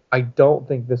 But I don't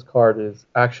think this card is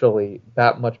actually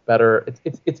that much better.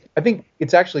 I think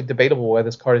it's actually debatable whether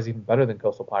this card is even better than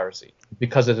Coastal Piracy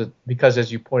because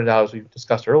as you pointed out, as we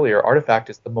discussed earlier, Artifact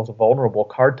is the most vulnerable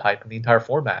card type in the entire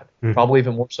format, probably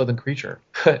even more so than Creature,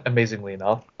 amazingly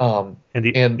enough. And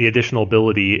the additional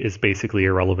ability is basically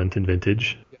irrelevant in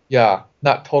Vintage. Yeah,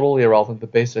 not totally irrelevant,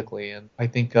 but basically. And I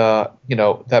think,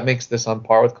 that makes this on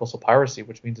par with Coastal Piracy,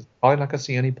 which means it's probably not going to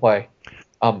see any play.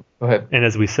 Go ahead. And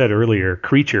as we said earlier,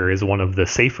 Creature is one of the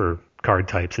safer card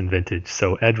types in Vintage,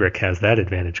 so Edric has that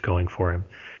advantage going for him.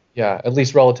 Yeah, at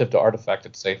least relative to Artifact,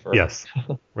 it's safer. Yes,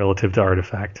 relative to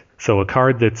Artifact. So a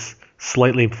card that's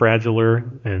slightly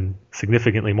fragiler and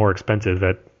significantly more expensive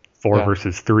at 4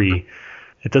 versus 3.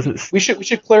 It doesn't. We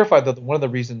should clarify that one of the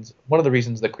reasons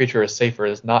that Creature is safer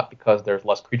is not because there's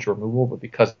less creature removal, but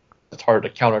because it's harder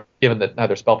to counter, given that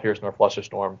neither Spell Pierce nor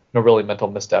Flusterstorm nor really Mental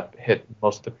Misstep hit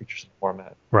most of the creatures in the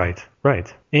format. Right.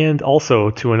 And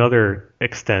also, to another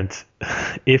extent,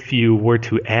 if you were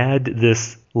to add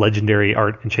this legendary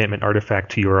enchantment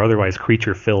artifact to your otherwise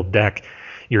creature-filled deck,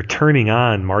 you're turning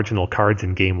on marginal cards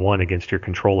in Game 1 against your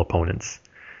control opponents.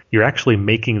 You're actually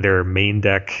making their main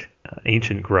deck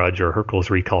Ancient Grudge or Hurkyl's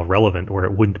Recall relevant where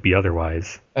it wouldn't be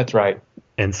otherwise. That's right.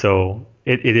 And so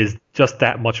it is just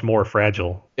that much more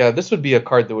fragile. Yeah, this would be a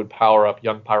card that would power up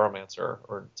Young Pyromancer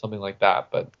or something like that,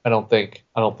 but I don't think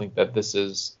that this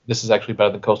is actually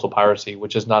better than Coastal Piracy,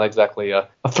 which is not exactly a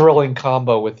thrilling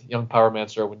combo with Young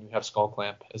Pyromancer when you have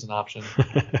Skullclamp as an option.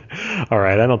 All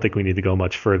right, I don't think we need to go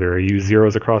much further. Are you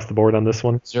zeros across the board on this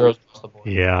one? Zeros across the board.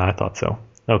 Yeah, I thought so.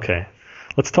 Okay.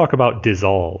 Let's talk about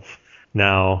Dissolve.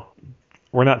 Now,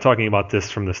 we're not talking about this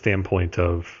from the standpoint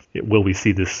of will we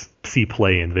see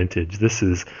play in Vintage. This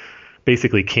is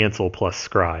basically cancel plus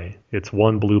scry. It's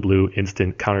 1 blue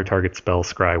instant counter target spell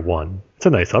scry 1. It's a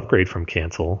nice upgrade from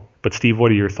cancel. But Steve, what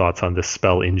are your thoughts on this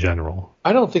spell in general?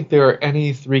 I don't think there are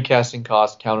any 3 casting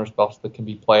cost counter spells that can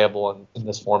be playable in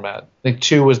this format. I think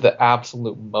 2 is the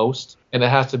absolute most, and it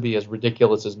has to be as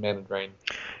ridiculous as Mana Drain.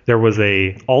 There was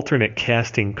a alternate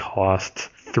casting cost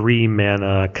 3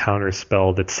 mana counter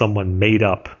spell that someone made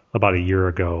up about a year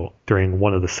ago during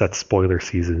one of the set spoiler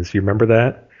seasons. You remember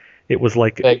that? It was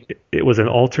like it was an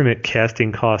alternate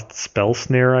casting cost spell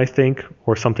snare, I think,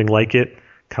 or something like it.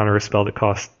 Counter a spell that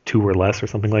costs 2 or less or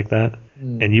something like that.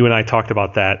 And you and I talked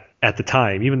about that at the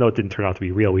time, even though it didn't turn out to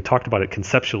be real. We talked about it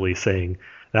conceptually, saying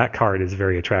that card is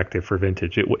very attractive for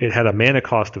Vintage. It had a mana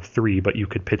cost of 3, but you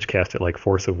could pitch cast it like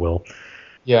Force of Will.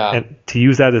 Yeah. And to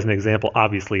use that as an example,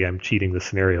 obviously I'm cheating the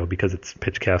scenario because it's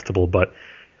pitch castable, but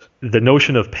the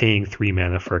notion of paying 3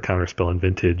 mana for a counterspell in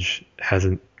Vintage has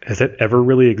it ever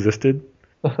really existed?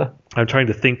 I'm trying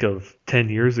to think of 10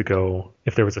 years ago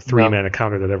if there was a 3 mana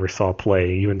counter that ever saw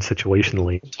play, even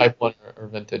situationally. Type 1 or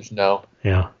Vintage, no.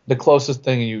 Yeah. The closest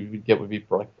thing you would get would be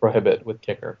Prohibit with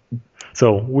Kicker.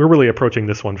 So we're really approaching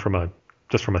this one from a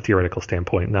theoretical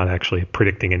standpoint, not actually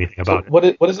predicting anything about it. What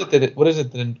is it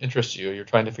that interests you? You're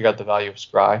trying to figure out the value of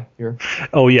Scry here?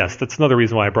 Oh, yes. That's another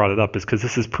reason why I brought it up, is because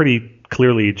this is pretty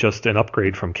clearly just an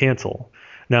upgrade from Cancel.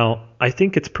 Now, I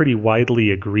think it's pretty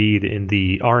widely agreed in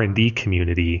the R&D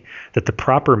community that the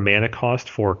proper mana cost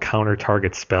for counter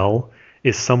target spell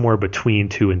is somewhere between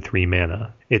 2 and 3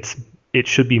 mana. It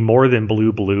should be more than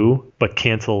blue, but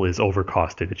Cancel is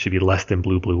overcosted. It should be less than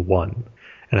blue 1.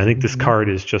 And I think this card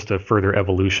is just a further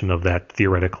evolution of that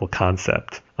theoretical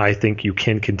concept. I think you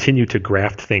can continue to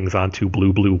graft things onto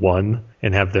blue 1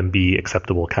 and have them be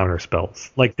acceptable counter spells,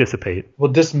 like Dissipate.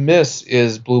 Well, Dismiss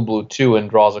is blue 2 and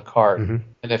draws a card. Mm-hmm.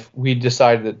 And if we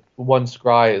decide that 1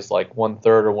 Scry is like 1/3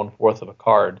 or 1/4 of a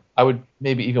card, I would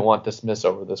maybe even want Dismiss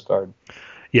over this card.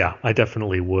 Yeah, I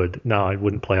definitely would. No, I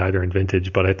wouldn't play either in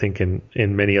Vintage, but I think in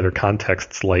many other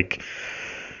contexts, like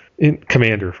in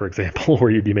Commander, for example,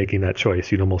 where you'd be making that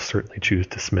choice, you'd almost certainly choose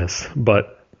Dismiss.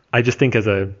 But I just think as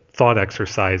a thought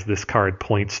exercise, this card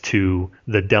points to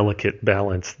the delicate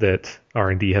balance that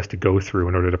R&D has to go through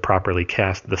in order to properly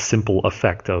cast the simple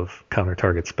effect of counter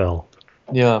target spell.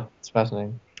 Yeah, it's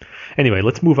fascinating. Anyway,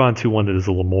 let's move on to one that is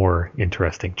a little more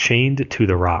interesting. Chained to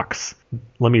the Rocks.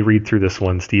 Let me read through this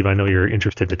one, Steve. I know you're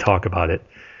interested to talk about it.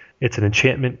 It's an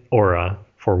enchantment aura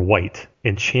for white.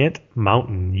 Enchant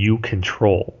mountain you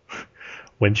control.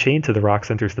 When chained to the rocks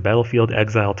enters the battlefield,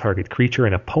 exile target creature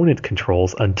and opponent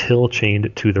controls until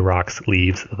chained to the rocks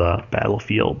leaves the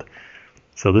battlefield.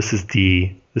 So this is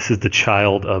the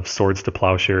child of Swords to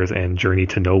Plowshares and Journey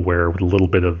to Nowhere with a little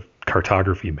bit of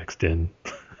cartography mixed in.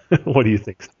 What do you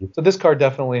think, Steve? So this card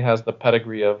definitely has the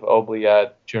pedigree of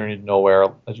Oubliette, Journey to Nowhere,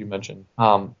 as you mentioned.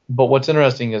 But what's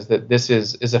interesting is that this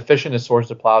is as efficient as Swords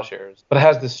to Plowshares, but it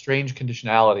has this strange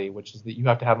conditionality, which is that you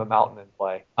have to have a mountain in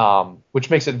play, which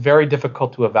makes it very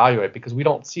difficult to evaluate because we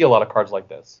don't see a lot of cards like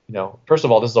this. First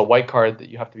of all, this is a white card that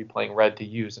you have to be playing red to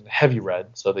use, and heavy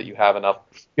red, so that you have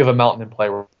a mountain in play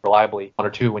reliably, 1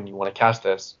 or 2 when you want to cast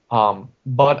this.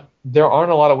 But there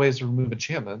aren't a lot of ways to remove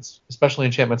enchantments, especially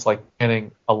enchantments like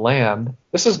banning a land.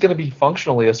 This is going to be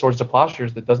functionally a Swords to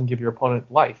Plowshares that doesn't give your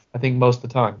opponent life, I think, most of the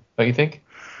time. Don't you think?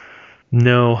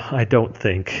 No, I don't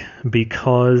think.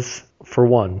 Because, for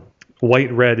one,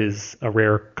 white-red is a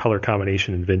rare color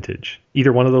combination in Vintage.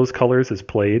 Either one of those colors is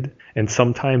played, and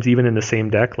sometimes even in the same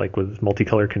deck, like with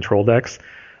multicolor control decks.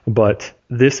 But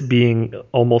this being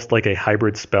almost like a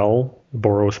hybrid spell,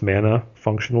 Boros mana,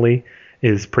 functionally,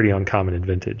 is pretty uncommon in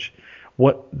Vintage.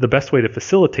 What the best way to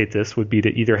facilitate this would be to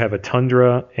either have a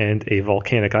tundra and a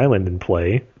volcanic island in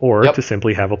play, or to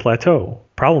simply have a plateau.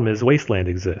 Problem is, Wasteland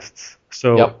exists.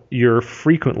 So you're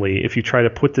frequently, if you try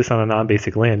to put this on a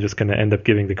non-basic land, just going to end up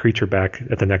giving the creature back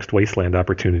at the next Wasteland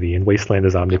opportunity, and Wasteland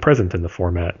is omnipresent in the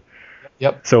format.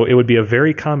 So it would be a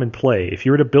very common play. If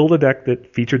you were to build a deck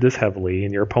that featured this heavily,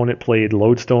 and your opponent played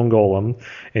Lodestone Golem,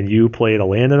 and you played a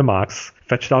land and a Mox,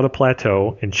 fetched out a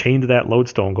plateau, and chained that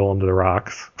Lodestone Golem to the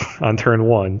rocks on turn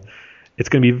 1, it's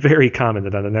going to be very common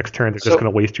that on the next turn they're just going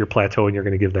to waste your plateau and you're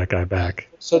going to give that guy back.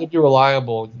 So to be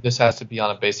reliable, this has to be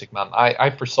on a basic mountain. I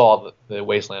foresaw the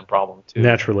Wasteland problem too.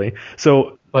 Naturally.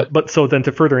 So so then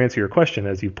to further answer your question,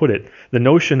 as you put it, the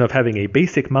notion of having a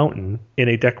basic mountain in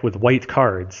a deck with white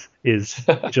cards is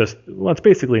just, well, it's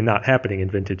basically not happening in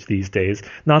Vintage these days.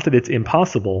 Not that it's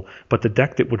impossible, but the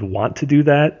deck that would want to do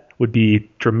that would be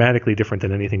dramatically different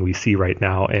than anything we see right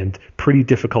now, and pretty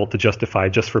difficult to justify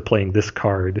just for playing this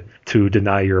card to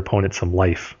deny your opponent some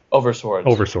life. Over Swords.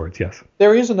 Over Swords, yes.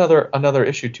 There is another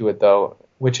issue to it, though,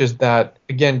 which is that,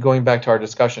 again, going back to our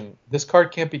discussion, this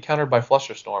card can't be countered by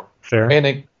Flusterstorm. Fair.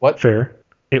 And Fair.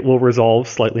 It will resolve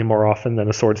slightly more often than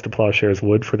a Swords to Plowshares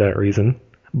would for that reason.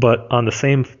 But on the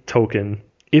same token,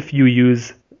 if you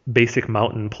use basic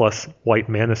mountain plus white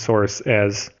mana source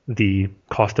as the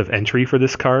cost of entry for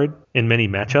this card in many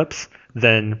matchups,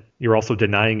 then you're also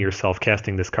denying yourself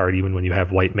casting this card even when you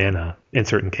have white mana in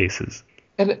certain cases.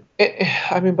 And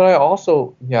but I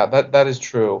also, that is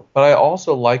true. But I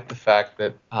also like the fact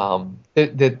that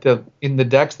in the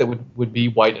decks that would be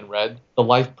white and red, the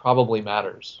life probably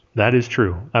matters. That is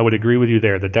true. I would agree with you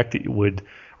there. The deck that would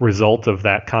result of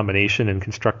that combination and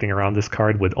constructing around this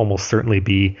card would almost certainly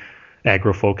be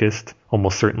aggro focused,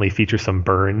 almost certainly feature some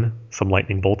burn, some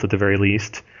lightning bolt at the very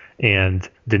least, and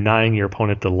denying your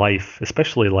opponent the life,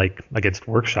 especially like against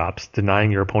workshops,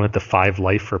 denying your opponent the 5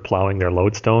 life for plowing their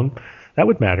lodestone. That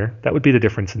would matter. That would be the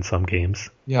difference in some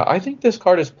games. Yeah, I think this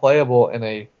card is playable in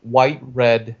a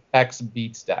white-red X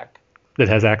beats deck. That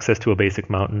has access to a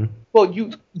basic mountain. Well,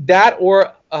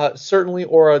 certainly,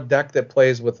 or a deck that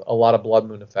plays with a lot of Blood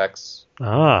Moon effects.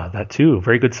 Ah, that too.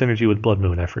 Very good synergy with Blood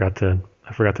Moon. I forgot to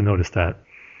notice that.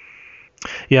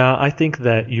 Yeah, I think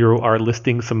that you are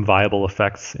listing some viable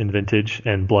effects in Vintage,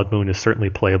 and Blood Moon is certainly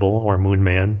playable, or Moon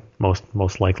Man,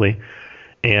 most likely.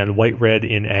 And white-red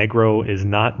in aggro is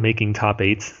not making top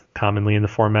 8s commonly in the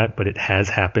format, but it has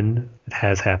happened. It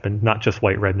has happened. Not just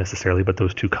white-red necessarily, but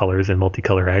those two colors in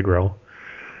multicolor aggro.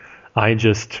 I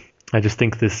just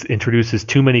think this introduces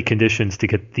too many conditions to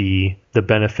get the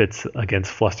benefits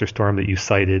against Flusterstorm that you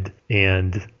cited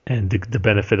and the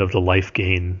benefit of the life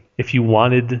gain. If you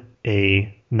wanted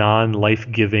a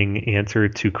non-life-giving answer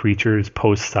to creatures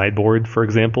post-sideboard, for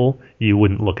example, you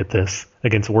wouldn't look at this.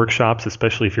 Against workshops,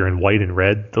 especially if you're in white and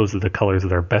red, those are the colors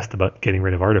that are best about getting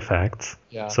rid of artifacts.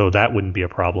 Yeah. So that wouldn't be a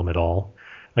problem at all.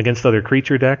 Against other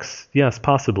creature decks, yes,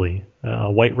 possibly. A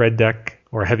white-red deck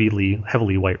or a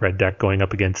heavily white-red deck going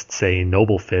up against, say,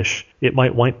 Noblefish, it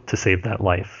might want to save that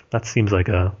life. That seems like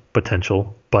a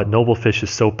potential. But Noblefish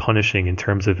is so punishing in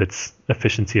terms of its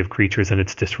efficiency of creatures and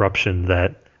its disruption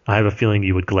that I have a feeling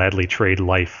you would gladly trade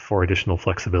life for additional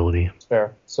flexibility.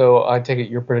 Fair. So I take it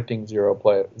you're predicting zero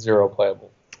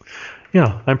playable.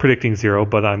 Yeah, I'm predicting 0,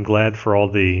 but I'm glad for all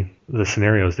the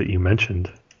scenarios that you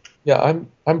mentioned. Yeah,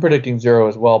 I'm predicting 0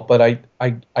 as well, but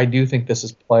I do think this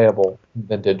is playable in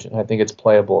Vintage, and I think it's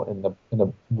playable in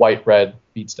the white-red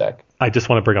beats deck. I just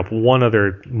want to bring up one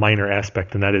other minor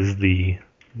aspect, and that is the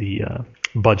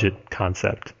budget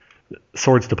concept.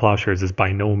 Swords to Plowshares is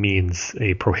by no means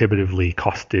a prohibitively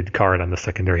costed card on the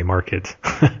secondary market.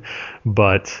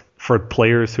 But for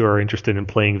players who are interested in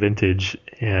playing Vintage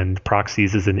and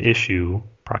proxies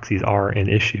are an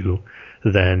issue,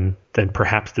 then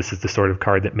perhaps this is the sort of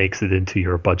card that makes it into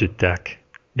your budget deck,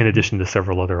 in addition to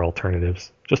several other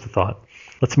alternatives. Just a thought.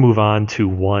 Let's move on to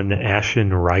one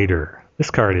Ashen Rider. This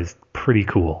card is pretty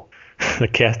cool. The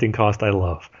casting cost I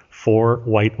love. 4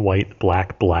 white, white,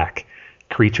 black, black.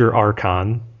 Creature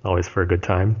Archon, always for a good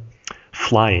time.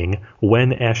 Flying.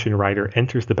 When Ashen Rider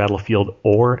enters the battlefield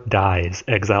or dies,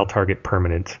 exile target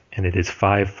permanent, and it is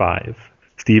 5/5.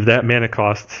 Steve, that mana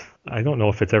cost, I don't know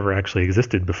if it's ever actually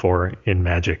existed before in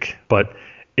Magic, but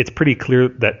it's pretty clear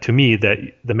that to me that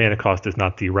the mana cost is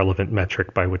not the relevant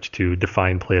metric by which to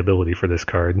define playability for this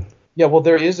card. Yeah, well,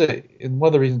 there is and one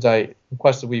of the reasons I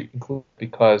requested we include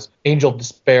because Angel of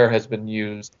Despair has been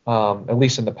used, at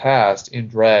least in the past, in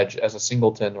Dredge as a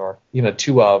singleton or even a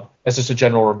 2-of, as just a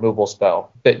general removal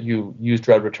spell that you use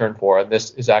Dread Return for. And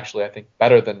this is actually, I think,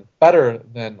 better than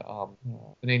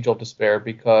an Angel of Despair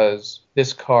because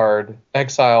this card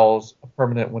exiles a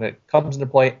permanent when it comes into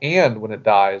play and when it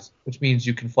dies, which means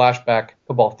you can flashback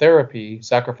Cabal Therapy,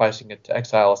 sacrificing it to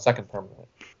exile a second permanent.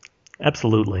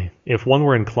 Absolutely. If one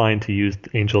were inclined to use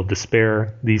Angel of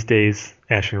Despair these days,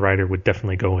 Ashen Rider would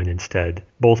definitely go in instead,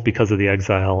 both because of the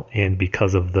exile and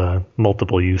because of the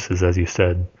multiple uses, as you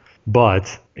said.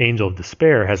 But Angel of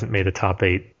Despair hasn't made a top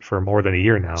 8 for more than a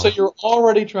year now. So you're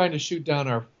already trying to shoot down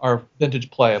our vintage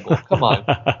playable. Come on.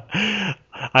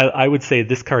 I would say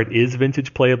this card is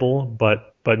vintage playable,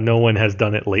 but no one has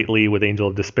done it lately with Angel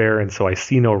of Despair, and so I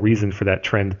see no reason for that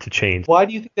trend to change. Why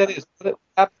do you think that is?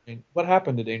 What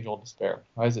happened at Angel of Despair?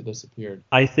 Why has it disappeared?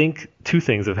 I think two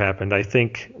things have happened. I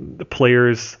think the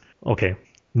players,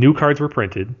 new cards were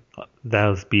printed,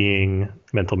 those being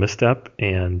Mental Misstep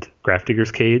and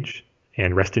Grafdigger's Cage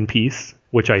and Rest in Peace,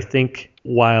 which I think,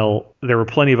 while there were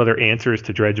plenty of other answers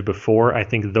to Dredge before, I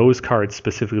think those cards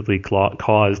specifically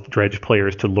caused Dredge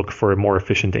players to look for more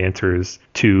efficient answers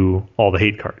to all the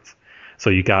hate cards. So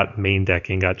you got main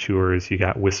decking, got Chewers, you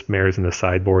got Wispmares in the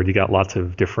sideboard, you got lots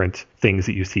of different things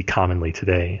that you see commonly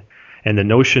today. And the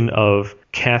notion of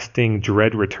casting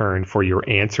Dread Return for your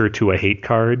answer to a hate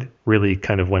card really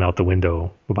kind of went out the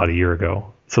window about a year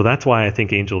ago. So that's why I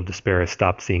think Angel of Despair has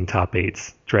stopped seeing top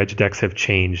 8s. Dredge decks have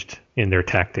changed in their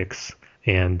tactics,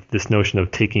 and this notion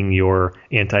of taking your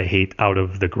anti-hate out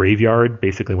of the graveyard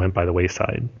basically went by the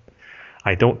wayside.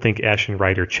 I don't think Ashen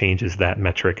Rider changes that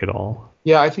metric at all.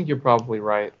 Yeah, I think you're probably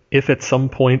right. If at some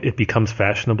point it becomes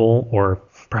fashionable or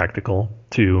practical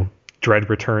to Dread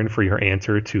Return for your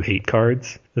answer to hate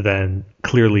cards, then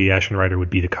clearly Ashen Rider would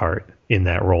be the card in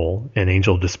that role, and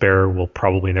Angel of Despair will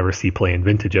probably never see play in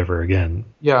Vintage ever again.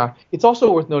 Yeah, it's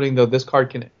also worth noting, though, this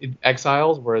card it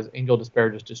exiles, whereas Angel of Despair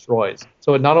just destroys.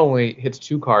 So it not only hits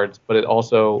 2 cards, but it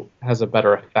also has a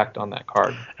better effect on that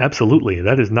card. Absolutely.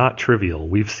 That is not trivial.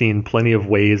 We've seen plenty of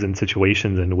ways and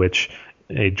situations in which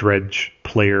a Dredge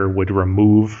player would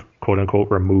remove,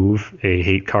 quote-unquote, remove a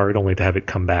hate card only to have it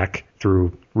come back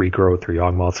through Regrowth or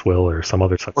Yawgmoth's Will or some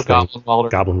other such thing. Goblin Welder.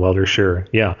 Goblin Welder, sure.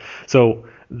 Yeah. So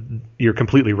you're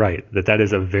completely right that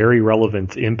is a very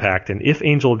relevant impact. And if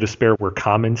Angel of Despair were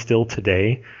common still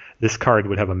today, this card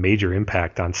would have a major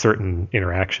impact on certain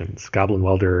interactions. Goblin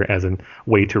Welder as a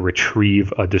way to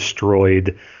retrieve a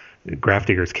destroyed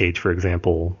Grafdigger's Cage, for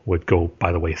example, would go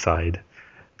by the wayside.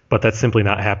 But that's simply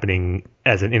not happening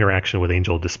as an interaction with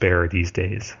Angel of Despair these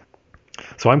days.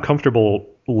 So I'm comfortable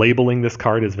labeling this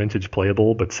card as vintage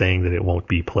playable, but saying that it won't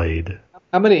be played.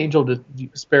 How many Angel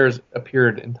Despairs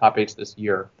appeared in top 8s this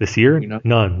year? This year? You know?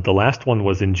 None. The last one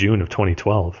was in June of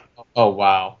 2012. Oh,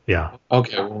 wow. Yeah.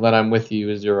 Okay, well, then I'm with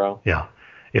you, 0. Yeah.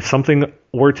 If something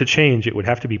were to change, it would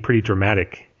have to be pretty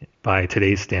dramatic by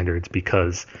today's standards,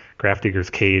 because Grafdigger's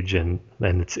Cage and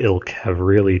its ilk have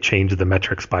really changed the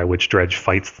metrics by which Dredge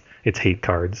fights its hate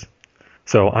cards.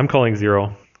 So I'm calling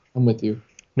 0. I'm with you.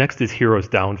 Next is Hero's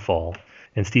Downfall.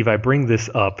 And Steve, I bring this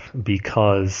up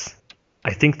because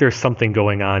I think there's something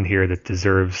going on here that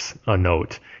deserves a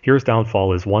note. Hero's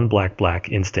Downfall is 1 black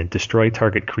instant, destroy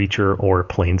target creature or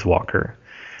planeswalker.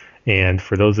 And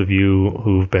for those of you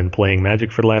who've been playing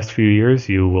Magic for the last few years,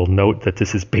 you will note that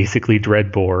this is basically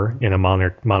Dreadbore in a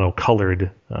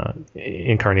mono-colored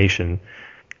incarnation.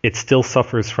 It still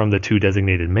suffers from the 2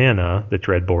 designated mana that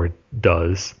Dreadbore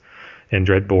does, and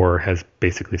Dreadbore has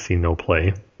basically seen no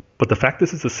play. But the fact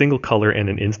this is a single color and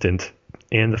an instant,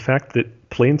 and the fact that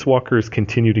planeswalkers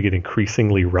continue to get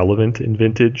increasingly relevant in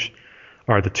Vintage,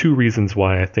 are the 2 reasons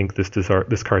why I think this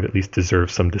card at least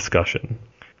deserves some discussion.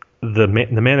 the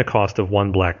mana cost of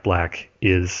 1 black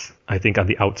is, I think, on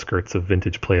the outskirts of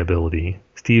vintage playability.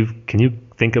 Steve, can you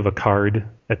think of a card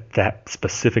at that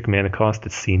specific mana cost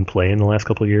that's seen play in the last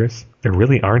couple of years? There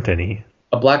really aren't any.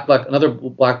 Another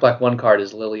black 1 card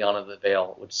is Liliana the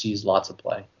Veil, which sees lots of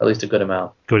play, or at least a good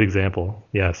amount. Good example,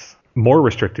 yes. More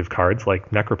restrictive cards like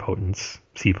Necropotence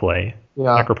see play.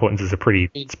 Yeah. Necropotence is a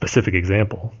pretty specific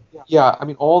example. Yeah, I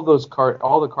mean, all the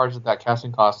cards at that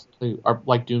casting cost are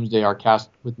like Doomsday are cast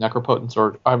with Necropotence,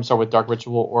 or I'm sorry, with Dark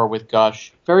Ritual or with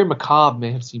Gush. Fairy Macabre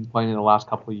may have seen playing in the last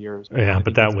couple of years. Yeah,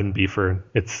 but that wouldn't be for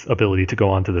its ability to go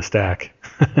onto the stack.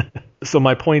 So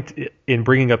my point in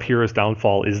bringing up Hero's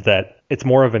Downfall is that it's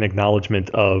more of an acknowledgement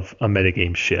of a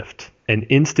metagame shift. An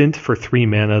instant for 3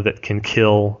 mana that can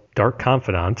kill Dark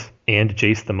Confidant and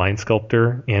Jace the Mind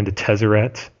Sculptor and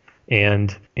Tezzeret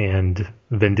and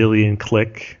Vendilion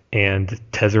Click and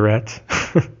Tezzeret.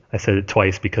 I said it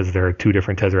twice because there are 2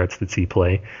 different Tezzerets that see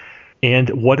play. And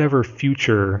whatever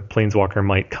future Planeswalker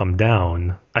might come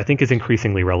down, I think is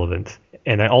increasingly relevant.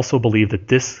 And I also believe that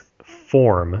this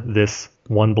form, this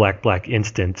 1 black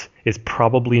instant, is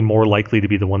probably more likely to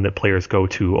be the one that players go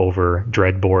to over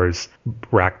Dreadbore's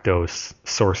Rakdos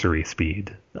sorcery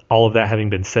speed. All of that having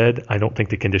been said, I don't think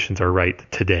the conditions are right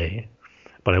today.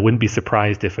 But I wouldn't be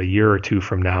surprised if a year or 2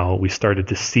 from now we started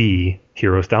to see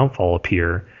Hero's Downfall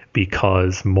appear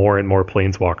because more and more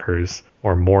Planeswalkers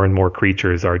or more and more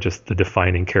creatures are just the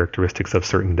defining characteristics of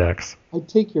certain decks. I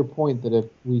take your point that if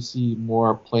we see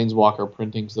more Planeswalker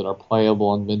printings that are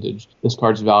playable in Vintage, this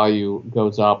card's value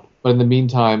goes up. But in the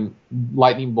meantime,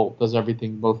 Lightning Bolt does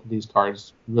everything both of these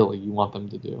cards really you want them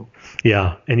to do.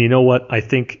 Yeah, and you know what? I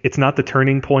think it's not the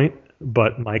turning point,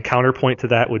 but my counterpoint to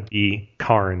that would be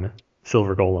Karn.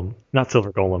 Silver Golem. Not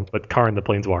Silver Golem, but Karn the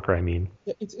Planeswalker, I mean.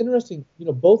 Yeah, it's interesting.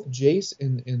 Both Jace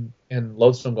and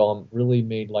Lodestone Golem really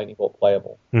made Lightning Bolt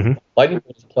playable. Mm-hmm. Lightning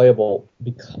Bolt is playable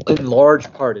in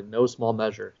large part, in no small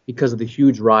measure, because of the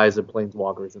huge rise of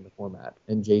Planeswalkers in the format,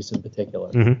 and Jace in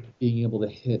particular. Mm-hmm. Being able to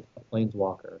hit a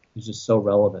Planeswalker is just so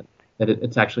relevant that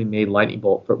it's actually made Lightning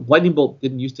Bolt. Lightning Bolt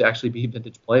didn't used to actually be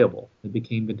Vintage playable. It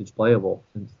became Vintage playable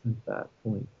since that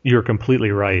point. You're completely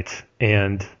right.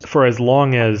 And for as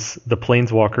long as the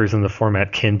Planeswalkers in the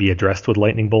format can be addressed with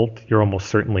Lightning Bolt, you're almost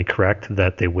certainly correct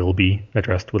that they will be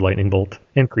addressed with Lightning Bolt.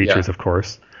 And creatures, of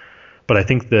course. But I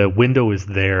think the window is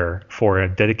there for a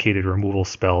dedicated removal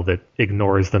spell that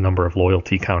ignores the number of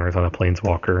loyalty counters on a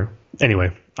Planeswalker.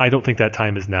 Anyway, I don't think that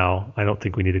time is now. I don't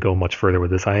think we need to go much further with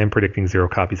this. I am predicting 0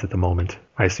 copies at the moment.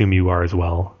 I assume you are as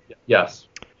well. Yes.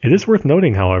 It is worth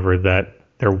noting, however, that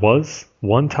there was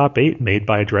one top 8 made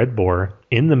by Dreadbore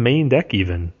in the main deck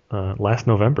even last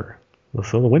November.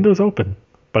 So the window's open,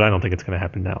 but I don't think it's going to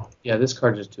happen now. Yeah, this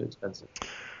card is too expensive.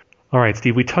 All right,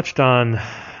 Steve, we touched on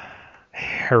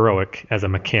Heroic as a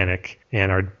mechanic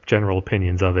and our general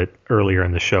opinions of it earlier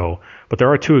in the show, but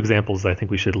there are 2 examples that I think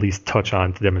we should at least touch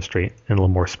on to demonstrate in a little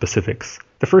more specifics.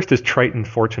 The first is Triton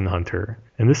Fortune Hunter,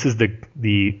 and this is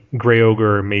the Grey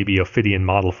Ogre, maybe Ophidian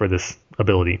model for this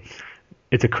ability.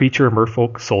 It's a creature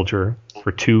Merfolk Soldier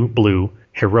for 2 blue,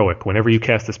 heroic. Whenever you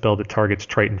cast a spell that targets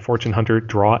Triton Fortune Hunter,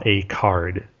 draw a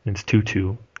card. And it's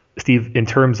 2/2. Steve, in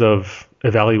terms of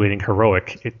evaluating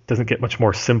heroic, it doesn't get much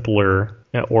more simpler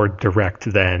or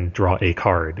direct than draw a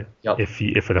card. Yep.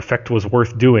 If an effect was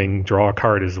worth doing, draw a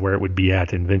card is where it would be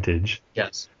at in Vintage.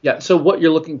 Yes. Yeah, so what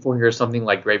you're looking for here is something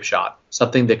like Grape Shot,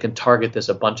 something that can target this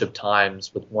a bunch of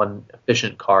times with one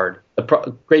efficient card.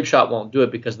 Grape Shot won't do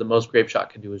it because the most Grape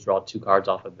Shot can do is draw 2 cards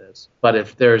off of this. But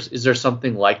is there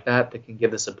something like that can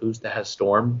give this a boost that has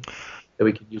Storm that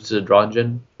we can use as a draw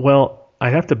engine? Well, I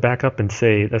have to back up and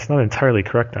say that's not entirely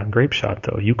correct on Grape Shot,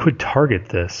 though. You could target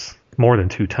this more than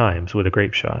 2 times with a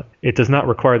Grape Shot. It does not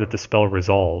require that the spell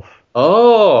resolve.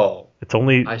 Oh! It's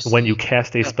only when you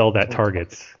cast a spell that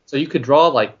targets. So you could draw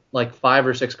like 5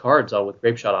 or 6 cards with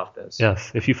Grape Shot off this.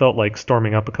 Yes, if you felt like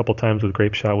storming up a couple times with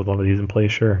Grape Shot with one of these in play,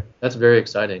 sure. That's very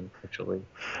exciting, actually.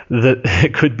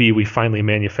 It could be we finally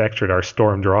manufactured our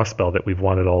Storm draw spell that we've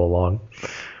wanted all along.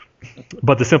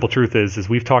 But the simple truth is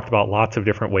we've talked about lots of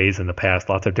different ways in the past,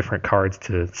 lots of different cards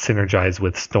to synergize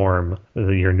with Storm,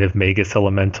 your Niv Magus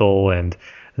Elemental, and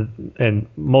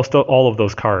most all of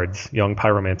those cards, Young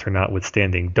Pyromancer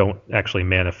notwithstanding, don't actually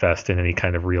manifest in any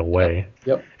kind of real way.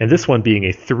 Yep. And this one being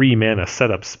a 3-mana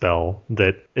setup spell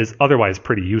that is otherwise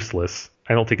pretty useless,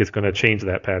 I don't think it's going to change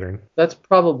that pattern. That's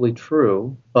probably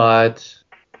true, but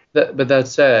that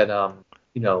said,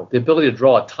 the ability to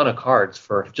draw a ton of cards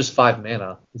for just 5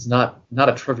 mana is not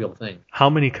a trivial thing. How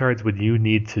many cards would you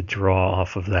need to draw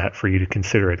off of that for you to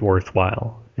consider it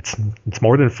worthwhile? It's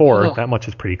more than 4. Oh. That much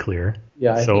is pretty clear.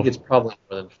 Yeah, I think it's probably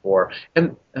more than 4.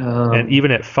 And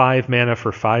even at 5 mana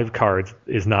for 5 cards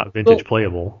is not vintage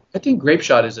playable. I think Grape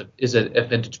Shot is a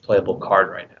vintage playable card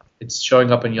right now. It's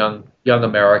showing up in young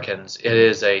Americans. It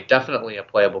is definitely a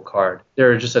playable card.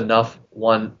 There are just enough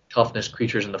 1 toughness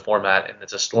creatures in the format, and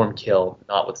it's a storm kill,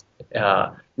 not with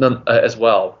none as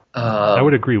well. I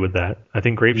would agree with that. I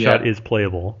think Grape Shot is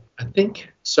playable. I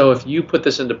think so. If you put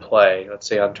this into play, let's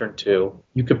say on turn 2,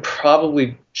 you could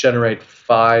probably generate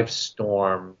 5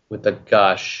 storm with a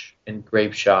Gush and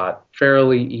Grape Shot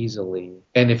fairly easily.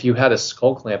 And if you had a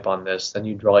Skull Clamp on this, then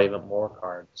you draw even more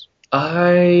cards.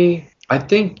 I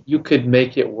think you could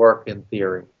make it work in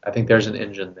theory. I think there's an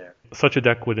engine there. Such a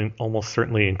deck would almost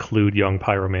certainly include Young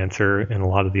Pyromancer and a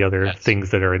lot of the other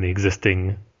things that are in the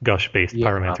existing Gush-based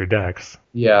Pyromancer decks.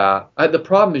 Yeah. The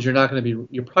problem is you're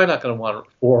probably not going to want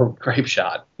 4 Grape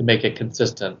Shot to make it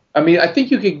consistent. I mean, I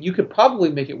think you could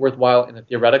probably make it worthwhile in a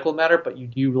theoretical matter, but do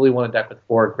you really want a deck with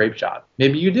 4 Grape Shot?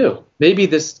 Maybe you do. Maybe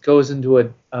this goes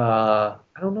into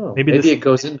I don't know. Maybe it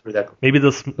goes into that. Maybe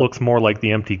this looks more like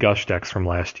the empty Gush decks from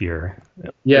last year.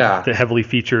 Yeah. The heavily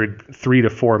featured 3 to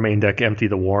 4 main deck empty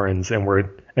the Warrens, and we're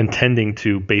intending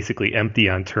to basically empty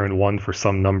on turn 1 for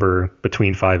some number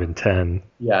between 5 and 10.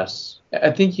 Yes. I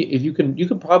think if you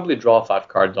can probably draw 5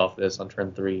 cards off this on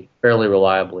turn 3 fairly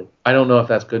reliably. I don't know if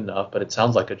that's good enough, but it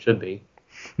sounds like it should be.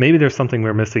 Maybe there's something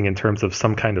we're missing in terms of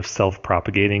some kind of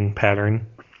self-propagating pattern.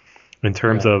 In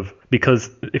terms of, because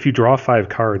if you draw 5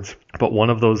 cards, but one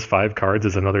of those 5 cards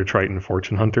is another Triton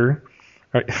Fortune Hunter,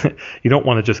 right? You don't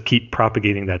want to just keep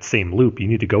propagating that same loop. You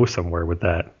need to go somewhere with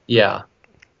that. Yeah.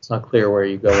 It's not clear where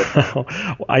you go with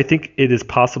that. I think it is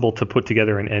possible to put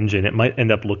together an engine. It might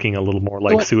end up looking a little more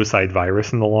like Suicide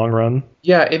Virus in the long run.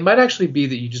 Yeah, it might actually be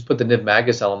that you just put the Niv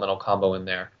Magus elemental combo in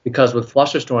there. Because with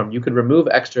Flusterstorm, you could remove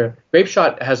extra. Grape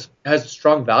Shot has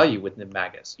strong value with Niv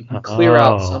Magus. You can clear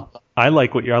out some. I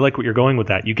like what you're going with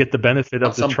that. You get the benefit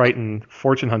of the Triton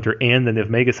Fortune Hunter and the Niv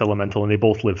Magus elemental, and they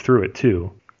both live through it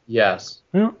too. Yes.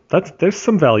 Well, there's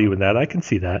some value in that. I can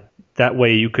see that. That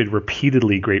way you could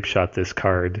repeatedly Grape Shot this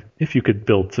card if you could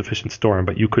build sufficient storm,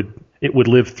 but it would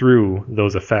live through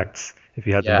those effects if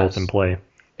you had them both in play.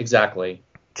 Exactly.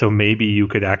 So maybe you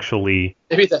could actually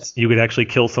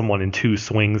kill someone in 2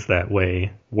 swings that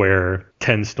way, where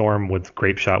 10 storm with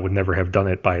Grape Shot would never have done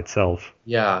it by itself.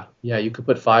 Yeah, you could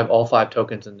put all 5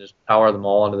 tokens and just power them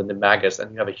all onto the Niv Magus,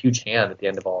 and you have a huge hand at the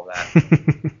end of all of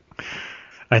that.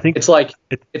 I think it's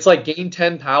like gain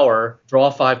 10 power,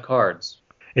 draw 5 cards.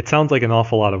 It sounds like an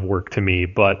awful lot of work to me,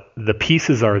 but the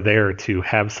pieces are there to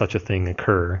have such a thing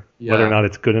occur. Yeah. Whether or not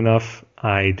it's good enough,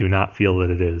 I do not feel that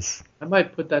it is. I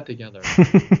might put that together.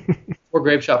 4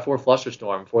 Grape Shot, 4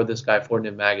 Flusterstorm, 4 this guy, 4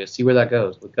 Niv Magus. See where that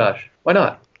goes with Gush. Why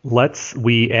not?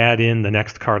 We add in the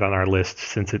next card on our list,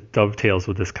 since it dovetails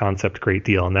with this concept a great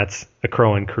deal, and that's a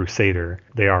Crowan Crusader.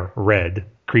 They are red.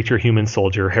 Creature, human,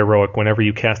 soldier, heroic. Whenever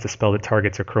you cast a spell that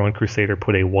targets a Crowan Crusader,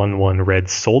 put a 1/1 red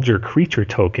soldier creature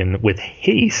token with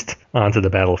haste onto the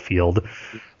battlefield.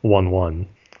 1/1.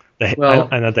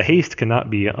 The haste cannot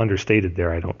be understated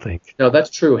there, I don't think. No, that's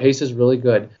true. Haste is really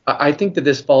good. I think that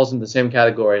this falls in the same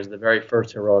category as the very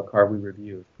first heroic card we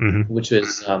reviewed, which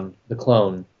is the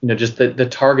clone. Just the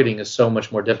targeting is so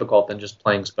much more difficult than just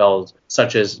playing spells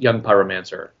such as Young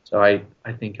Pyromancer. So I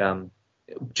think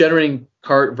generating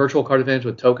virtual card advantage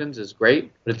with tokens is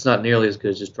great, but it's not nearly as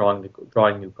good as just drawing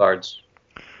new cards.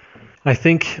 I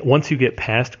think once you get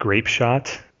past Grape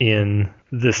Shot in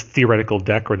this theoretical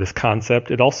deck or this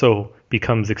concept, it also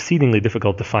becomes exceedingly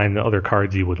difficult to find the other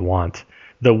cards you would want.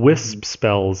 The Wisp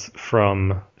spells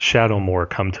from Shadowmoor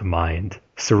come to mind.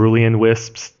 Cerulean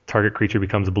Wisps, target creature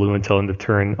becomes blue until end of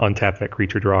turn, untap that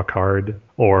creature, draw a card.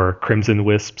 Or Crimson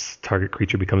Wisps, target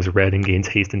creature becomes red and gains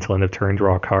haste until end of turn,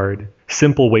 draw a card.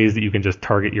 Simple ways that you can just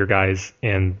target your guys,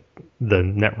 and the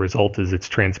net result is it's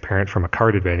transparent from a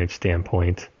card advantage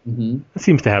standpoint. It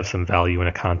seems to have some value in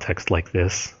a context like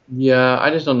this. Yeah, I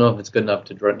just don't know if it's good enough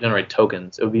to generate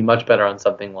tokens. It would be much better on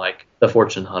something like the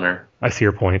Fortune Hunter. I see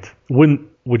your point.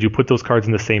 Would you put those cards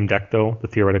in the same deck, though? The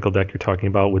theoretical deck you're talking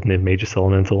about with Niv Magus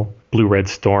Elemental? Blue-red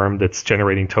Storm that's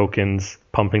generating tokens,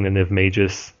 pumping the Niv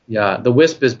Magus. Yeah, the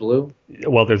Wisp is blue.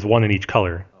 Well, there's one in each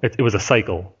color. It was a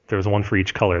cycle. There was one for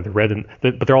each color. The red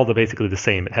but they're all basically the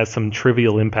same. It has some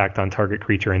trivial impact on target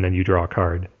creature, and then you draw a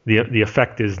card. The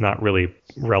effect is not really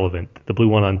relevant. The blue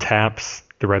one untaps.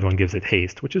 The red one gives it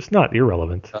haste, which is not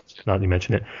irrelevant. Gotcha. Now that you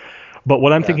mention it. But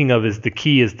what I'm thinking of is the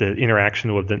key is the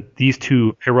interaction with these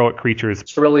 2 heroic creatures.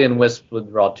 Cerulean Wisp would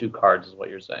draw 2 cards, is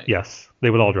what you're saying. Yes, they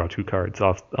would all draw 2 cards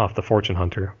off the Fortune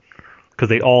Hunter. because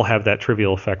they all have that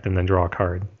trivial effect and then draw a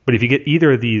card. But if you get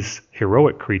either of these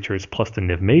heroic creatures plus the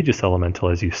Niv Magus elemental,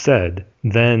 as you said,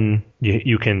 then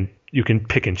you can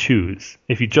pick and choose.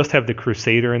 If you just have the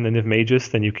Crusader and the Niv Magus,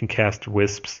 then you can cast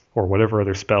Wisps or whatever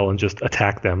other spell and just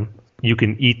attack them. You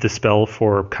can eat the spell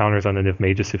for counters on the Niv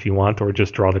Magus if you want, or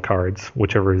just draw the cards,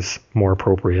 whichever is more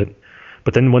appropriate.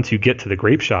 But then once you get to the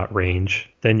Grape Shot range,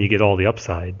 then you get all the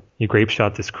upside. You Grape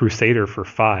Shot this Crusader for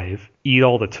 5, eat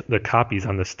all the copies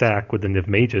on the stack with the Niv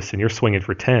Magus, and you're swinging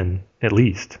for 10 at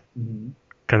least. Mm-hmm.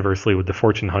 Conversely, with the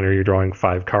Fortune Hunter, you're drawing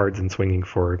 5 cards and swinging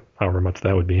for however much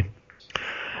that would be.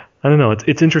 I don't know.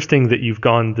 It's interesting that you've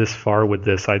gone this far with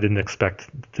this. I didn't expect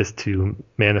this to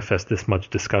manifest this much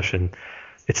discussion.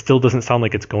 It still doesn't sound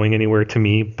like it's going anywhere to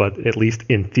me, but at least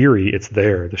in theory, it's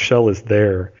there. The shell is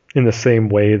there in the same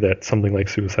way that something like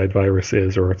Suicide Virus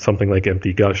is, or something like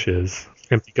Empty Gush is.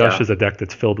 Empty Gush is a deck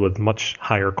that's filled with much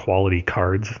higher quality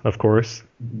cards, of course,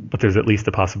 but there's at least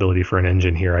a possibility for an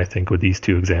engine here, I think, with these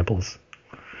two examples.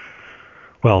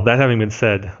 Well, that having been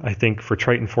said, I think for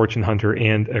Triton Fortune Hunter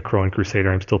and Ekro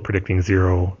Crusader, I'm still predicting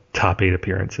 0 top 8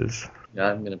 appearances.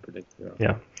 Yeah, I'm going to predict 0.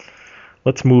 Yeah.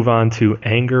 Let's move on to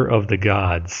Anger of the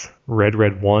Gods. Red,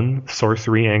 1,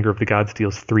 sorcery, Anger of the Gods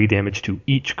deals 3 damage to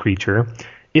each creature.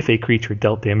 If a creature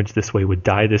dealt damage this way would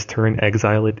die this turn,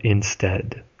 exile it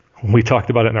instead. We talked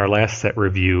about it in our last set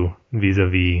review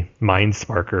vis-a-vis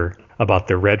Mindsparker about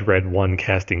the red 1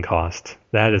 casting cost.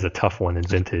 That is a tough one in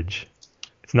Vintage.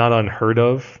 It's not unheard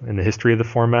of in the history of the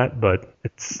format, but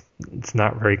it's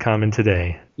not very common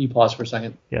today. Can you pause for a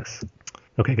second? Yes.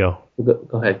 Okay, go. Go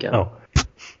ahead, Ken. Oh.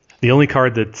 The only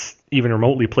card that's even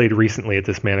remotely played recently at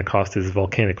this mana cost is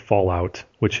Volcanic Fallout,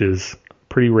 which is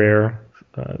pretty rare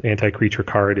anti-creature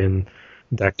card in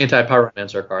deck.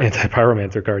 Anti-Pyromancer card.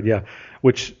 Anti-Pyromancer card, yeah.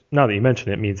 Which, now that you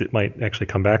mention it, means it might actually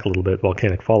come back a little bit,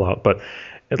 Volcanic Fallout. But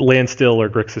Landstill or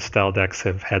Grixis-style decks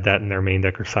have had that in their main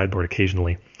deck or sideboard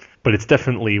occasionally. But it's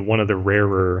definitely one of the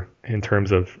rarer in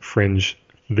terms of fringe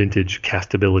Vintage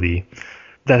castability.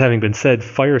 That having been said,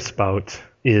 Firespout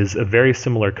is a very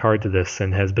similar card to this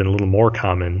and has been a little more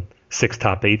common, 6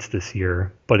 top 8s this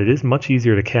year, but it is much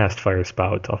easier to cast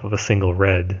Firespout off of a single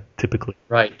red, typically.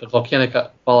 Right, but Volcanic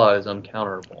Fallout is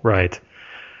uncounterable. Right.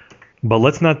 But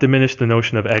let's not diminish the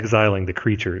notion of exiling the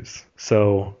creatures.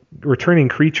 So returning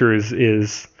creatures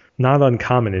is not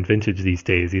uncommon in Vintage these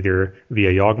days, either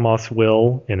via Yawgmoth's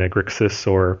Will in a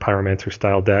Grixis or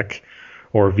Pyromancer-style deck,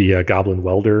 or via Goblin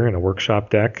Welder in a Workshop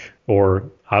deck, or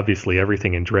obviously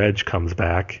everything in Dredge comes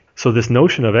back. So this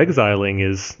notion of exiling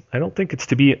is, I don't think it's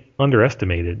to be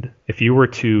underestimated. If you were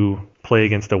to play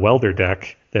against a Welder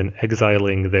deck, then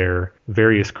exiling their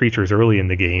various creatures early in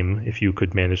the game, if you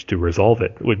could manage to resolve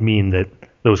it, would mean that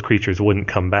those creatures wouldn't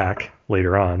come back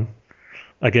later on.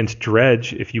 Against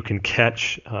Dredge, if you can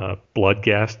catch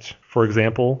Bloodghast, for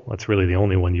example, that's really the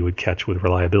only one you would catch with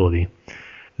reliability,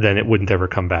 then it wouldn't ever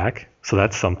come back. So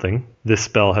that's something. This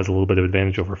spell has a little bit of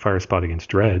advantage over Firespout against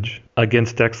Dredge.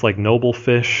 Against decks like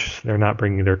Noblefish, they're not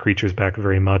bringing their creatures back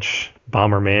very much.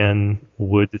 Bomberman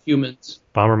would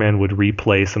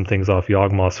replay some things off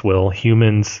Yawgmoth's Will.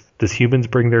 Does Humans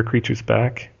bring their creatures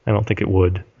back? I don't think it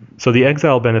would. So the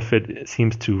exile benefit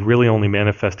seems to really only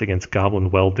manifest against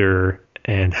Goblin Welder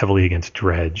and heavily against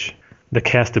Dredge. The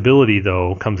castability,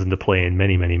 though, comes into play in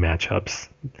many, many matchups.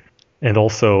 And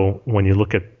also, when you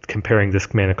look at comparing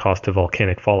this mana cost to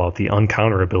Volcanic Fallout, the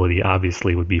uncounterability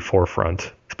obviously would be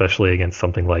forefront, especially against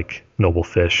something like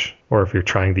Noblefish, or if you're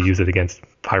trying to use it against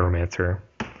Pyromancer.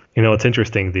 You know, it's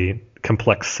interesting, the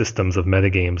complex systems of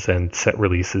metagames and set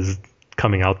releases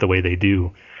coming out the way they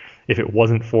do. If it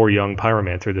wasn't for Young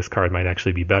Pyromancer, this card might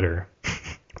actually be better.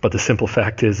 But the simple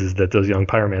fact is that those Young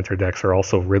Pyromancer decks are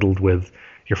also riddled with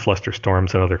your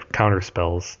Flusterstorms and other counter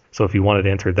spells. So if you wanted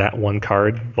to enter that one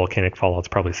card, Volcanic Fallout's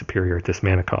probably superior at this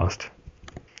mana cost.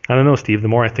 I don't know, Steve. The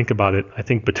more I think about it, I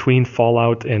think between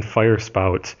Fallout and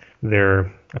Firespout,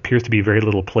 there appears to be very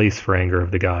little place for Anger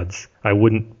of the Gods. I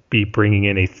wouldn't be bringing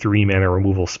in a 3-mana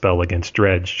removal spell against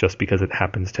Dredge just because it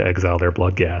happens to exile their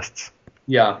Bloodghasts.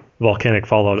 Yeah. Volcanic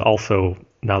Fallout also,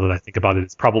 now that I think about it,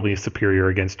 is probably superior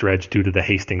against Dredge due to the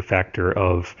hasting factor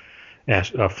of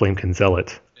Flamekin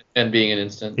Zealot. And being an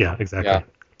instant. Yeah, exactly.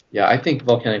 Yeah, I think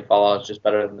Volcanic Fallout is just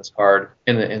better than this card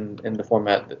in the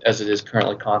format as it is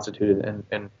currently constituted,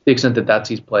 and the extent that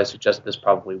sees play suggests this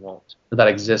probably won't. Or that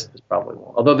exists, this probably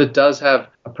won't. Although that does have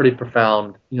a pretty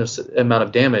profound, amount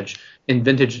of damage. In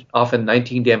Vintage, often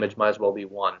 19 damage might as well be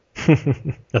 1.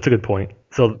 That's a good point.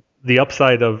 So the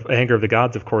upside of Anger of the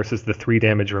Gods, of course, is the 3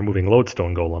 damage removing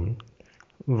Lodestone Golem.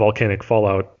 Volcanic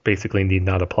Fallout basically need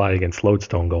not apply against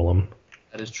Lodestone Golem.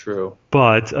 That is true.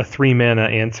 But a 3-mana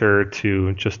answer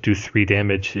to just do 3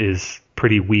 damage is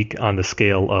pretty weak on the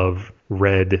scale of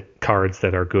red cards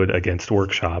that are good against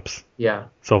workshops. Yeah.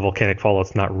 So Volcanic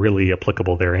Fallout's not really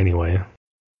applicable there anyway.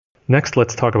 Next,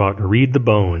 let's talk about Read the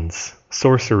Bones.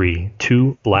 Sorcery,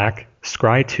 2 black,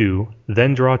 scry 2,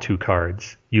 then draw 2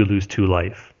 cards. You lose 2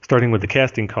 life. Starting with the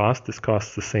casting cost, this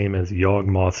costs the same as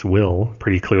Yawgmoth's Will,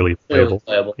 pretty clearly playable.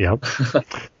 Yep.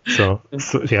 so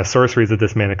yeah, sorceries at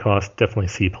this mana cost definitely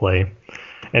see play.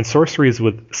 And sorceries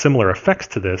with similar effects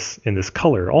to this in this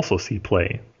color also see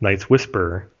play. Night's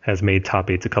Whisper has made top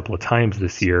 8s a couple of times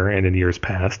this year and in years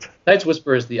past. Night's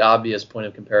Whisper is the obvious point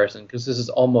of comparison because this is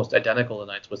almost identical to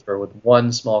Night's Whisper with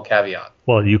one small caveat.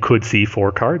 Well, you could see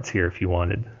 4 cards here if you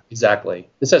wanted. Exactly.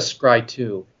 This has Scry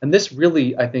 2. And this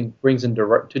really, I think, brings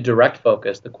into direct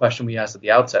focus the question we asked at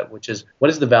the outset, which is, what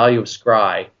is the value of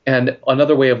Scry? And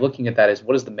another way of looking at that is,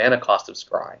 what is the mana cost of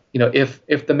Scry?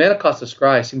 If the mana cost of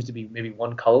Scry seems to be maybe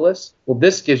 1 colorless, well,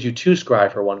 this gives you 2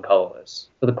 Scry for 1 colorless.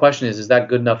 So the question is that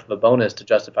good enough of a bonus to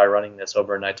justify running this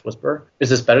over a Night's Whisper? Is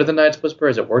this better than Night's Whisper?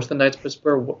 Is it worse than Night's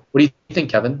Whisper? What do you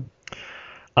think, Kevin?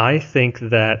 I think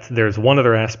that there's one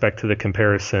other aspect to the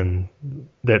comparison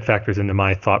that factors into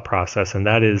my thought process, and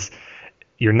that is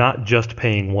you're not just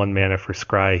paying 1 mana for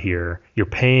Scry here. You're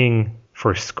paying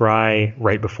for Scry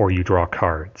right before you draw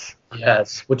cards.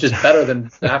 Yes, which is better than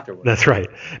afterwards. That's right.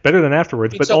 Better than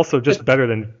afterwards, but also just better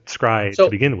than Scry to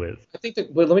begin with. I think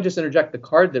that, but let me just interject. The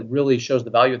card that really shows the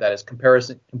value of that is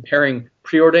comparing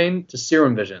Preordain to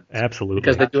Serum Visions. Absolutely.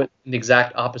 Because they do it in the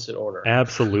exact opposite order.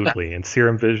 Absolutely. And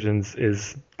Serum Visions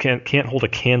can't hold a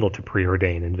candle to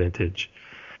Preordain in Vintage.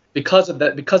 Because of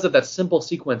that simple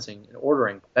sequencing and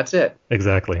ordering. That's it.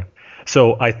 Exactly.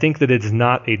 So I think that it's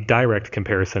not a direct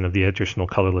comparison of the additional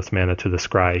colorless mana to the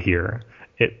Scry here.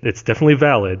 It's definitely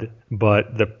valid,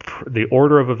 but the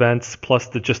order of events plus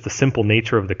just the simple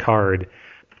nature of the card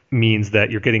means that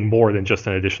you're getting more than just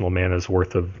an additional mana's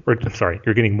worth of,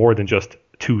 you're getting more than just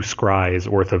 2 Scries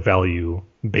worth of value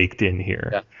baked in here.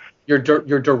 Yeah.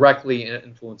 You're directly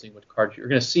influencing which card you're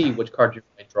going to see, which card you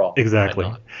might draw.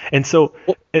 Exactly. And so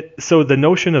the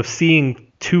notion of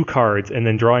seeing 2 cards and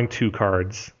then drawing 2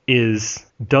 cards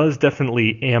does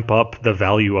definitely amp up the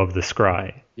value of the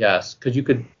Scry. Yes, because you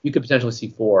could potentially see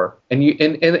 4, and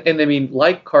I mean,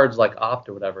 like cards like Opt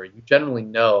or whatever, you generally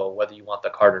know whether you want the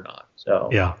card or not. So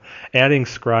yeah, adding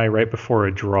Scry right before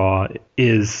a draw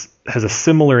has a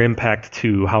similar impact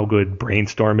to how good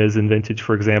Brainstorm is in Vintage,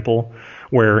 for example,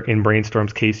 where in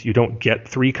Brainstorm's case you don't get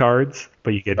 3 cards,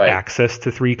 but you get access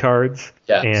to 3 cards.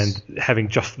 Yes. And having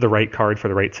just the right card for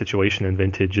the right situation in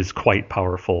Vintage is quite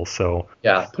powerful. So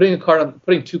yeah, putting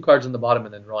 2 cards in the bottom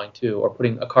and then drawing 2, or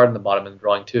putting a card in the bottom and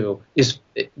drawing 2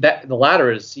 the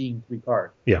latter is seeing 3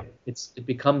 cards. Yeah, it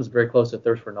becomes very close to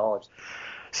Thirst for Knowledge.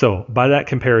 So by that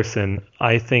comparison,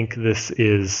 I think this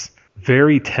is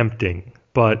very tempting.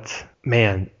 But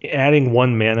man, adding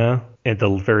 1 mana at the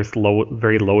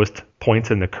very lowest points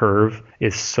in the curve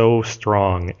is so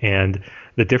strong, and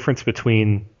the difference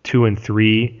between 2 and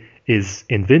 3 is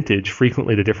in Vintage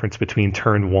frequently the difference between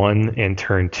turn 1 and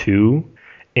turn 2,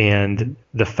 and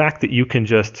the fact that you can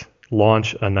just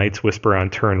launch a Night's Whisper on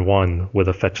turn 1 with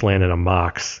a fetch land and a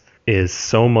Mox is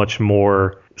so much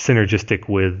more synergistic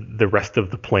with the rest of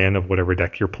the plan of whatever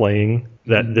deck you're playing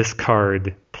that this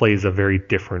card plays a very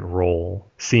different role.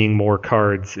 Seeing more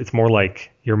cards, it's more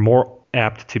like you're more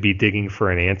apt to be digging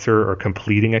for an answer or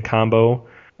completing a combo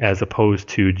as opposed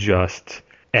to just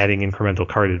adding incremental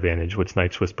card advantage, which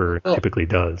Night's Whisper typically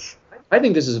does. I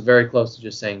think this is very close to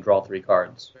just saying draw 3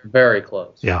 cards. Very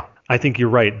close. Yeah, I think you're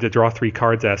right. The draw 3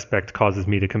 cards aspect causes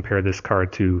me to compare this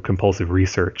card to Compulsive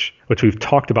Research, which we've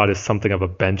talked about as something of a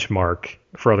benchmark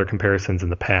for other comparisons in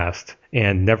the past,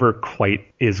 and never quite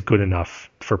is good enough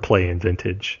for play in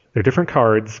Vintage. They're different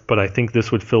cards, but I think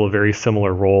this would fill a very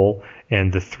similar role,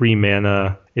 and the 3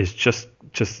 mana is just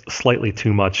slightly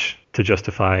too much to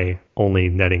justify only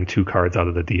netting 2 cards out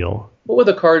of the deal. What's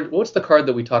the card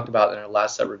that we talked about in our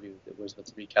last set review that was the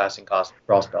 3 casting cost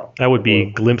draw spell? That would be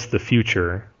Glimpse the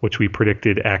Future, which we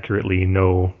predicted accurately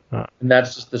no. And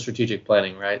that's just the strategic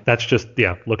planning, right? That's just,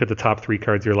 look at the top 3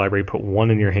 cards of your library, put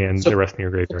 1 in your hand, the rest in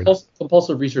your graveyard.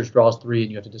 Compulsive Research draws 3,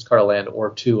 and you have to discard a land, or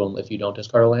 2 if you don't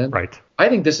discard a land. Right. I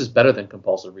think this is better than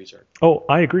Compulsive Research. Oh,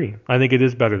 I agree. I think it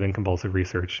is better than Compulsive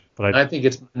Research. But I think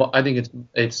it's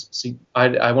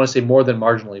I want to say more than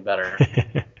marginally better.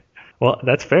 Well,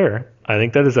 that's fair. I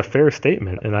think that is a fair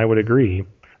statement, and I would agree.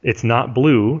 It's not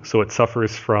blue, so it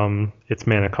suffers from its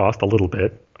mana cost a little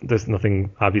bit. There's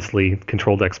nothing, obviously,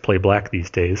 control decks play black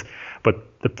these days,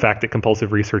 but the fact that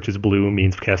Compulsive Research is blue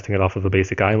means casting it off of a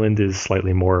basic island is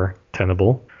slightly more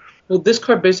tenable. Well, this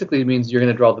card basically means you're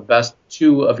going to draw the best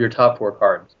 2 of your top 4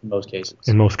 cards in most cases.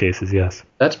 In most cases, yes.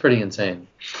 That's pretty insane.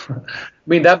 I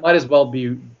mean, that might as well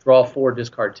be draw 4,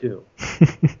 discard 2.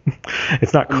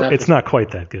 It's not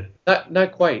quite that good.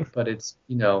 Not quite, but it's,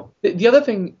 the other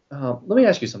thing, let me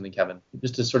ask you something, Kevin,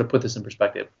 just to sort of put this in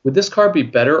perspective. Would this card be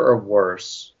better or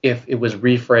worse if it was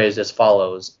rephrased as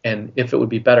follows? And if it would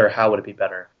be better, how would it be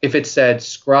better? If it said,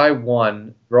 scry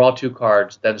 1, draw 2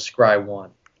 cards, then scry 1.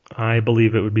 I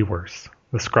believe it would be worse.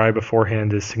 The scry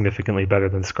beforehand is significantly better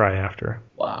than scry after.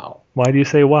 Wow. Why do you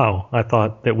say wow? I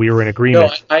thought that we were in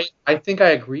agreement. No, I think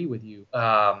I agree with you.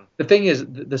 The thing is,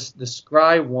 the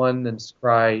scry 1, then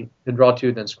draw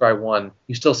 2, then scry 1,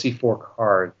 you still see 4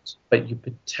 cards, but you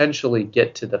potentially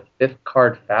get to the 5th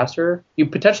card faster. You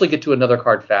potentially get to another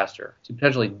card faster. So you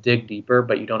potentially dig deeper,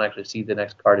 but you don't actually see the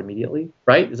next card immediately.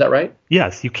 Right? Is that right?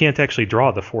 Yes, you can't actually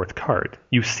draw the 4th card.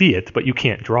 You see it, but you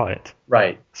can't draw it.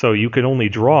 Right. So you can only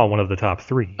draw one of the top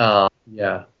 3.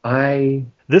 Yeah.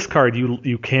 This card,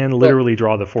 you can literally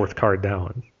draw the 4th card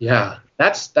down. Yeah.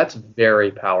 That's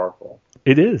very powerful.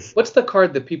 It is. What's the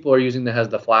card that people are using that has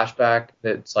the flashback?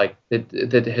 That's like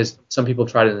that has some people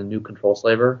tried it in the new Control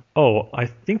Slaver. Oh, I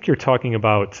think you're talking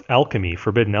about Alchemy,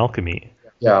 Forbidden Alchemy.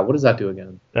 Yeah. What does that do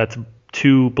again? That's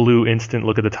 2 blue instant.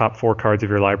 Look at the top 4 cards of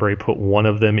your library. Put one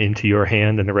of them into your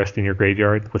hand and the rest in your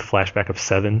graveyard with flashback of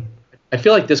 7. I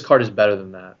feel like this card is better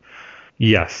than that.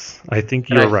 Yes, I think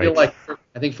you're right.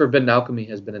 I think Forbidden Alchemy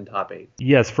has been in top 8.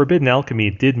 Yes, Forbidden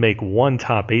Alchemy did make one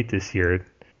top 8 this year.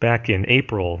 Back in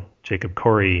April, Jacob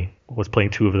Corey was playing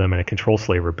 2 of them in a Control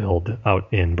Slaver build out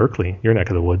in Berkeley, your neck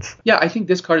of the woods. Yeah, I think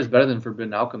this card is better than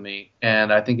Forbidden Alchemy,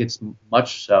 and I think it's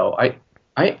much so. I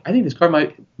think this card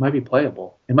might be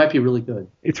playable. It might be really good.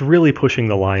 It's really pushing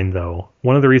the line, though.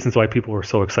 One of the reasons why people were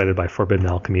so excited by Forbidden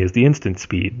Alchemy is the instant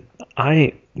speed.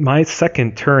 My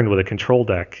second turn with a control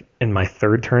deck and my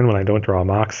third turn when I don't draw a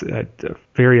Mox,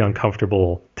 very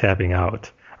uncomfortable tapping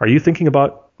out. Are you thinking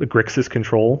about the Grixis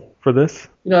control for this?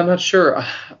 I'm not sure.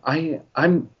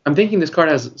 I'm thinking this card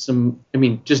has some. I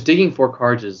mean, just digging 4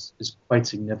 cards is quite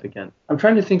significant. I'm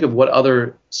trying to think of what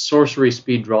other sorcery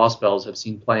speed draw spells have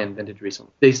seen play in Vintage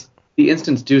recently. The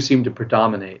instants do seem to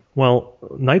predominate. Well,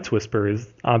 Night's Whisper is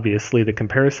obviously the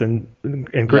comparison, and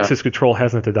Grixis Control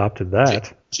hasn't adopted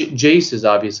that. Jace is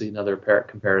obviously another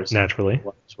comparison. Naturally.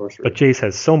 Sorcery. But Jace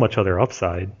has so much other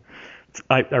upside.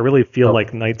 I really feel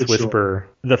like Night's Whisper,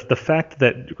 the fact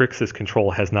that Grixis Control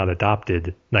has not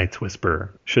adopted Night's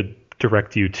Whisper should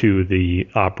direct you to the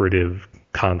operative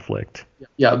conflict.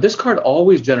 Yeah, this card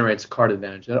always generates card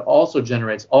advantage. It also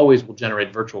always will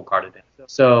generate virtual card advantage.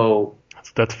 So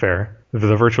that's fair.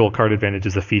 The virtual card advantage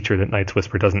is a feature that Night's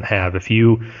Whisper doesn't have. If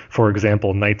you, for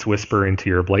example, Night's Whisper into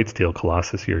your Blightsteel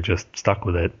Colossus, you're just stuck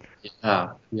with it.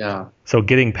 Yeah. So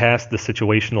getting past the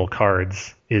situational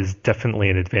cards is definitely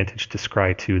an advantage to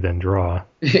scry 2 than draw.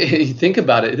 You think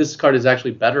about it, this card is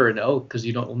actually better in Oath because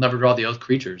you'll never draw the Oath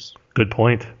creatures. Good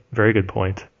point. Very good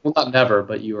point. Well, not never,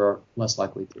 but you are less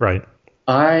likely to. Right.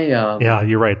 Yeah,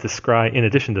 you're right. The scry, in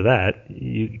addition to that,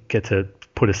 you get to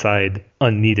put aside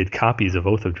unneeded copies of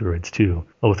Oath of Druids too.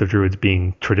 Oath of Druids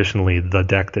being traditionally the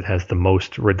deck that has the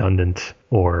most redundant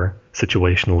or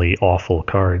situationally awful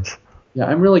cards. Yeah,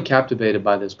 I'm really captivated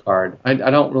by this card. I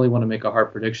don't really want to make a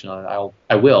hard prediction on it.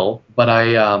 I will, but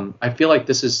I feel like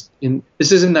this is in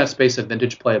that space of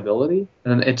vintage playability,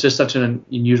 and it's just such an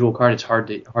unusual card. It's hard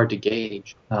to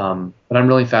gauge. But I'm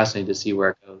really fascinated to see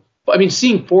where it goes. But I mean,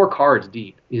 seeing 4 cards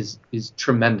deep is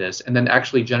tremendous, and then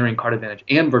actually generating card advantage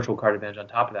and virtual card advantage on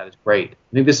top of that is great.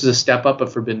 I think this is a step up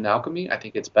of Forbidden Alchemy. I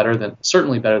think it's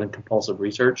certainly better than Compulsive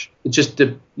Research. It's just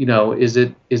is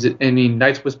it? I mean,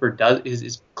 Night's Whisper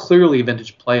is clearly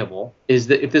vintage playable. Is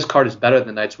that if this card is better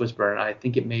than Night's Whisper, and I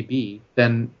think it may be,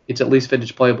 then it's at least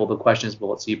vintage playable. The question is,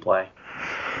 will it see play?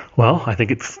 Well, I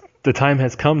think the time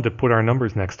has come to put our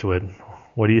numbers next to it.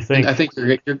 What do you think? I think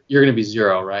you're going to be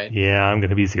 0, right? Yeah, I'm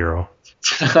going to be 0.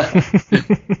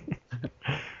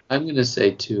 I'm going to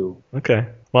say 2. Okay.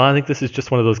 Well, I think this is just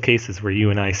one of those cases where you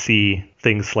and I see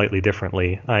things slightly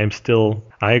differently. I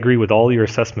agree with all your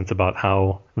assessments about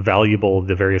how valuable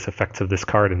the various effects of this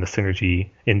card and the synergy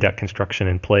in deck construction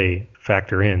and play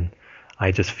factor in.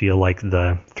 I just feel like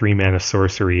the 3-mana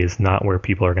sorcery is not where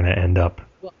people are going to end up.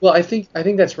 Well, I think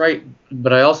that's right,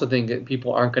 but I also think that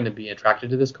people aren't going to be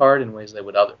attracted to this card in ways they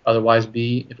would otherwise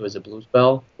be if it was a blue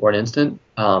spell or an instant.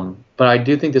 But I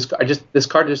do think this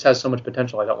card just has so much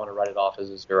potential. I don't want to write it off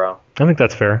as a 0. I think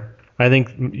that's fair. I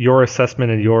think your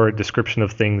assessment and your description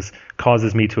of things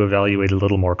causes me to evaluate a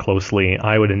little more closely.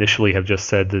 I would initially have just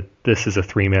said that this is a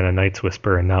 3-mana Night's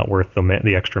Whisper and not worth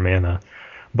the extra mana.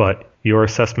 but your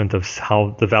assessment of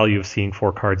how the value of seeing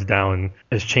 4 cards down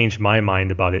has changed my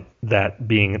mind about it, that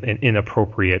being an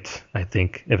inappropriate, I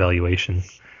think, evaluation.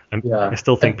 I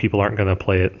still think people aren't going to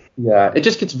play it. Yeah, it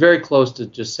just gets very close to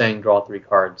just saying draw 3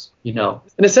 cards. In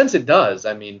a sense, it does.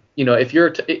 I mean, if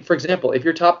you're, for example, if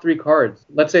your top 3 cards,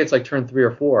 let's say it's like turn 3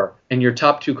 or 4, and your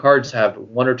top 2 cards have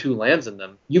 1 or 2 lands in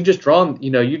them, you've just drawn,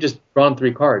 drawn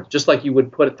 3 cards, just like you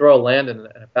would throw a land in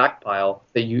a back pile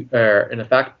that you, or in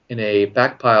a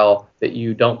back pile that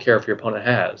you don't care if your opponent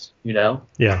has.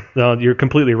 Yeah, no, you're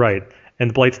completely right.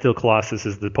 And Blightsteel Colossus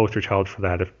is the poster child for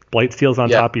that. If Blightsteel's on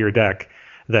top of your deck,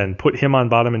 then put him on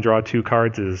bottom and draw 2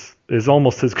 cards is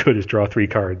almost as good as draw 3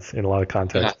 cards in a lot of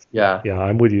contexts. Yeah,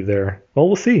 I'm with you there. Well,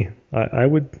 we'll see. I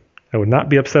would not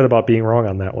be upset about being wrong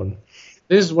on that one.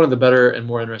 This is one of the better and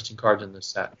more interesting cards in this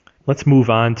set. Let's move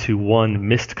on to one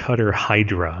Mistcutter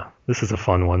Hydra. This is a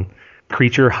fun one.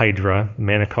 Creature Hydra,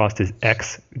 mana cost is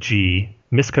XG.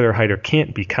 Mistcutter Hydra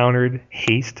can't be countered.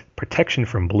 Haste, protection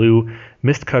from blue.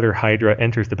 Mistcutter Hydra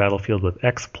enters the battlefield with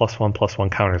X +1/+1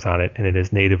 counters on it, and it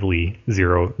is natively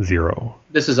 0/0.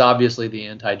 This is obviously the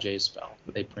anti-Jace spell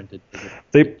that they printed.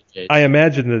 I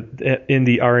imagine that in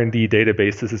the R&D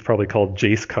database, this is probably called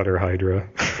Jace Cutter Hydra.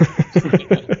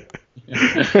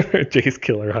 Jace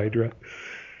Killer Hydra.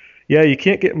 Yeah, you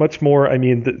can't get much more. I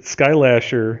mean, the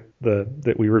Skylasher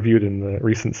that we reviewed in the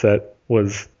recent set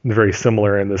was very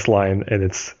similar in this line, and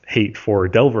it's hate for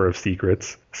Delver of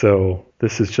Secrets. So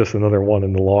this is just another one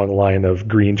in the long line of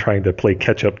green trying to play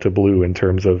catch up to blue in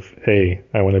terms of, hey,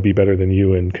 I want to be better than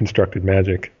you in Constructed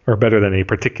Magic, or better than a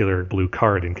particular blue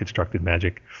card in Constructed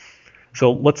Magic.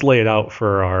 So let's lay it out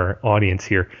for our audience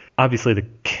here. Obviously, the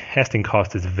casting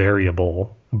cost is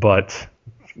variable, but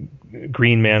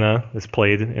green mana is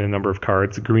played in a number of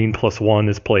cards. Green +1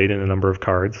 is played in a number of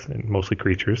cards, and mostly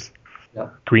creatures.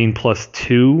 Yep. Green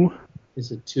 +2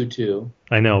 is a 2/2.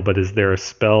 I know, but is there a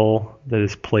spell that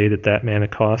is played at that mana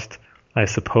cost? I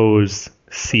suppose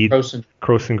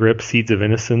Krosan Grip, Seeds of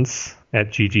Innocence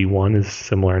at GG1 is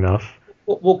similar enough.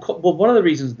 Well, one of the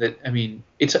reasons that,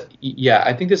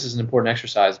 I think this is an important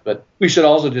exercise, but we should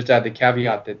also just add the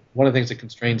caveat that one of the things that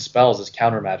constrains spells is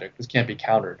counter magic. This can't be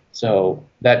countered. So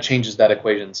that changes that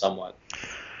equation somewhat.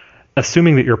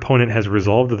 Assuming that your opponent has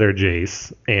resolved their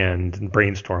Jace and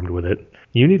brainstormed with it,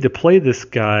 you need to play this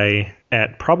guy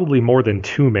at probably more than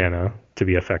 2 mana to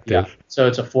be effective. Yeah, so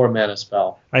it's a 4 mana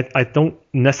spell. I don't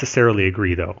necessarily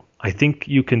agree, though. I think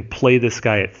you can play this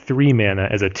guy at 3 mana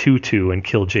as a 2/2 and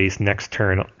kill Jace next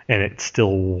turn, and it's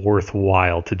still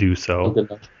worthwhile to do so.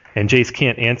 Oh, and Jace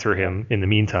can't answer him in the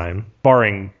meantime,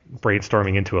 barring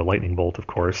brainstorming into a lightning bolt, of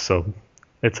course. So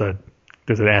there's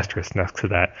an asterisk next to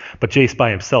that. But Jace by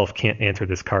himself can't answer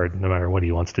this card no matter what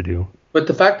he wants to do. But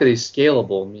the fact that he's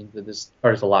scalable means that this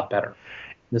card is a lot better.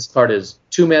 This card is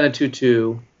 2 mana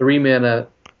 2/2,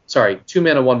 2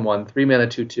 mana 1/1, 3 mana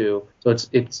 2/2. So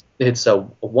it's a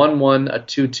 1/1, a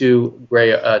 2/2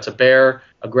 gray. It's a bear,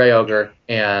 a gray ogre,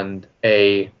 and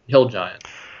a hill giant.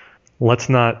 Let's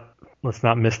not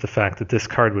miss the fact that this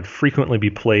card would frequently be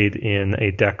played in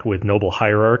a deck with Noble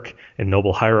Hierarch, and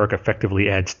Noble Hierarch effectively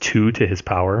adds 2 to his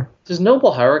power. Does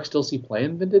Noble Hierarch still see play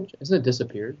in Vintage? Hasn't it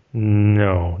disappeared?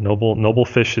 No, Noble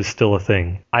Fish is still a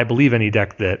thing. I believe any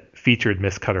deck that featured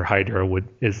Mistcutter Hydra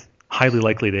is highly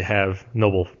likely to have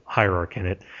Noble Hierarch in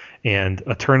it, and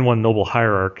a turn 1 Noble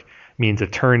Hierarch means a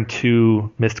turn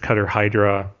 2 Mistcutter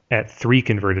Hydra at 3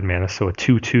 converted mana, so a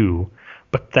 2/2.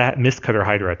 But that Mistcutter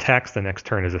Hydra attacks the next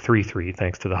turn as a 3/3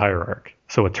 thanks to the Hierarch.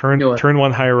 So a turn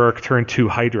 1 Hierarch, turn 2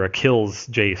 Hydra kills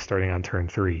Jace starting on turn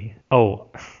 3. Oh,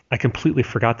 I completely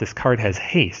forgot this card has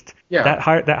haste. Yeah.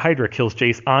 That Hydra kills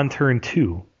Jace on turn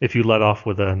 2 if you let off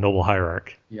with a Noble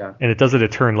Hierarch. Yeah. And it does it a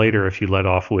turn later if you let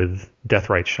off with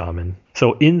Deathrite Shaman.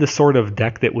 So in the sort of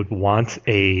deck that would want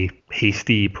a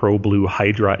hasty pro-blue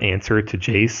Hydra answer to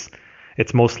Jace,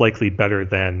 it's most likely better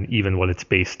than even what its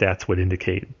base stats would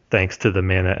indicate, thanks to the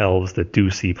mana elves that do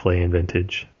see play in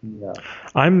Vintage. Yeah.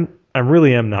 I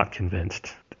really am not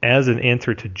convinced. As an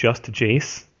answer to just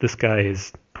Jace, this guy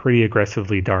is pretty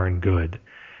aggressively darn good.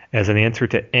 As an answer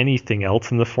to anything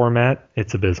else in the format,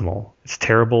 it's abysmal. It's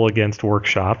terrible against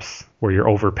workshops, where you're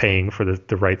overpaying for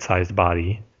the right-sized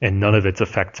body, and none of its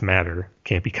effects matter.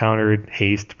 Can't be countered,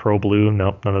 haste, pro-blue,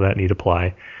 nope, none of that need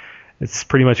apply. It's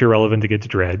pretty much irrelevant against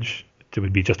Dredge. It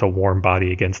would be just a warm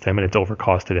body against him, and it's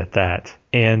overcosted at that.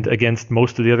 And against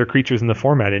most of the other creatures in the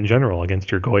format in general,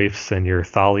 against your Goyfs and your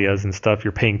Thalias and stuff,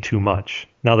 you're paying too much.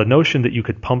 Now, the notion that you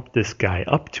could pump this guy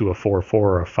up to a 4/4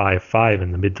 or a 5/5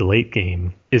 in the mid to late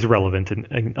game is relevant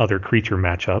in other creature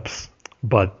matchups,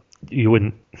 but you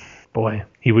wouldn't... Boy,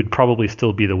 he would probably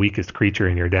still be the weakest creature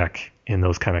in your deck in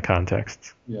those kind of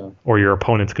contexts. Yeah. Or your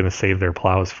opponent's going to save their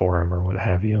plows for him or what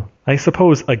have you. I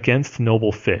suppose against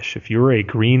Noble Fish, if you're a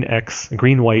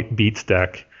green-white beats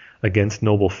deck against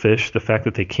Noble Fish, the fact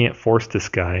that they can't force this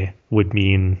guy would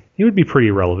mean he would be pretty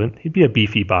irrelevant. He'd be a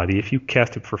beefy body. If you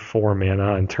cast it for 4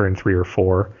 mana on turn 3 or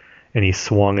 4, and he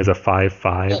swung as a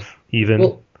 5/5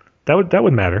 even, that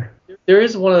would matter. There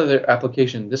is one other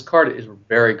application. This card is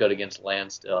very good against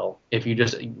land still. If you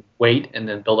just wait and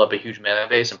then build up a huge mana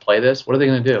base and play this, what are they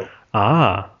going to do?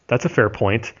 Ah, that's a fair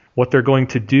point. What they're going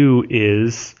to do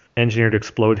is engineer to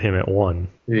explode him at 1.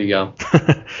 There you go.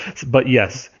 But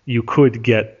yes, you could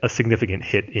get a significant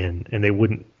hit in, and they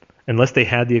wouldn't, unless they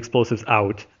had the explosives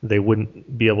out, they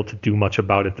wouldn't be able to do much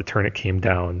about it the turn it came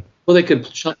down. Well, they could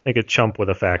chump with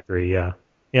a factory, yeah.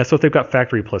 Yeah, so if they've got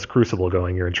factory plus crucible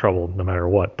going, you're in trouble no matter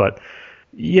what. But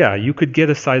yeah, you could get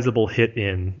a sizable hit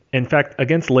in. In fact,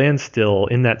 against land still,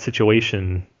 in that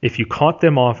situation, if you caught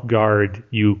them off guard,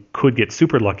 you could get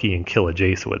super lucky and kill a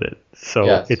Jace with it.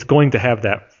 So It's going to have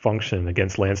that function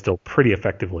against land still pretty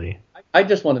effectively. I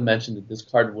just want to mention that this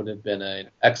card would have been an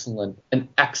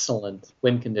excellent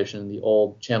win condition in the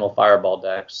old Channel Fireball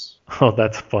decks. Oh,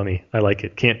 that's funny. I like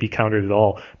it. Can't be countered at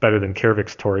all. Better than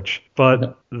Kervik's Torch.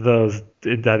 But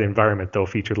that environment, though,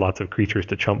 featured lots of creatures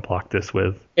to chump block this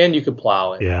with. And you could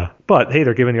plow it. Yeah. But, hey,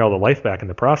 they're giving you all the life back in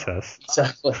the process.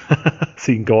 Exactly.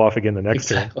 So you can go off again the next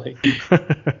turn.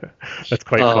 That's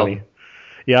quite funny.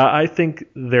 Yeah, I think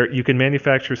you can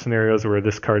manufacture scenarios where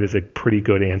this card is a pretty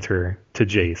good answer to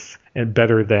Jace, and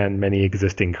better than many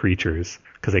existing creatures,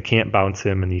 because they can't bounce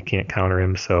him and you can't counter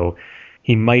him, so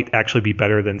he might actually be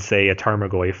better than, say, a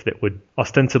Tarmogoyf that would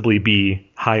ostensibly be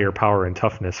higher power and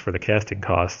toughness for the casting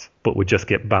cost, but would just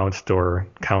get bounced or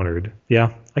countered.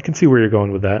 Yeah, I can see where you're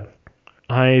going with that.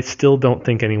 I still don't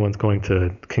think anyone's going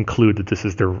to conclude that this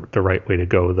is the right way to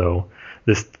go, though.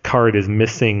 This card is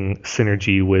missing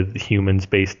synergy with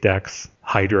humans-based decks.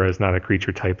 Hydra is not a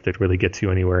creature type that really gets you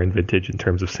anywhere in Vintage in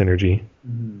terms of synergy.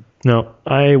 Mm-hmm. No,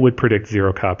 I would predict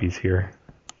 0 copies here.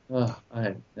 This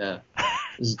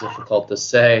is difficult to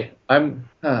say. I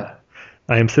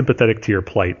am sympathetic to your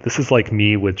plight. This is like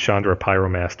me with Chandra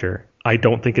Pyromaster. I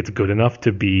don't think it's good enough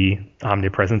to be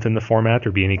omnipresent in the format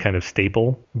or be any kind of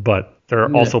staple, but there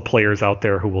are also players out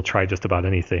there who will try just about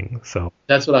anything. So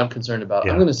that's what I'm concerned about.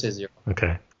 Yeah. I'm going to say 0.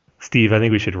 Okay. Steve, I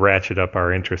think we should ratchet up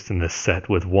our interest in this set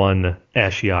with one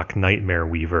Ashiok Nightmare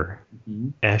Weaver. Mm-hmm.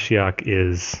 Ashiok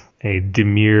is a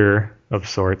demure of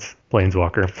sorts,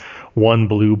 Planeswalker. 1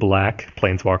 blue-black,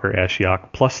 Planeswalker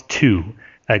Ashiok, +2.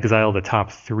 Exile the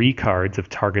top 3 cards of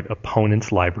target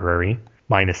opponent's library,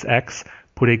 -X.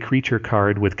 Put a creature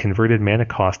card with converted mana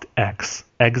cost X,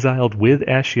 exiled with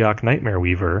Ashiok Nightmare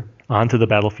Weaver, onto the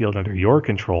battlefield under your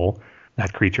control.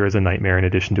 That creature is a nightmare in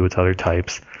addition to its other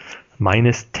types.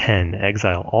 -10,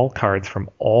 exile all cards from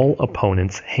all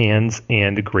opponents' hands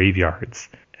and graveyards.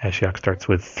 Ashiok starts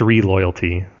with 3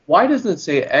 loyalty. Why doesn't it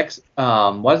say X?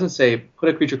 Why doesn't it say put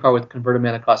a creature card with converted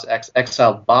mana cost X,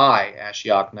 exiled by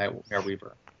Ashiok Nightmare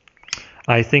Weaver?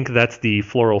 I think that's the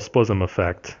Floral Sposum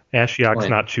effect. Ashiok's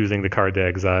not choosing the card to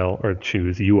exile or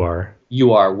choose. You are.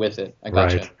 You are with it. I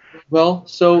gotcha. Right. Well,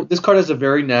 so this card has a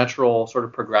very natural sort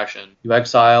of progression. You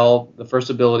exile. The first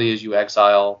ability is you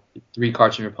exile 3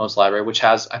 cards from your opponent's library, which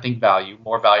has, I think,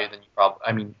 more value than you probably.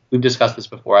 I mean, we've discussed this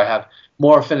before. I have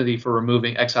more affinity for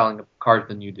exiling a card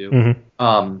than you do.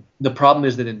 Mm-hmm. The problem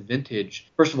is that in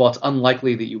Vintage, first of all, it's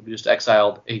unlikely that you just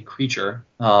exiled a creature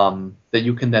that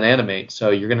you can then animate. So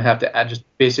you're going to have to just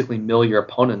basically mill your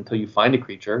opponent until you find a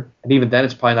creature. And even then,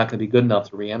 it's probably not going to be good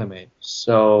enough to reanimate.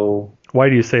 So why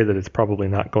do you say that it's probably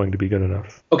not going to be good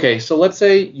enough? Okay, so let's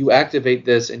say you activate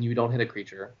this and you don't hit a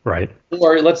creature. Right.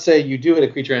 Or let's say you do hit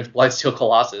a creature and it's Blightsteel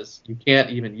Colossus. You can't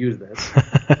even use this.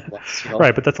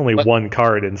 Right, but that's only 1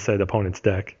 card in said opponent's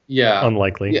deck. Yeah.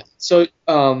 Unlikely. Yeah. So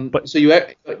let's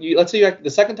say the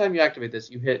second time you activate this,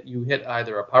 you hit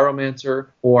either a Pyromancer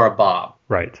or a Bob.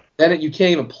 Right. Then you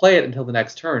can't even play it until the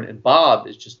next turn, and Bob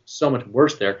is just so much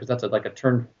worse there because that's like a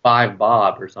turn 5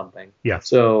 Bob or something. Yeah.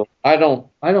 So I don't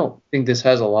think this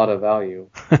has a lot of value.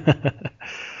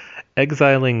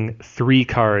 Exiling 3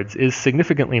 cards is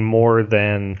significantly more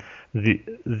than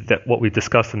what we've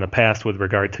discussed in the past with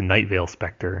regard to Night Veil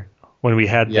Spectre. When we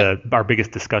had our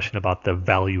biggest discussion about the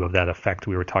value of that effect,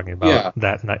 we were talking about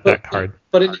that card.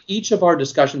 But in each of our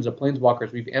discussions of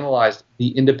Planeswalkers, we've analyzed the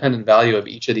independent value of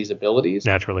each of these abilities.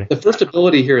 Naturally. The first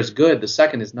ability here is good. The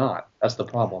second is not. That's the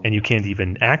problem. And you can't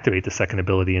even activate the second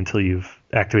ability until you've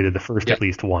activated the first at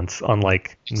least once,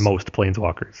 unlike most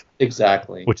Planeswalkers.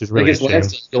 Exactly. Which is really a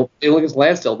shame. Against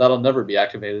Landstill, that'll never be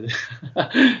activated.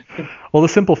 Well, the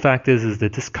simple fact is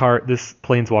that this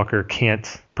Planeswalker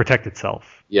can't protect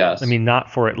itself. Yes. I mean,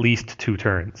 not for at least 2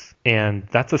 turns. And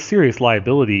that's a serious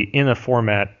liability in a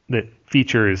format that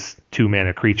features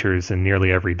 2-mana creatures in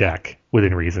nearly every deck,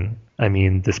 within reason. I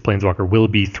mean, this Planeswalker will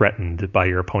be threatened by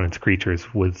your opponent's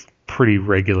creatures with pretty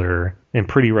regular and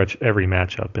pretty much every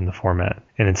matchup in the format.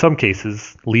 And in some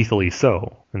cases, lethally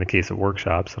so. In the case of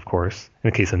workshops, of course. In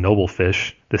the case of Noble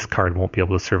Fish, this card won't be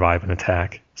able to survive an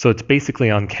attack. So it's basically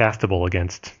uncastable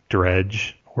against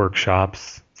Dredge,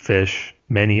 workshops, fish,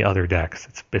 many other decks.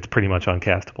 It's pretty much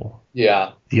uncastable.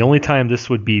 Yeah. The only time this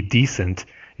would be decent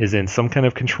is in some kind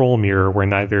of control mirror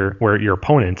where your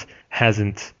opponent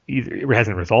hasn't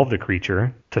resolved a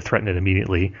creature to threaten it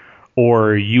immediately,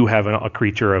 or you have a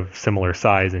creature of similar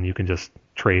size and you can just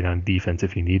trade on defense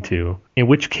if you need to. In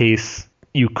which case,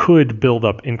 you could build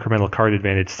up incremental card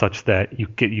advantage such that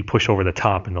you push over the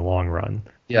top in the long run.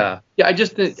 Yeah. But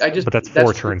that's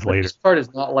 4 turns later. This card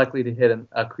is not likely to hit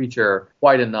a creature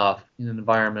quite enough in an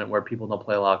environment where people don't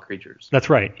play a lot of creatures. That's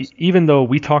right. Even though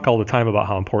we talk all the time about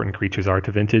how important creatures are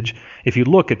to Vintage, if you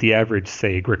look at the average,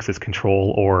 say, Grixis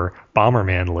Control or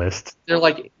Bomberman list, they're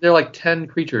like 10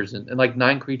 creatures and like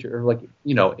 9 creatures,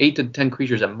 or 8 to 10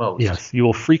 creatures at most. Yes, you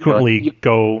will frequently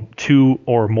go 2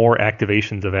 or more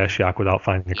activations of Ashiok without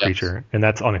finding a creature, and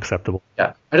that's unacceptable.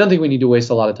 Yeah, I don't think we need to waste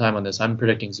a lot of time on this. I'm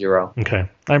predicting 0. Okay,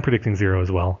 I'm predicting 0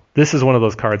 as well. This is one of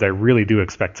those cards I really do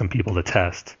expect some people to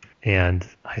test, and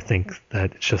I think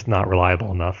that it's just not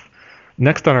reliable enough.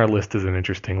 Next on our list is an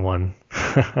interesting one.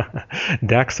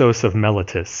 Daxos of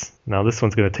Meletis. Now this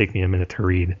one's going to take me a minute to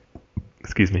read.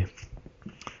 Excuse me.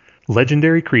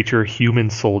 Legendary creature, human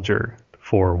soldier.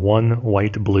 For 1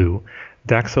 white-blue.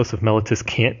 Daxos of Meletis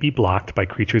can't be blocked by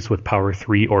creatures with power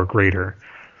 3 or greater.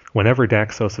 Whenever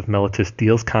Daxos of Meletis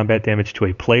deals combat damage to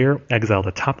a player, exile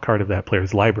the top card of that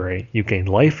player's library. You gain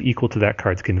life equal to that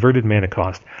card's converted mana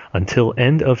cost. Until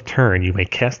end of turn, you may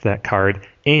cast that card,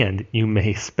 and you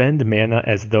may spend mana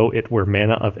as though it were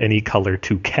mana of any color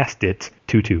to cast it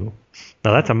 2/2.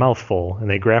 Now that's a mouthful, and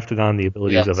they grafted on the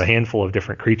abilities of a handful of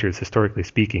different creatures, historically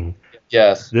speaking.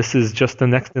 Yes. This is just the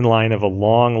next in line of a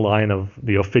long line of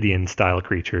the Ophidian-style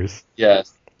creatures.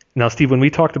 Yes. Now, Steve, when we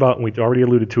talked about, and we already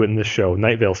alluded to it in this show,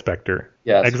 Nightveil Spectre,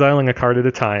 exiling a card at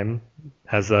a time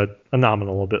has a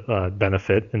nominal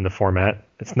benefit in the format.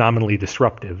 It's nominally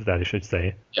disruptive, that I should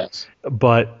say. Yes.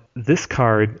 But this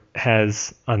card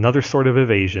has another sort of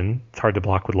evasion. It's hard to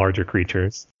block with larger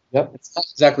creatures. Yep, it's not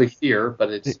exactly fear, but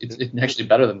it's actually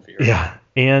better than fear. Yeah,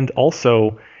 and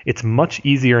also it's much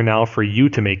easier now for you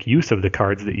to make use of the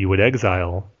cards that you would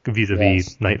exile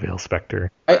vis-a-vis Nightveil Spectre.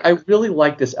 I really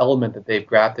like this element that they've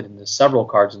grafted into several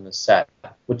cards in this set,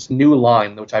 which new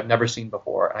line, which I've never seen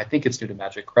before, and I think it's new to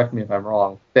Magic, correct me if I'm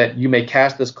wrong, that you may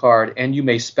cast this card and you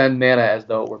may spend mana as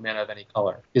though it were mana of any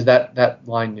color. Is that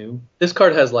line new? This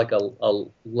card has like a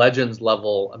Legends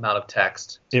level amount of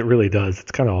text. It really does.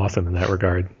 It's kind of awesome in that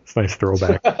regard. It's a nice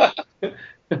throwback.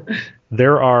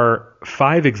 There are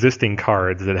 5 existing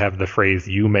cards that have the phrase,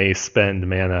 you may spend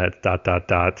mana ...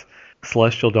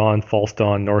 Celestial Dawn, False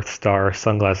Dawn, North Star,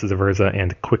 Sunglasses of Urza,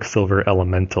 and Quicksilver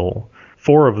Elemental.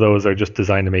 4 of those are just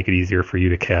designed to make it easier for you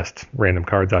to cast random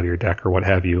cards out of your deck or what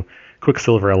have you.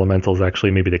 Quicksilver Elemental is actually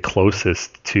maybe the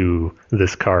closest to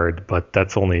this card, but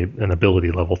that's only an ability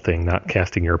level thing, not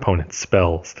casting your opponent's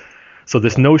spells. So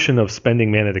this notion of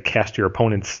spending mana to cast your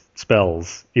opponent's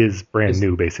spells is brand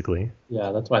new, basically.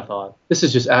 Yeah, that's my thought. This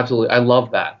is just absolutely, I love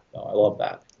that. I love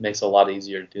that. It makes it a lot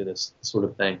easier to do this sort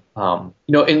of thing.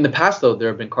 In the past, though, there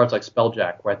have been cards like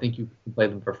Spelljack, where I think you can play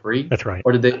them for free. That's right.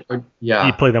 Or did they?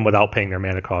 You play them without paying their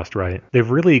mana cost, right? They've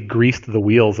really greased the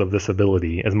wheels of this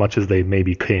ability as much as they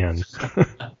maybe can. I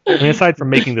mean, aside from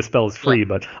making the spells free,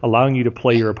 but allowing you to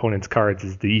play your opponent's cards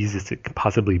is the easiest it could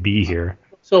possibly be here.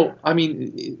 So, I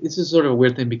mean, this is sort of a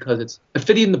weird thing because it's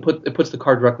Ophidian it puts the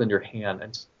card directly in your hand,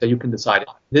 and so you can decide.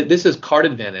 This is card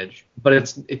advantage, but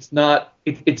it's not.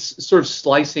 It's sort of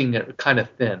slicing it kind of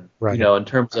thin, right. In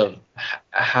terms of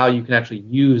how you can actually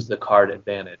use the card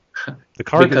advantage. The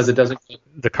card because it doesn't.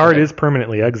 The card is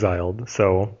permanently exiled,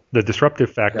 so the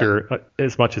disruptive factor,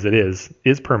 as much as it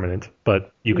is permanent,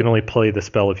 but you can only play the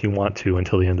spell if you want to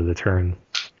until the end of the turn.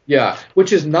 Yeah,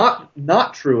 which is not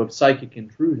true of Psychic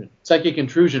Intrusion. Psychic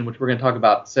Intrusion, which we're going to talk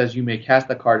about, says you may cast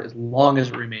the card as long as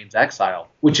it remains exiled,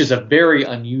 which is a very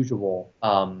unusual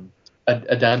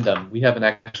addendum. We haven't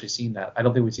actually seen that. I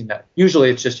don't think we've seen that. Usually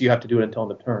it's just you have to do it until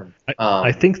the turn.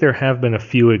 I think there have been a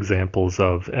few examples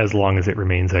of as long as it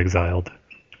remains exiled.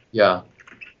 Yeah.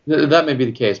 That may be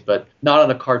the case, but not on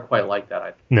a card quite like that,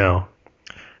 I think. No.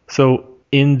 So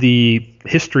in the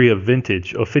history of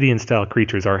Vintage, Ophidian-style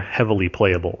creatures are heavily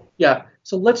playable. Yeah.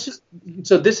 So this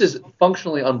is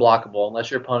functionally unblockable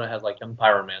unless your opponent has like Young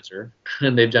Pyromancer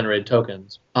and they've generated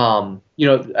tokens. But we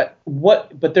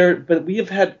have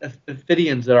had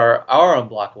Ophidians that are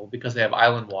unblockable because they have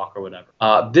Island Walk or whatever.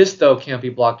 This though can't be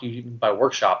blocked even by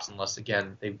workshops unless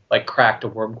again they like cracked a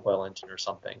Wormcoil engine or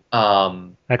something.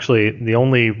 Actually, the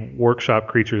only workshop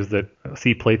creatures that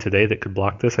see play today that could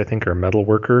block this, I think, are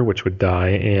Metalworker, which would die,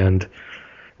 and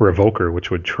Revoker,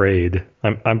 which would trade.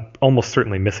 I'm almost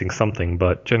certainly missing something,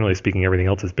 but generally speaking, everything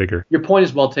else is bigger. Your point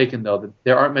is well taken, though, that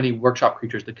there aren't many workshop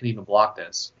creatures that can even block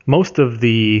this. Most of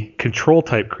the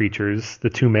control-type creatures, the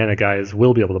 2-mana guys,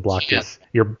 will be able to block this.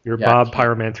 Your Bob,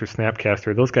 Pyromancer,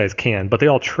 Snapcaster, those guys can, but they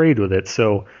all trade with it,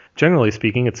 so generally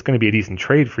speaking, it's going to be a decent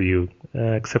trade for you,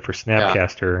 except for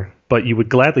Snapcaster. Yeah. But you would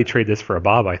gladly trade this for a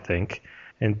Bob, I think.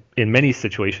 And in many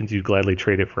situations, you'd gladly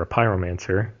trade it for a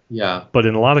Pyromancer. Yeah. But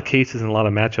in a lot of cases, in a lot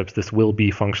of matchups, this will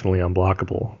be functionally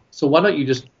unblockable. So why don't you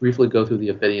just briefly go through the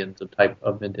Ophidians of type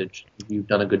of Vintage? You've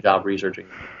done a good job researching.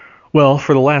 Well,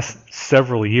 for the last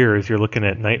several years, you're looking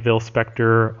at Nightveil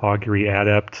Spectre, Augury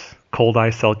Adept, Cold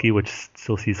Eye Selkie, which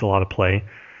still sees a lot of play,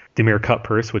 Dimir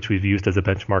Cutpurse, which we've used as a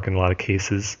benchmark in a lot of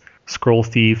cases, Scroll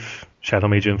Thief, Shadow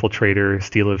Mage Infiltrator,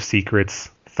 Stealer of Secrets,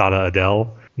 Thada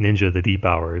Adel, Ninja the Deep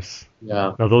Hours.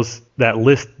 Yeah. Now that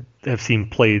list have seen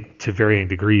played to varying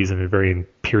degrees and at varying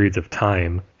periods of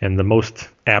time, and the most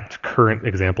apt current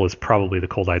example is probably the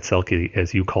Cold-Eyed Selkie,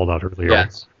 as you called out earlier.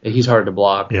 Yes, he's hard to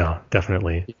block. Yeah,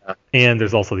 definitely. Yeah. And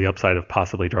there's also the upside of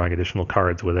possibly drawing additional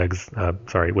cards with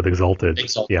Exalted.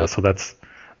 Yeah, so that's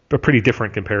a pretty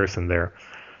different comparison there.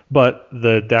 But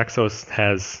the Daxos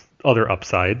has other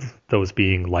upsides, those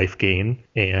being life gain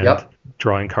and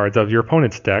drawing cards out of your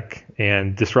opponent's deck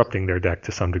and disrupting their deck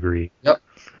to some degree. Yep.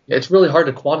 It's really hard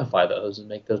to quantify those and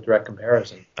make those direct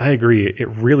comparisons. I agree. It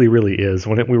really, really is.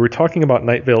 When we were talking about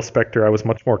Nightveil Spectre, I was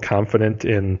much more confident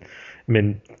in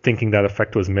thinking that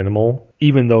effect was minimal,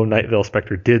 even though Nightveil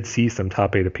Spectre did see some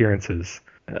top 8 appearances.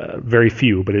 Very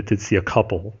few, but it did see a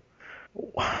couple.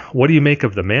 What do you make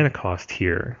of the mana cost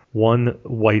here? 1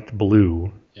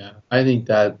 white-blue. Yeah, I think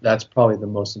that's probably the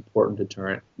most important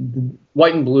deterrent.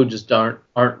 White and blue just aren't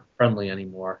friendly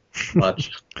anymore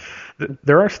much.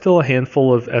 There are still a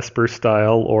handful of Esper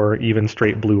style or even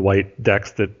straight blue-white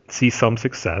decks that see some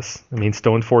success. I mean,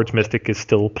 Stoneforge Mystic is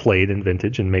still played in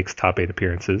Vintage and makes top 8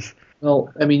 appearances.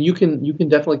 Well, I mean, you can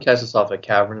definitely cast this off at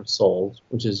Cavern of Souls,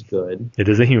 which is good. It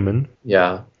is a human.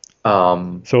 Yeah.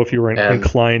 So if you were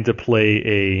inclined to play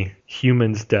a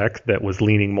humans deck that was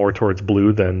leaning more towards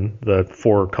blue than the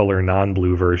 4-color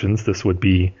non-blue versions, this would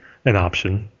be an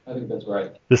option. I think that's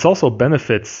right. This also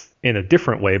benefits in a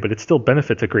different way, but it still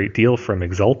benefits a great deal from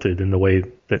Exalted in the way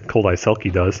that Cold Eye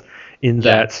Selkie does, in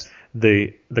that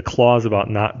the clause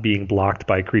about not being blocked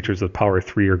by creatures with power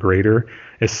 3 or greater,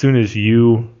 as soon as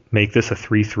you make this a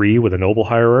 3/3 with a Noble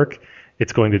Hierarch,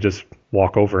 it's going to just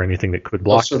walk over anything that could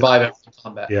block. It'll survive every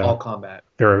combat, all combat.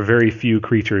 There are very few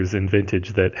creatures in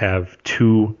Vintage that have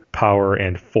 2 power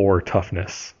and 4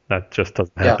 toughness. That just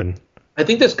doesn't happen. I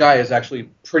think this guy is actually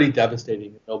pretty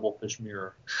devastating in Noble Fish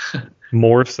Mirror.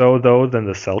 More so, though, than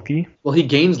the Selkie? Well, he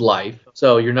gains life,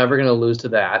 so you're never going to lose to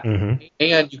that. Mm-hmm.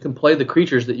 And you can play the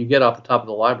creatures that you get off the top of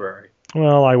the library.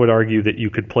 Well, I would argue that you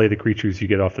could play the creatures you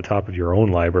get off the top of your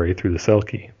own library through the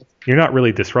Selkie. You're not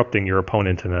really disrupting your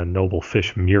opponent in a Noble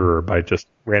Fish Mirror by just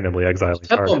randomly exiling cards.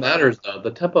 The tempo matters, though.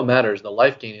 The tempo matters. The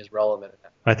life gain is relevant.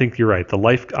 I think you're right.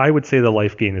 I would say the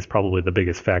life gain is probably the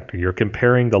biggest factor. You're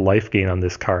comparing the life gain on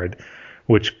this card,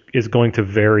 which is going to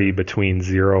vary between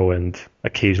 0 and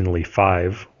occasionally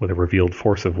 5 with a revealed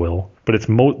Force of Will. But it's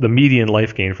the median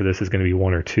life gain for this is going to be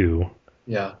 1 or 2.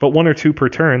 Yeah. But 1 or 2 per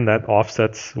turn, that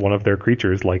offsets one of their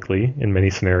creatures, likely, in many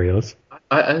scenarios.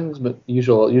 I think it's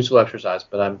usual exercise,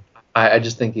 but I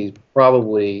just think he's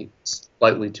probably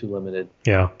slightly too limited.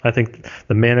 Yeah, I think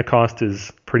the mana cost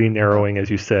is pretty narrowing, as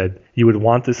you said. You would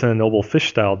want this in a Noble Fish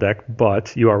style deck,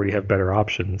 but you already have better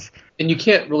options. And you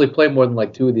can't really play more than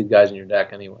like 2 of these guys in your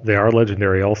deck anyway. They are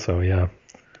legendary also, yeah.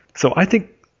 So I think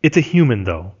it's a human,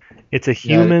 though. It's a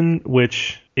human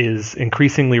which is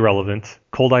increasingly relevant.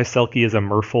 Cold Eye Selkie is a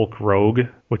Merfolk rogue,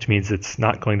 which means it's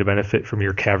not going to benefit from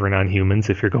your Cavern on humans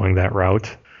if you're going that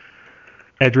route.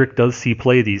 Edric does see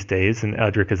play these days, and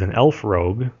Edric is an elf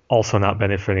rogue, also not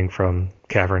benefiting from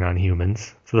Cavern on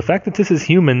humans. So the fact that this is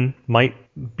human might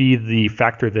be the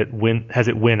factor that has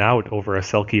it win out over a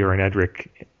Selkie or an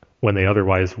Edric when they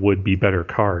otherwise would be better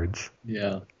cards.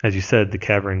 Yeah. As you said, the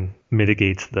Cavern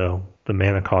mitigates the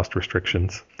mana cost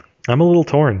restrictions. I'm a little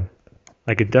torn.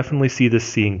 I could definitely see this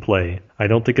seeing play. I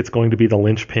don't think it's going to be the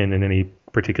linchpin in any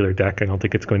particular deck. I don't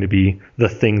think it's going to be the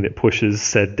thing that pushes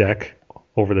said deck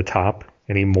over the top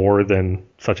any more than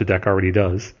such a deck already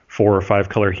does. 4 or 5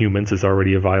 color humans is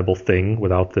already a viable thing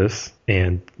without this,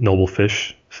 and Noble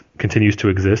Fish continues to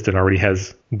exist and already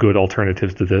has good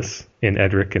alternatives to this in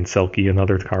Edric and Selkie and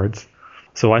other cards.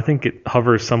 So I think it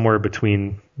hovers somewhere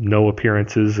between no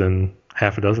appearances and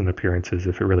half a dozen appearances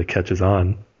if it really catches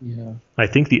on. Yeah. I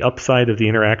think the upside of the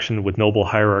interaction with Noble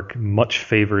Hierarch much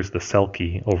favors the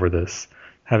Selkie over this.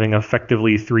 Having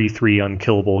effectively 3/3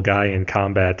 unkillable guy in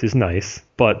combat is nice,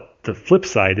 but the flip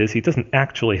side is he doesn't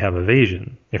actually have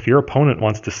evasion. If your opponent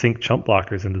wants to sink chump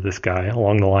blockers into this guy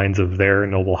along the lines of their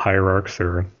Noble Hierarchs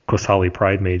or Kosali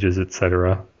Pride Mages,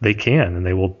 etc., they can, and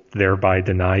they will thereby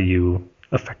deny you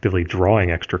effectively drawing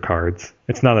extra cards.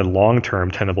 It's not a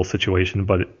long-term tenable situation,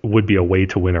 but it would be a way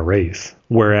to win a race.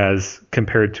 Whereas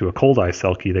compared to a Cold Eye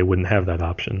Selkie, they wouldn't have that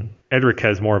option. Edric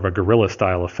has more of a guerrilla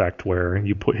style effect where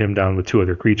you put him down with 2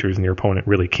 other creatures and your opponent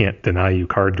really can't deny you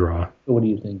card draw. What do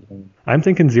you think, Ken? I'm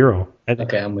thinking 0.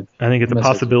 Okay, I'm with you. I think it's a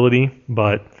possibility,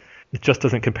 but it just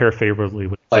doesn't compare favorably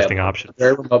with existing options.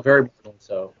 Very remote,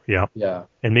 so. Yeah. Yeah.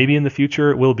 And maybe in the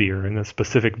future it will be, or in a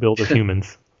specific build of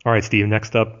humans. All right, Steve,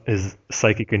 next up is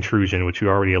Psychic Intrusion, which you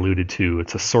already alluded to.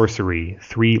 It's a sorcery,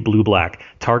 3 blue-black.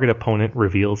 Target opponent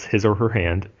reveals his or her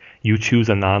hand. You choose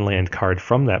a non-land card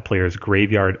from that player's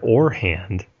graveyard or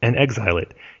hand and exile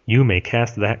it. You may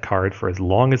cast that card for as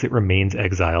long as it remains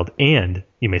exiled, and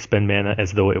you may spend mana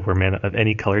as though it were mana of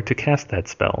any color to cast that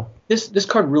spell. This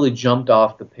card really jumped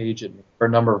off the page at me for a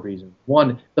number of reasons.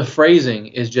 One, the phrasing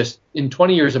is just, in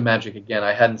 20 years of Magic, again,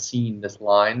 I hadn't seen this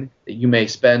line, that you may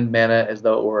spend mana as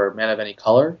though it were mana of any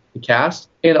color to cast.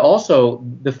 And also,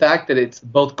 the fact that it's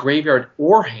both graveyard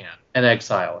or hand and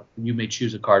exile it, and you may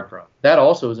choose a card from. That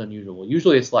also is unusual.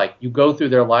 Usually it's like you go through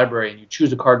their library and you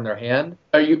choose a card in their hand,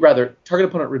 or you rather, target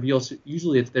opponent reveals,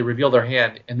 usually it's they reveal their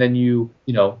hand, and then you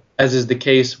know, as is the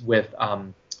case with,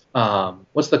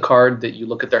 what's the card that you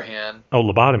look at their hand? Oh,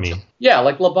 Lobotomy. Yeah,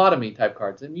 like Lobotomy type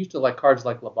cards. I'm used to like cards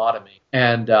like Lobotomy.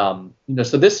 And,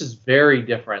 so this is very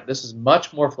different. This is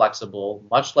much more flexible,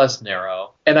 much less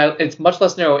narrow. And it's much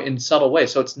less narrow in subtle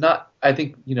ways. So it's not, I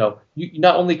think, you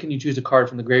not only can you choose a card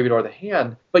from the graveyard or the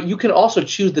hand, but you can also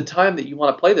choose the time that you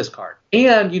want to play this card.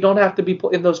 And you don't have to be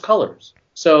in those colors.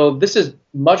 So this is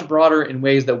much broader in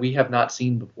ways that we have not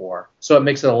seen before. So it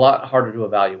makes it a lot harder to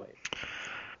evaluate.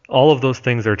 All of those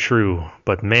things are true,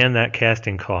 but man, that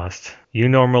casting cost. You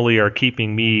normally are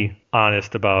keeping me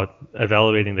honest about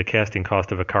evaluating the casting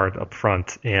cost of a card up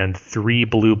front, and 3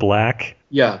 blue-black.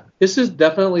 Yeah, this is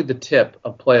definitely the tip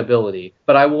of playability,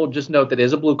 but I will just note that it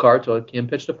is a blue card, so it can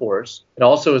pitch to force. It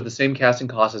also is the same casting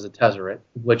cost as a Tezzeret,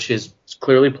 which is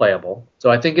clearly playable. So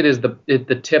I think it is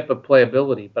the tip of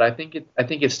playability, but I think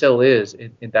it still is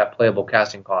in that playable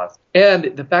casting cost.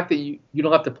 And the fact that you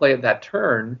don't have to play it that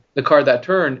turn, the card that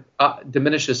turn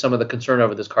diminishes some of the concern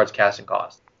over this card's casting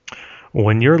cost.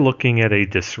 When you're looking at a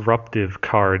disruptive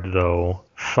card, though,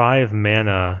 5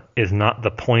 mana is not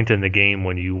the point in the game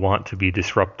when you want to be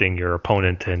disrupting your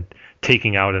opponent and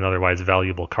taking out an otherwise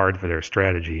valuable card for their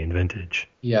strategy in Vintage.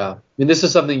 Yeah. I mean, this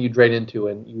is something you drain into,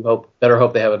 and you better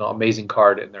hope they have an amazing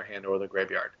card in their hand or their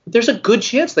graveyard. But there's a good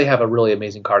chance they have a really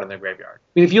amazing card in their graveyard.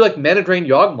 I mean, if you like Mana Drain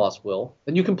Yawgmoth's Will,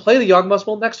 then you can play the Yawgmoth's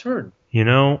Will next turn.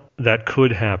 That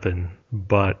could happen,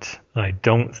 but I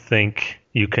don't think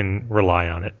you can rely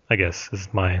on it, I guess, is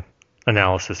my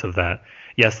analysis of that.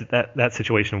 Yes, that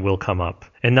situation will come up.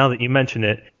 And now that you mention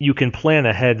it, you can plan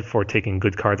ahead for taking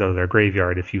good cards out of their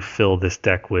graveyard if you fill this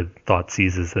deck with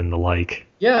Thoughtseizes and the like.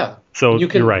 Yeah. So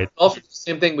you're right. Also, the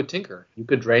same thing with Tinker. You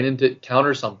could drain into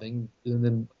counter something and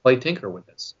then play Tinker with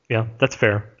this. Yeah, that's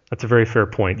fair. That's a very fair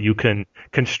point. You can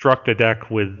construct a deck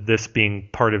with this being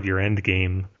part of your end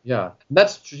game. Yeah, and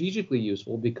that's strategically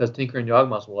useful because Tinker and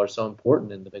Yawgmoth's Will are so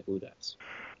important in the big blue decks.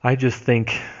 I just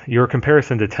think your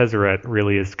comparison to Tezzeret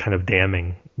really is kind of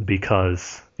damning,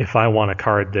 because if I want a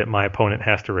card that my opponent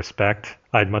has to respect,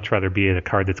 I'd much rather be in a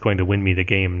card that's going to win me the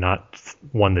game, not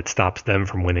one that stops them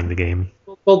from winning the game.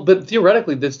 Well, but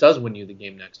theoretically, this does win you the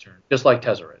game next turn, just like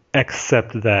Tezzeret.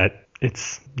 Except that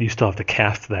you still have to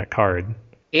cast that card.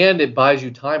 And it buys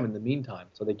you time in the meantime,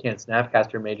 so they can't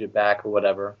Snapcaster Mage it back or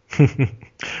whatever.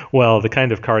 Well, the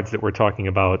kind of cards that we're talking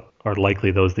about are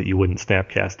likely those that you wouldn't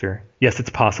Snapcaster. Yes, it's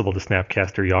possible to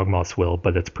Snapcaster Yawgmoth's Will,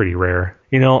 but it's pretty rare.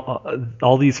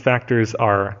 All these factors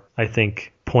are, I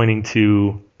think, pointing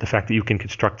to the fact that you can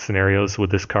construct scenarios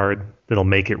with this card that'll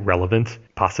make it relevant,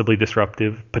 possibly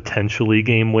disruptive, potentially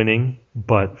game-winning.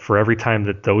 But for every time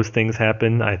that those things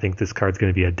happen, I think this card's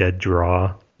going to be a dead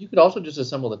draw. You could also just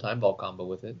assemble the Time Vault combo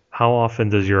with it. How often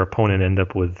does your opponent end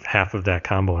up with half of that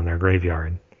combo in their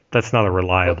graveyard? That's not a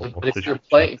reliable But if you're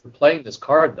playing this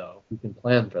card, though, you can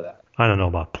plan for that. I don't know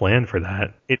about plan for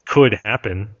that. It could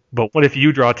happen. But what if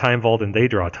you draw Time Vault and they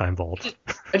draw Time Vault?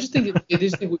 I just think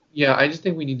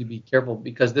we need to be careful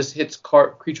because this hits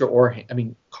card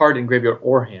in graveyard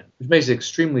or hand, which makes it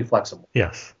extremely flexible.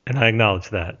 Yes, and I acknowledge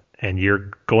that. And you're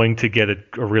going to get a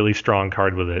really strong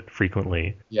card with it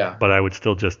frequently. Yeah. But I would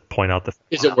still just point out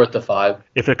Is it worth the 5?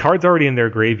 If the card's already in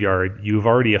their graveyard, you've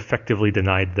already effectively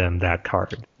denied them that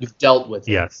card. You've dealt with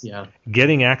it. Yes. Yeah.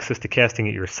 Getting access to casting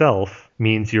it yourself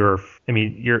means you're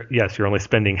only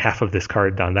spending half of this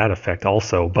card on that effect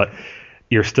also, but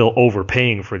you're still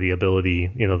overpaying for the ability,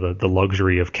 the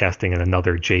luxury of casting in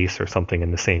another Jace or something in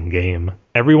the same game.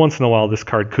 Every once in a while, this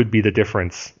card could be the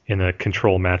difference in a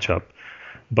control matchup.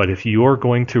 But if you're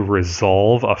going to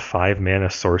resolve a 5-mana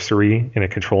sorcery in a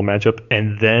control matchup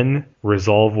and then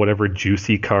resolve whatever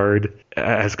juicy card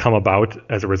has come about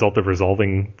as a result of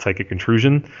resolving Psychic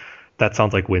Intrusion, that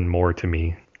sounds like win more to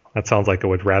me. That sounds like I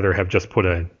would rather have just put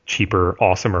a cheaper,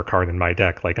 awesomer card in my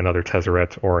deck, like another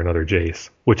Tezzeret or another Jace,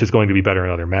 which is going to be better in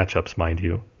other matchups, mind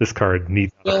you. This card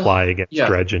needs to apply against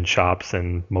Dredge and Shops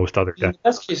and most other decks. In the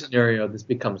best case scenario, this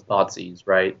becomes Thoughtseize,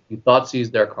 right? You Thoughtseize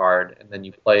their card, and then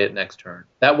you play it next turn.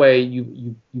 That way,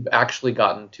 you've actually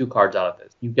gotten 2 cards out of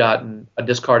this. You've gotten a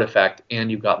discard effect,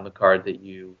 and you've gotten the card and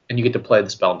you get to play the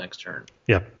spell next turn.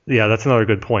 Yeah, that's another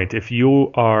good point. If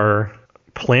you are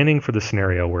planning for the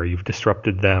scenario where you've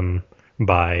disrupted them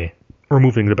by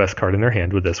removing the best card in their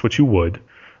hand with this, which you would,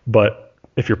 but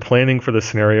if you're planning for the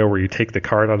scenario where you take the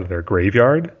card out of their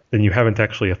graveyard, then you haven't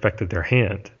actually affected their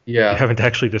hand. Yeah. You haven't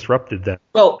actually disrupted them.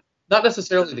 Well, not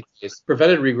necessarily the case.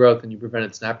 Prevented regrowth and you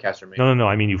prevented Snapcaster Mage. No.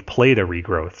 I mean, you've played a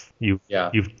regrowth.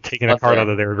 You've taken a card out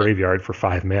of their graveyard for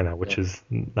 5 mana, which is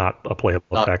not a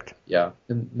playable effect. Yeah.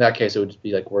 In that case, it would just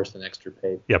be worse than extra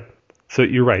paid. Yep. So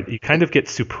you're right. You kind of get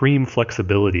supreme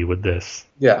flexibility with this.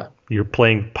 Yeah. You're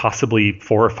playing possibly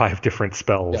 4 or 5 different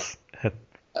spells.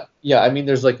 Yeah, I mean,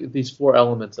 there's these 4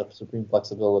 elements of supreme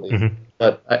flexibility. Mm-hmm.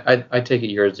 But I take it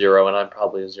you're a 0, and I'm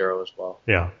probably a 0 as well.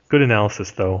 Yeah. Good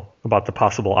analysis, though, about the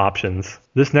possible options.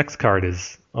 This next card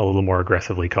is a little more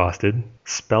aggressively costed.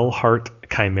 Spellheart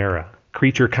Chimera.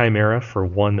 Creature Chimera for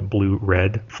 1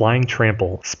 blue-red. Flying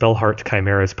Trample. Spellheart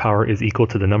Chimera's power is equal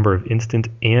to the number of instant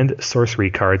and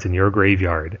sorcery cards in your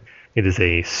graveyard. It is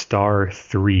a star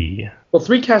 3. Well,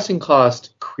 3 casting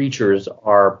cost creatures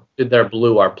they're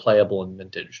blue, are playable in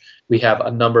Vintage. We have a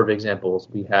number of examples.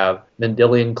 We have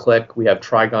Mendelian Click, we have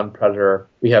Trigon Predator,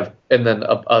 and then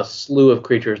a slew of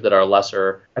creatures that are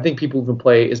lesser. I think people can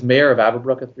play, is Mayor of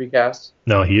Avabrook a 3 cast?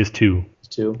 No, he is 2. He's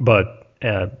 2. But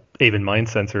Aven Mind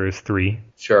Sensor is 3.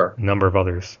 Sure. A number of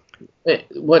others.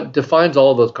 What defines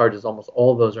all of those cards is almost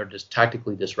all of those are just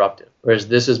tactically disruptive, whereas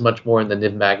this is much more in the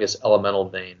Niv Magus elemental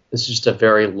vein. This is just a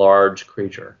very large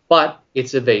creature, but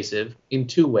it's evasive in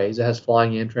 2 ways. It has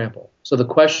flying and trample. So the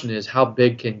question is, how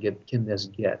big can this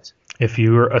get? If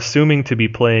you're assuming to be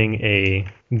playing a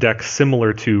deck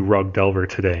similar to Rug Delver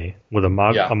today, with a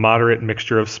moderate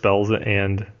mixture of spells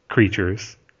and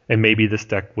creatures, and maybe this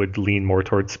deck would lean more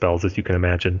towards spells, as you can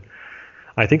imagine,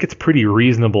 I think it's pretty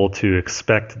reasonable to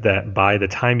expect that by the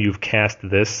time you've cast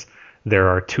this, there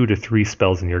are 2 to 3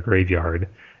 spells in your graveyard.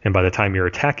 And by the time you're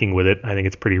attacking with it, I think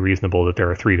it's pretty reasonable that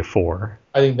there are 3 to 4.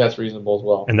 I think that's reasonable as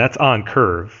well. And that's on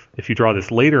curve. If you draw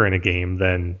this later in a game,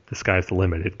 then the sky's the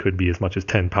limit. It could be as much as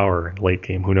 10 power in late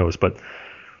game, who knows. But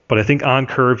I think on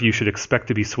curve, you should expect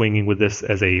to be swinging with this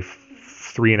as a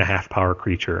 3.5 power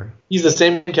creature. He's the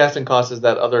same casting cost as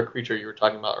that other creature you were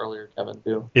talking about earlier, Kevin,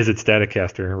 too. Is it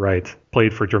Staticaster? Right.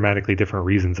 Played for dramatically different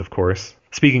reasons, of course.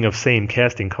 Speaking of same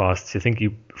casting costs, I think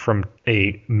from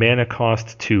a mana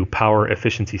cost to power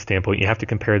efficiency standpoint, you have to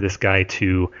compare this guy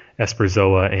to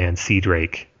Esperzoa and Sea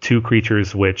Drake. 2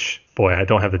 creatures which, boy, I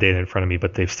don't have the data in front of me,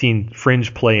 but they've seen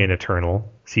Fringe play in Eternal.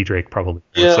 Sea Drake probably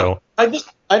more so.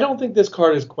 I don't think this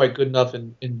card is quite good enough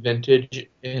in Vintage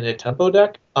in a tempo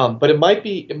deck. But it might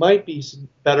be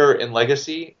better in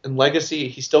Legacy. In Legacy,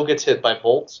 he still gets hit by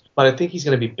bolts, but I think he's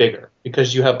going to be bigger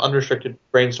because you have unrestricted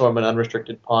Brainstorm and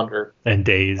unrestricted Ponder. And And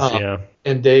days, yeah.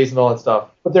 And days and all that stuff.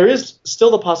 But there is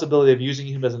still the possibility of using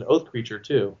him as an oath creature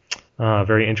too.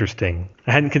 Very interesting.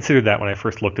 I hadn't considered that when I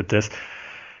first looked at this.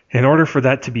 In order for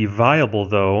that to be viable,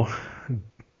 though,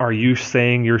 are you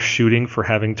saying you're shooting for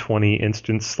having 20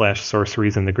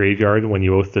 instants/sorceries in the graveyard when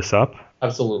you oath this up?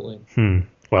 Absolutely.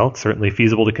 Well, it's certainly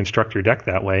feasible to construct your deck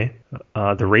that way.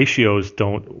 The ratios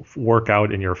don't work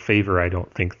out in your favor, I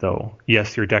don't think, though.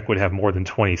 Yes, your deck would have more than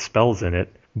 20 spells in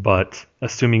it, but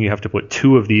assuming you have to put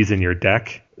 2 of these in your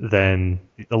deck, then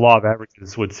the law of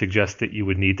averages would suggest that you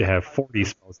would need to have 40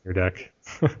 spells in your deck.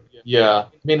 Yeah.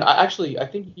 I mean, I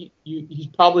think he's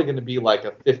probably going to be like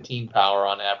a 15 power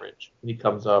on average when he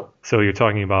comes up. So you're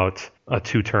talking about a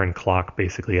 2-turn clock,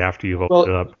 basically, after you've opened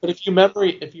it up. But if you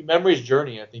memory's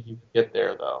Journey, I think you can get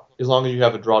there, though, as long as you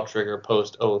have a draw trigger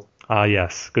post-oath.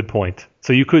 Yes, good point.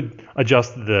 So you could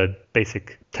adjust the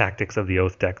basic tactics of the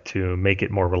Oath deck to make it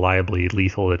more reliably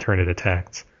lethal the turn it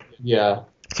attacks. Yeah.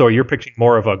 So you're picturing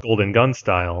more of a Golden Gun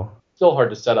style. Still hard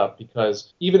to set up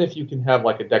because even if you can have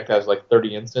like a deck that has like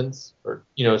 30 instants or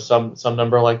some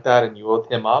number like that, and you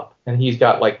oath him up and he's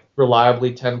got like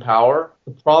reliably 10 power,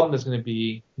 the problem is going to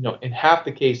be in more than half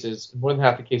the cases,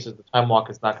 the Time Walk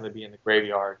is not going to be in the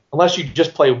graveyard unless you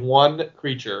just play one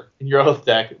creature in your oath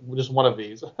deck, just one of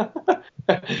these.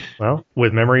 Well,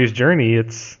 with Memory's Journey,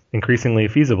 it's increasingly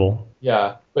feasible.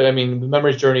 Yeah, but I mean, the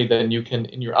Memory's Journey, then you can,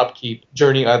 in your upkeep,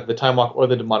 journey either the Time Walk or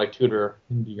the Demonic Tutor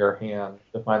into your hand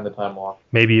to find the Time Walk.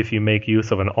 Maybe if you make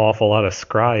use of an awful lot of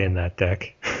Scry in that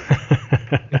deck.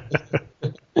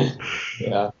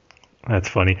 Yeah. That's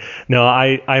funny. No,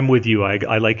 I'm with you.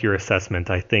 I like your assessment.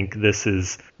 I think this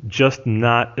is just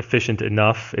not efficient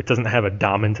enough. It doesn't have a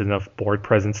dominant enough board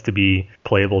presence to be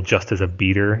playable just as a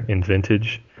beater in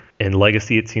Vintage. In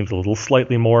Legacy, it seems a little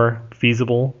slightly more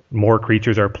feasible. More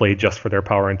creatures are played just for their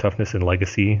power and toughness in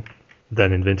Legacy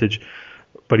than in Vintage.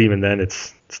 But even then,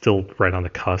 it's still right on the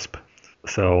cusp.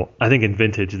 So I think in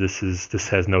Vintage, this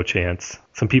has no chance.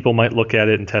 Some people might look at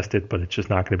it and test it, but it's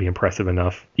just not going to be impressive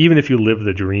enough. Even if you live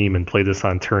the dream and play this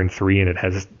on turn 3 and it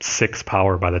has 6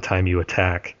 power by the time you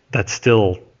attack, that's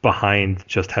still behind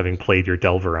just having played your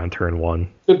Delver on turn 1.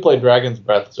 Could play Dragon's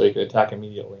Breath so you could attack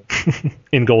immediately.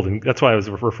 In Golden, that's what I was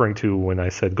referring to when I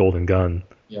said Golden Gun.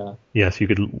 Yeah. Yes, you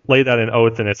could lay that in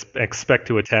Oath and expect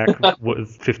to attack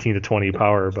with 15 to 20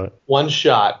 power, but one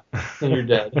shot and you're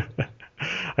dead.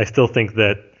 I still think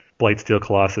that Blightsteel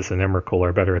Colossus and Emrakul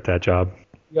are better at that job.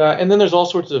 Yeah, and then there's all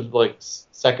sorts of like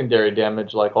secondary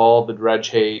damage, like all the Dredge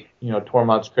Hate,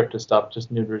 Tormod's Crypta stuff just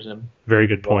neuters him. Very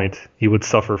good point. He would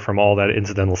suffer from all that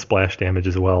incidental splash damage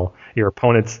as well. Your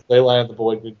opponent's Leyline of the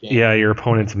Void, good game. Yeah, your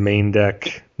opponent's main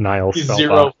deck Nile He's Spellbot.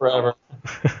 0 forever.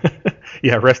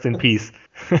 Yeah, rest in peace.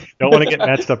 Don't want to get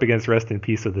matched up against rest in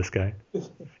peace with this guy.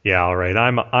 Yeah, all right.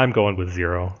 I'm going with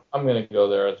 0. I'm gonna go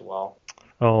there as well.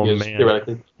 Oh, Yes, man.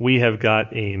 theoretically. We have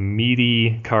got a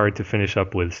meaty card to finish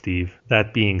up with, Steve.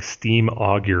 That being Steam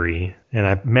Augury. And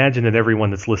I imagine that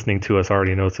everyone that's listening to us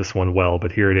already knows this one well,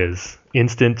 but here it is.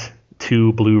 Instant,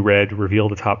 2 blue-red, reveal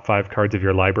the top 5 cards of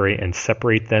your library and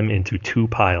separate them into 2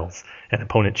 piles. An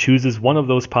opponent chooses one of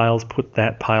those piles, put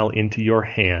that pile into your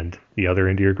hand, the other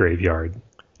into your graveyard.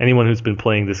 Anyone who's been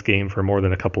playing this game for more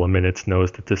than a couple of minutes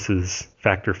knows that this is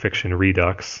Fact or Fiction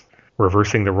Redux,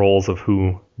 reversing the roles of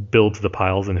who builds the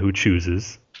piles and who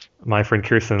chooses. My friend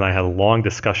Kirsten and I had a long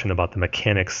discussion about the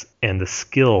mechanics and the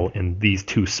skill in these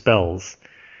 2 spells.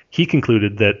 He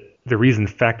concluded that the reason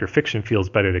Fact or Fiction feels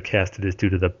better to cast it is due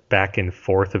to the back and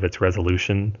forth of its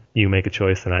resolution. You make a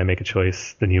choice, then I make a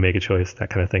choice, then you make a choice,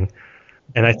 that kind of thing.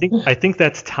 And I think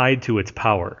that's tied to its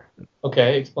power.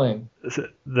 Okay, explain.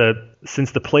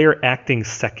 Since the player acting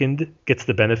second gets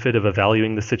the benefit of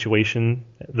evaluating the situation,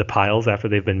 the piles after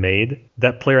they've been made,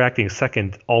 that player acting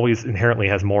second always inherently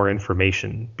has more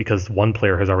information because one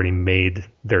player has already made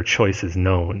their choices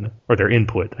known, or their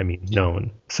input,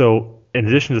 known. So in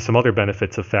addition to some other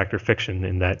benefits of Fact or Fiction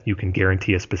in that you can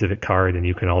guarantee a specific card and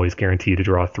you can always guarantee to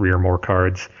draw 3 or more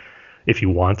cards if you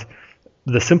want,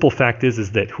 the simple fact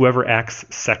is that whoever acts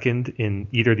second in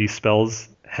either of these spells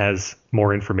has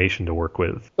more information to work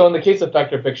with. So in the case of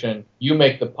Fact or Fiction, you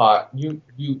make the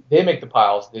they make the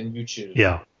piles, then you choose.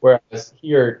 Yeah. Whereas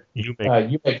here, you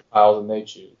make the piles and they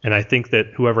choose. And I think that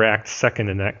whoever acts second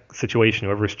in that situation,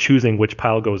 whoever's choosing which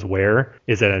pile goes where,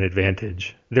 is at an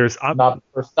advantage. There's not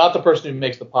the person who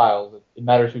makes the piles. It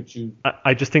matters who chooses.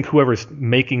 I just think whoever's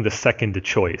making the second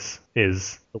choice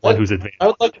is the one who's advanced. I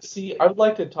would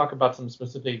like to talk about some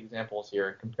specific examples here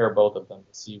and compare both of them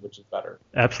to see which is better.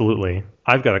 Absolutely.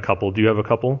 I've got a couple. Do you have a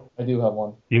couple? I do have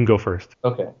one. You can go first.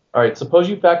 Okay. All right. Suppose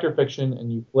you factor fiction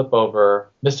and you flip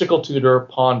over Mystical Tutor,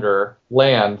 Ponder,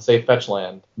 Land, say Fetch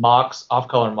Land, Mox,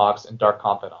 Off-Color Mox, and Dark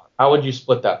Confidant. How would you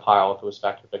split that pile if it was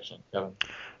factor fiction, Kevin?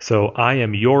 So I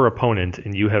am your opponent,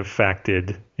 and you have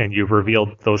facted, and you've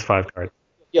revealed those 5 cards.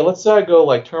 Yeah, let's say I go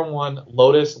like turn 1,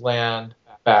 Lotus, Land,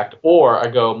 fact, or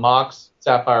I go Mox,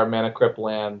 Sapphire, Mana Crypt,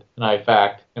 Land, and I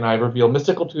fact, and I reveal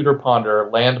Mystical Tutor, Ponder,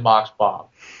 Land, Mox, Bob.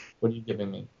 What are you giving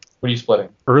me? What are you splitting?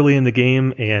 Early in the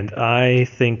game, and I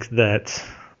think that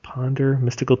Ponder,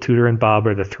 Mystical Tutor, and Bob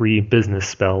are the 3 business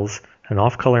spells, an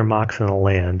off-color Mox and a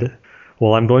land.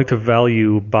 Well, I'm going to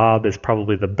value Bob as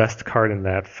probably the best card in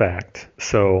that fact,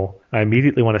 so I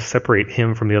immediately want to separate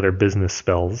him from the other business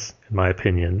spells, in my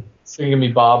opinion. So you're going to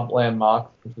be Bob, Land, Mox,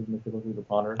 which is Mystical Tutor,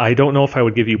 Ponder? I don't know if I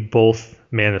would give you both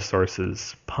mana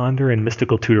sources. Ponder and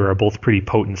Mystical Tutor are both pretty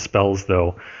potent spells,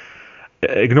 though.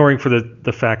 Ignoring for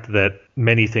the fact that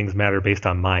many things matter based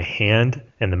on my hand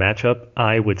and the matchup,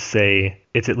 I would say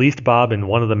it's at least Bob and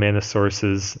one of the mana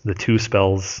sources, the 2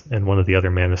 spells, and one of the other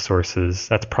mana sources.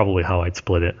 That's probably how I'd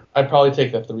split it. I'd probably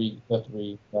take the three.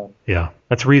 Yeah,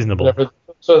 that's reasonable. Whatever.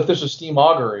 So if there's a Steam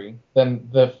Augury, then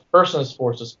the person is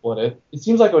forced to split it. It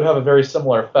seems like it would have a very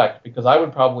similar effect because I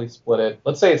would probably split it.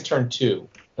 Let's say it's turn 2,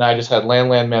 and I just had Land,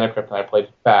 Mana Crypt, and I played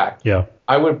fact. Yeah.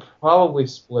 I would probably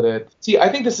split it. See, I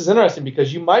think this is interesting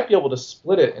because you might be able to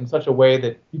split it in such a way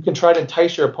that you can try to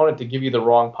entice your opponent to give you the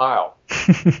wrong pile.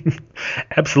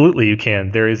 Absolutely, you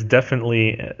can. There is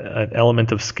definitely an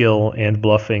element of skill and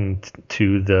bluffing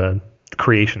to the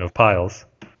creation of piles.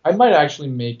 I might actually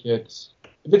make it.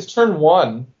 If it's turn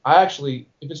 1,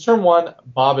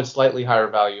 Bob is slightly higher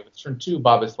value. If it's turn 2,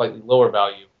 Bob is slightly lower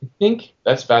value. I think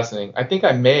that's fascinating. I think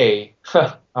I may.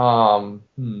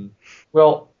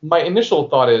 Well, my initial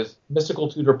thought is Mystical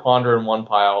Tutor, Ponder in one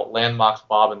pile, Land, Mox,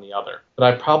 Bob in the other.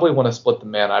 But I probably want to split the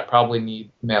mana. I probably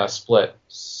need mana split.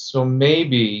 So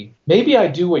maybe I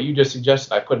do what you just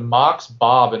suggested. I put Mox,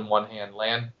 Bob in one hand,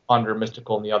 Land, Ponder,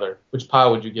 Mystical in the other. Which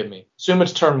pile would you give me? Assume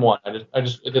it's turn 1. I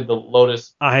did the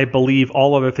Lotus. I believe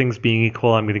all other things being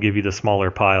equal, I'm going to give you the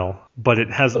smaller pile. But it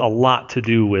has a lot to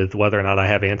do with whether or not I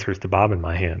have answers to Bob in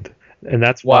my hand. And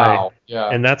that's why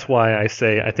And that's why I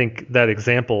say I think that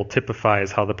example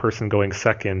typifies how the person going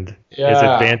second is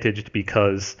advantaged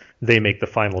because they make the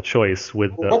final choice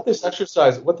with what this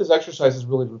exercise has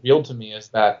really revealed to me is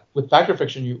that with Factor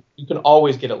Fiction you can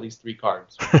always get at least 3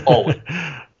 cards. Always.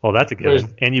 Well, that's a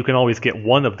given. And you can always get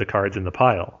one of the cards in the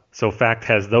pile. So Fact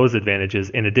has those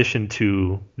advantages in addition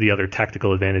to the other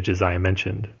tactical advantages I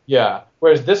mentioned. Yeah.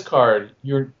 Whereas this card,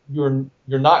 you're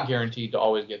not guaranteed to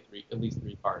always get at least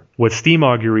 3 cards. With Steam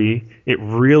Augury, it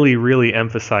really, really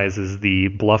emphasizes the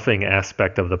bluffing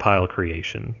aspect of the pile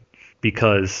creation.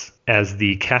 Because as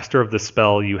the caster of the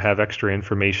spell, you have extra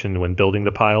information when building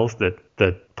the piles that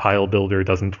the pile builder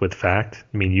doesn't with Fact.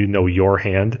 I mean, you know your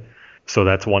hand. So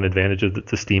that's one advantage of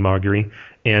the Steam Augury.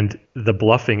 And the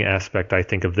bluffing aspect, I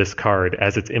think, of this card,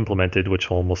 as it's implemented, which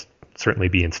will almost certainly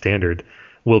be in Standard,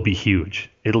 will be huge.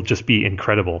 It'll just be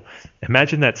incredible.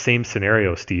 Imagine that same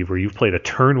scenario, Steve, where you've played a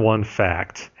turn 1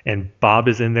 Fact, and Bob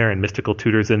is in there and Mystical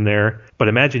Tutor's in there. But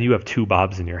imagine you have 2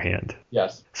 Bobs in your hand.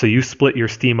 Yes. So you split your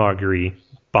Steam Augury,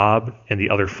 Bob, and the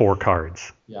other 4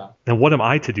 cards. Yeah. Now, what am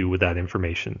I to do with that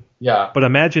information? Yeah. But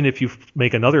imagine if you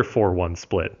make another 4-1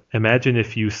 split. Imagine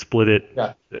if you split it.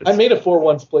 Yeah. I made a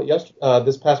 4-1 split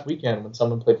this past weekend when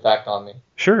someone played Fact on me.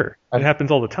 Sure. It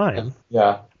happens all the time.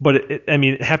 Yeah. But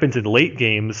it happens in late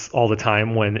games all the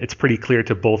time when it's pretty clear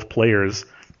to both players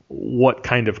what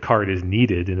kind of card is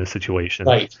needed in a situation.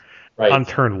 Right. On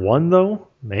turn 1, though,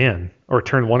 man, or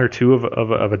turn 1 or 2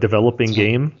 of a developing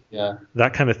game,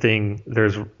 that kind of thing,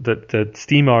 there's the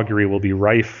Steam Augury will be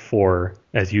rife for,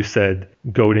 as you said,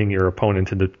 goading your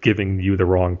opponent into giving you the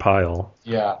wrong pile.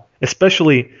 Yeah.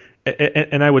 Especially,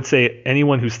 and I would say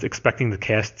anyone who's expecting to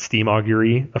cast Steam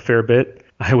Augury a fair bit,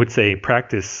 I would say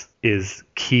practice is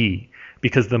key.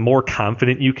 Because the more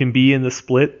confident you can be in the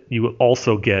split, you will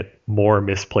also get more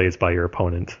misplays by your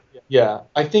opponent. Yeah,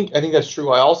 I think that's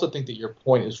true. I also think that your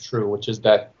point is true, which is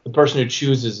that the person who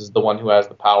chooses is the one who has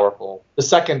the powerful. The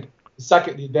second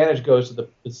the advantage goes to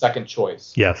the second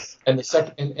choice. Yes. And the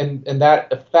second and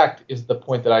that effect is the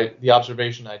point the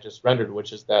observation I just rendered,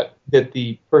 which is that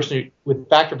the person with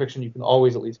factor fiction, you can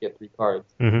always at least get 3 cards,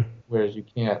 whereas you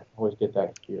can't always get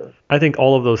that here. I think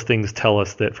all of those things tell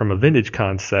us that from a vintage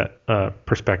concept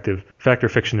perspective, factor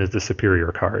fiction is the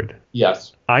superior card.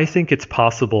 Yes. I think it's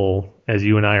possible, as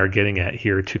you and I are getting at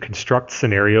here, to construct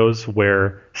scenarios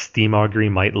where Steam Augury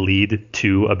might lead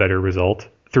to a better result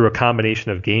through a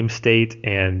combination of game state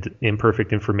and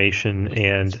imperfect information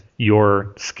and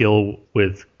your skill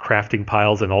with crafting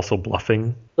piles and also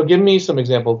bluffing. So give me some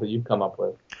examples that you've come up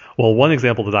with. Well, one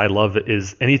example that I love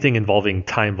is anything involving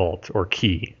Time Vault or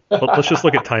Key. Let's just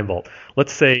look at Time Vault.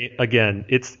 Let's say, again,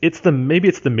 maybe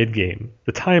it's the mid game.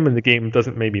 The time in the game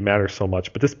doesn't maybe matter so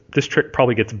much, but this trick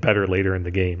probably gets better later in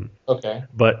the game. Okay.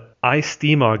 But I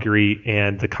Steam Augury,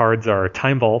 and the cards are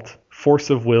Time Vault, Force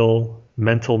of Will,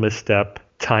 Mental Misstep,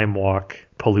 Time Walk,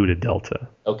 Polluted Delta.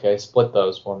 Okay, split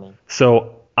those for me.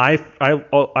 So I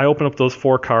open up those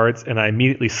 4 cards and I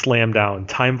immediately slam down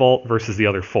Time Vault versus the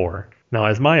other 4. Now,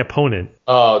 as my opponent,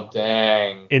 oh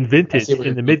dang, in Vintage,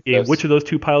 in the mid game, which of those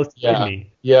 2 piles do you give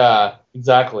me? Yeah,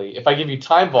 exactly. If I give you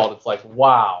Time Vault, it's like,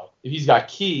 wow. If he's got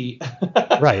Key,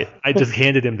 right? I just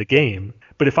handed him the game.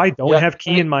 But if I don't have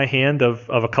Key in my hand of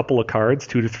a couple of cards,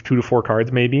 2 to 4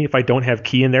 cards maybe, if I don't have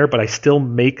Key in there, but I still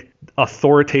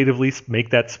authoritatively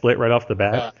make that split right off the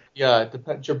bat. Yeah, it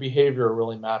depends. Your behavior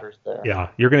really matters there. Yeah,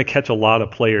 you're going to catch a lot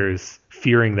of players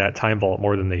fearing that Time Vault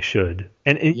more than they should.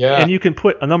 And you can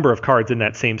put a number of cards in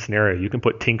that same scenario. You can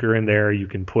put Tinker in there. You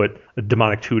can put a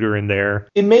Demonic Tutor in there.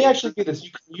 It may actually be that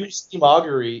you can use Steam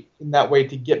Augury in that way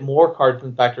to get more cards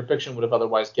than Factor Fiction would have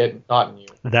otherwise gotten you.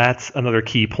 That's another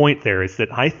key point there, is that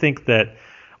I think that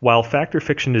while Factor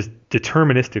Fiction is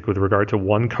deterministic with regard to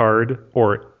 1 card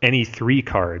or any 3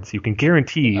 cards, you can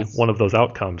guarantee one of those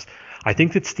outcomes. I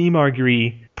think that Steam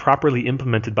Augury, properly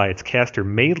implemented by its caster,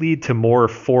 may lead to more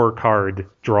 4-card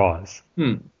draws.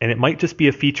 And it might just be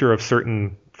a feature of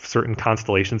certain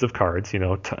constellations of cards,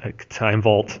 Time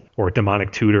Vault or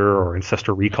Demonic Tutor or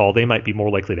Ancestral Recall. They might be more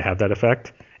likely to have that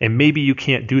effect. And maybe you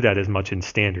can't do that as much in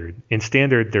Standard. In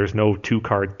Standard, there's no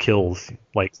 2-card kills.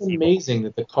 It's amazing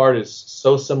that the card is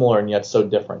so similar and yet so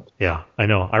different. Yeah, I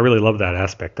know. I really love that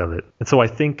aspect of it. And so I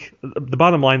think the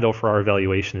bottom line, though, for our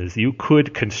evaluation is you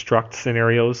could construct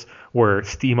scenarios where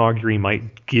Steam Augury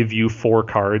might give you 4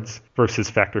 cards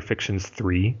versus Factor Fiction's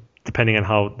 3, depending on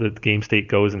how the game state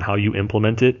goes and how you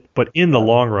implement it. But in the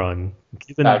long run,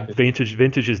 given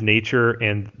Vintage's nature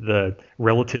and the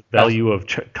relative value of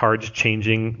cards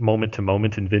changing moment to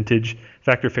moment in Vintage,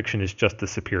 Factor Fiction is just the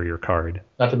superior card.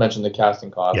 Not to mention the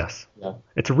casting cost. Yes. Yeah.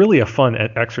 It's really a fun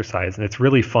exercise, and it's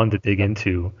really fun to dig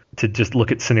into, to just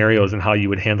look at scenarios and how you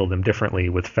would handle them differently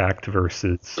with Fact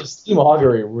versus... Steam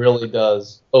Augury really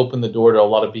does open the door to a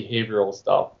lot of behavioral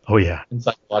stuff. Oh, yeah. And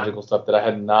psychological stuff that I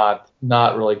had not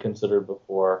really considered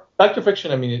before. Factor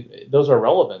Fiction, I mean, those are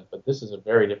relevant, but this is a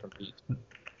very different beast.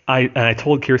 I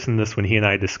told Kirsten this when he and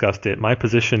I discussed it. My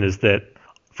position is that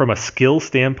from a skill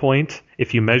standpoint,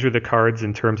 if you measure the cards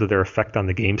in terms of their effect on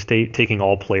the game state, taking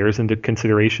all players into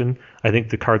consideration, I think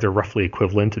the cards are roughly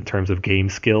equivalent in terms of game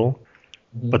skill.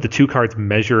 But the 2 cards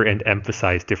measure and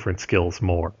emphasize different skills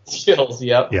more. Skills,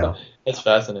 yep. Yeah. That's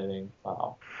fascinating.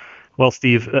 Wow. Well,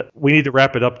 Steve, we need to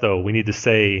wrap it up, though. We need to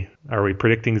say, are we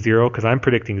predicting 0? Because I'm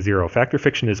predicting 0. Factor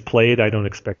Fiction is played. I don't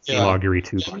expect Steam Augury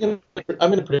to. I'm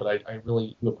going to predict, but I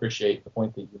really do appreciate the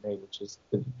point that you made, which is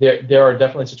that there are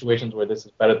definitely situations where this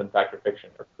is better than Factor Fiction,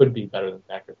 or could be better than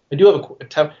Factor. I do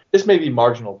have this may be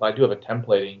marginal, but I do have a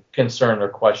templating concern or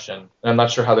question, and I'm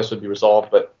not sure how this would be resolved,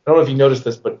 but I don't know if you noticed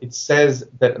this, but it says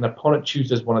that an opponent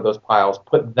chooses one of those piles,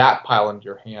 put that pile into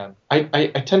your hand. I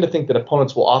tend to think that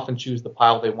opponents will often choose the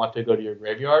pile they want to go to your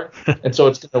graveyard, and so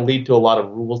it's going to lead to a lot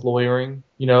of rules lawyering,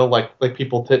 like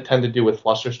people tend to do with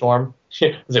Flusterstorm.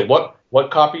 Say,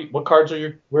 what cards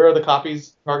where are the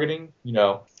copies targeting?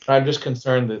 I'm just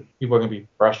concerned that people are going to be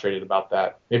frustrated about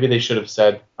that. Maybe they should have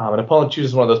said, an opponent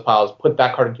chooses one of those piles, put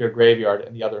that card into your graveyard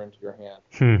and the other into your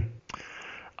hand.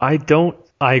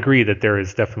 I agree that there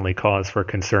is definitely cause for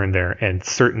concern there, and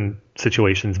certain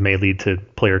situations may lead to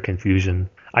player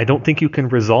confusion. I don't think you can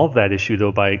resolve that issue,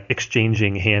 though, by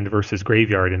exchanging hand versus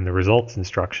graveyard in the results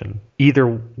instruction.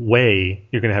 Either way,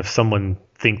 you're going to have someone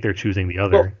think they're choosing the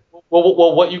other.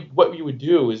 Well, what you would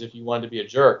do is, if you wanted to be a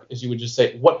jerk, is you would just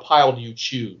say, "What pile do you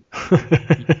choose?"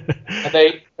 and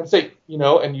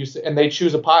they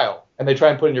choose a pile, and they try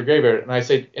and put it in your graveyard, and I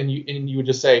say, and you would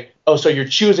just say, "Oh, so you're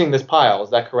choosing this pile?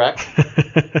 Is that correct?"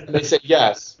 And they say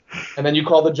yes, and then you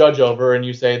call the judge over and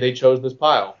you say they chose this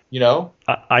pile.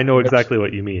 I know exactly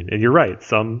what you mean, and you're right.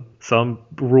 Some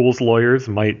rules lawyers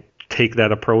might take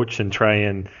that approach and try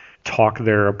and talk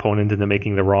their opponent into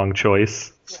making the wrong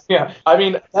choice. Yeah, I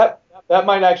mean that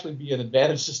might actually be an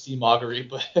advantage to Steam Augury,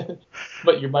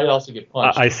 but you might also get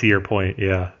punched. I see your point,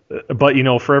 yeah. But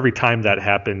for every time that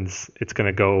happens, it's going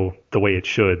to go the way it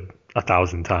should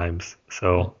 1,000 times.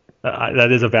 So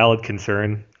that is a valid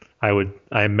concern. I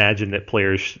imagine that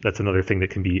players, that's another thing that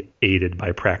can be aided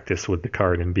by practice with the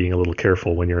card and being a little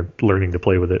careful when you're learning to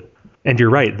play with it. And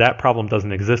you're right, that problem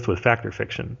doesn't exist with Fact or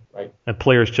Fiction. Right. And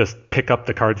players just pick up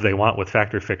the cards they want with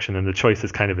Fact or Fiction, and the choice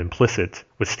is kind of implicit.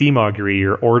 With Steam Augury,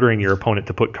 you're ordering your opponent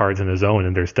to put cards in a zone,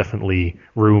 and there's definitely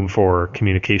room for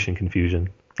communication confusion.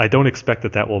 I don't expect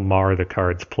that will mar the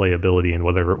card's playability in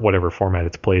whatever format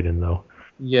it's played in, though.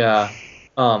 Yeah.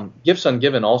 Gifts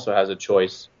Ungiven also has a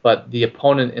choice, but the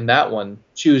opponent in that one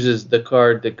chooses the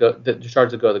card that go to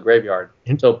the graveyard.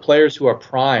 So players who are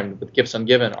primed with Gifts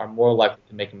Ungiven are more likely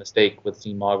to make a mistake with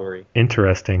Steam Augury.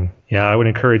 Interesting. Yeah, I would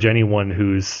encourage anyone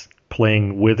who's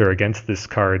playing with or against this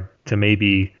card to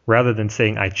maybe, rather than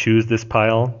saying I choose this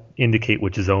pile, indicate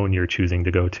which zone you're choosing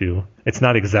to go to. It's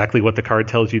not exactly what the card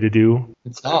tells you to do.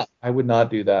 It's not. I would not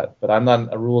do that, but I'm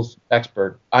not a rules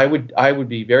expert. I would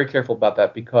be very careful about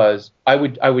that because I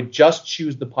would just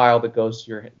choose the pile that goes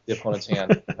to the opponent's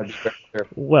hand. I'd be very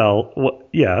careful. Well,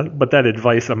 yeah, but that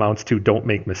advice amounts to don't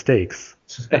make mistakes.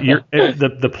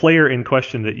 The player in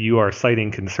question that you are citing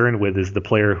concern with is the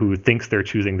player who thinks they're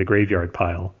choosing the graveyard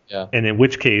pile. Yeah. And in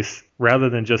which case, rather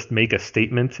than just make a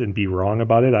statement and be wrong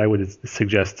about it, I would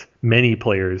suggest many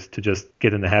players to just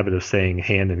get in the habit of saying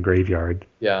hand and graveyard.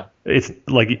 Yeah. It's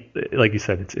like you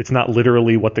said, it's not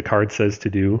literally what the card says to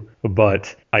do,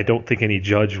 but I don't think any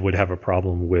judge would have a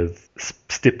problem with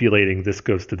stipulating this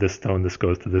goes to this zone, this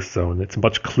goes to this zone. It's a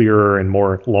much clearer and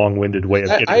more long-winded way of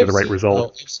getting to the right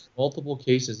result. I've seen multiple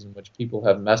cases in which people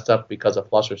have messed up because of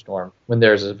Flusterstorm when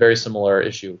there's a very similar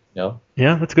issue,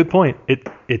 Yeah, that's a good point.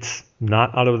 It's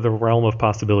not out of the realm of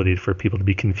possibility for people to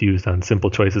be confused on simple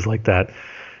choices like that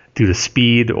due to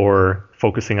speed or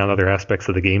focusing on other aspects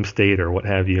of the game state or what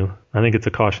have you. I think it's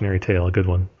a cautionary tale, a good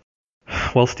one.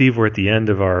 Well, Steve, we're at the end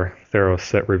of our Theros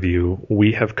set review.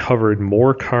 We have covered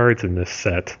more cards in this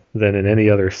set than in any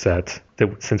other set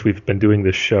since we've been doing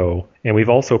this show. And we've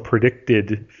also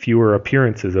predicted fewer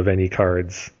appearances of any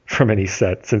cards from any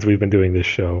set since we've been doing this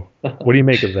show. What do you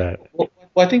make of that? Well,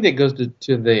 I think that goes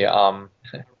to the,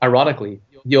 ironically,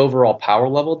 the overall power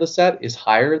level of the set is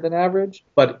higher than average,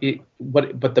 but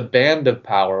the band of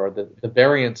power, or the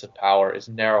variance of power, is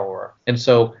narrower. And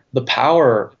so the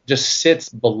power just sits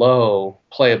below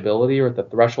playability, or at the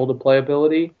threshold of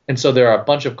playability. And so there are a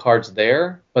bunch of cards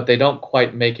there, but they don't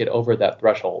quite make it over that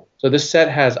threshold. So this set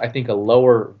has, I think, a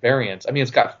lower variance. I mean,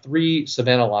 it's got 3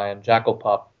 Savannah Lion, Jackal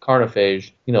Pup,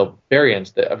 Carnophage,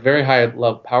 variants, a very high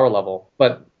power level,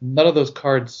 but none of those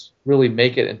cards really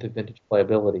make it into vintage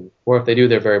playability, or if they do,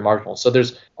 they're very marginal. So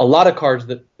there's a lot of cards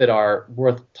that are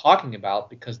worth talking about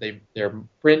because they're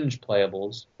fringe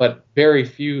playables, but very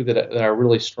few that are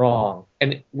really strong.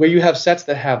 And where you have sets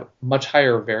that have much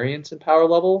higher variance in power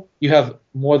level, you have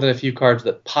more than a few cards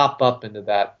that pop up into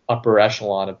that upper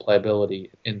echelon of playability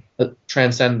and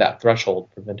transcend that threshold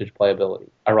for vintage playability,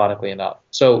 ironically enough.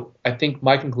 So I think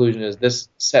my conclusion is this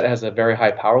set has a very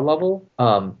high power level,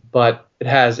 but it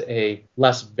has a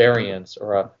less variance,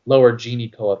 or a lower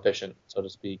Gini coefficient, so to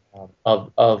speak,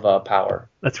 of power.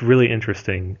 That's really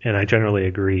interesting, and I generally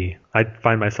agree. I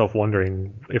find myself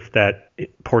wondering if that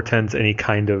portends any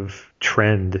kind of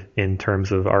trend in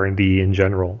terms of R&D in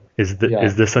general. Is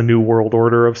this a new world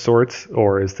order of sorts,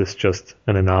 or is this just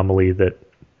an anomaly that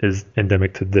is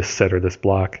endemic to this set or this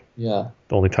block? Yeah.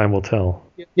 The only time will tell.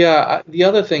 Yeah, the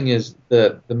other thing is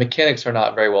the mechanics are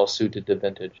not very well suited to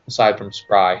vintage, aside from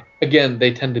Scry. Again,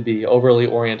 they tend to be overly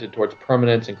oriented towards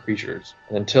permanents and creatures.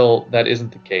 And until that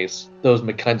isn't the case, those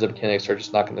kinds of mechanics are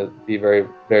just not going to be very,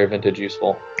 very vintage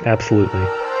useful. Absolutely.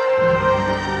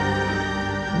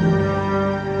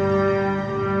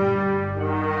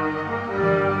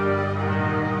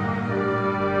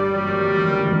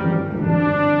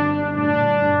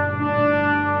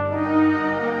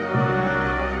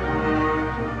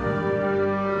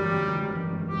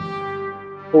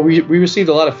 Well, we received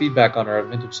a lot of feedback on our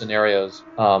vintage scenarios.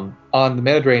 On the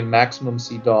Mana Drain Maximum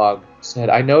Sea Dog, said,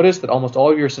 I noticed that almost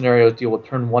all of your scenarios deal with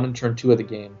turn 1 and turn 2 of the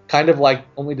game, kind of like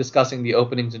only discussing the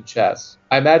openings in chess.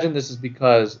 I imagine this is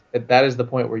because that is the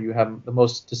point where you have the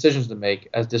most decisions to make,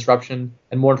 as disruption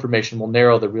and more information will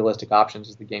narrow the realistic options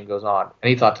as the game goes on.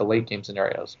 Any thought to late game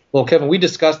scenarios? Well, Kevin, we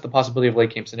discussed the possibility of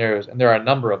late game scenarios, and there are a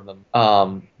number of them.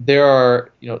 There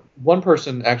are, one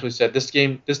person actually said this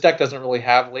deck doesn't really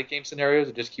have late game scenarios.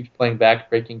 It just keeps playing back,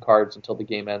 breaking cards until the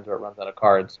game ends or it runs out of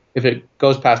cards. If it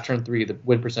goes past turn 3, the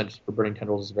win percentage for Burning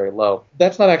Tendrils is very low.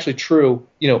 That's not actually true.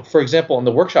 For example, in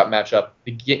the workshop matchup,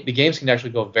 the games can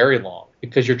actually go very long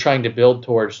because you're trying to build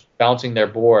towards bouncing their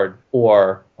board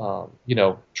or,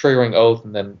 triggering Oath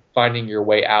and then finding your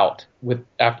way out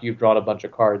after you've drawn a bunch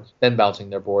of cards, then bouncing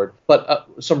their board. But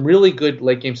some really good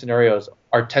late game scenarios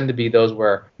tend to be those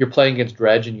where you're playing against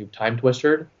Dredge and you've time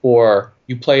twistered, or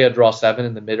you play a draw 7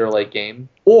 in the mid or late game,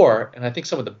 or, and I think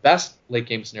some of the best late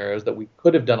game scenarios that we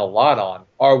could have done a lot on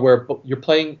are where you're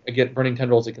playing against Burning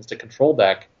Tendrils against a control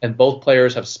deck, and both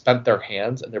players have spent their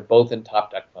hands and they're both in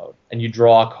top deck mode, and you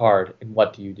draw a card, and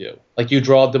what do? Like you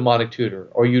draw Demonic Tutor,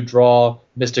 or you draw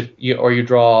Mystic, or you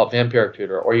draw Vampiric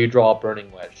Tutor, or you draw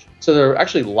Burning Wedge. So there are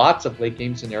actually lots of late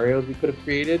game scenarios we could have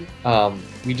created.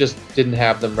 We just didn't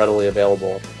have them readily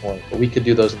available at the point, but we could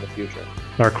do those in the future.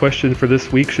 Our question for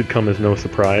this week should come as no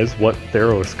surprise. What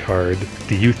Theros card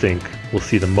do you think will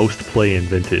see the most play in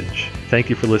Vintage? Thank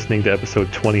you for listening to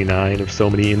episode 29 of So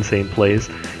Many Insane Plays.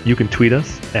 You can tweet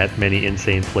us at Many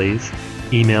Insane Plays,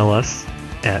 email us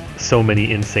at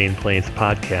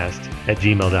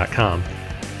somanyinsaneplayspodcast@gmail.com.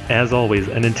 As always,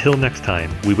 and until next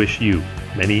time, we wish you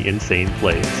many insane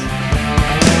plays.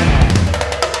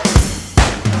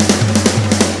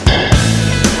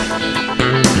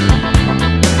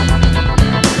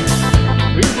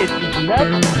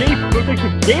 Next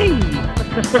game.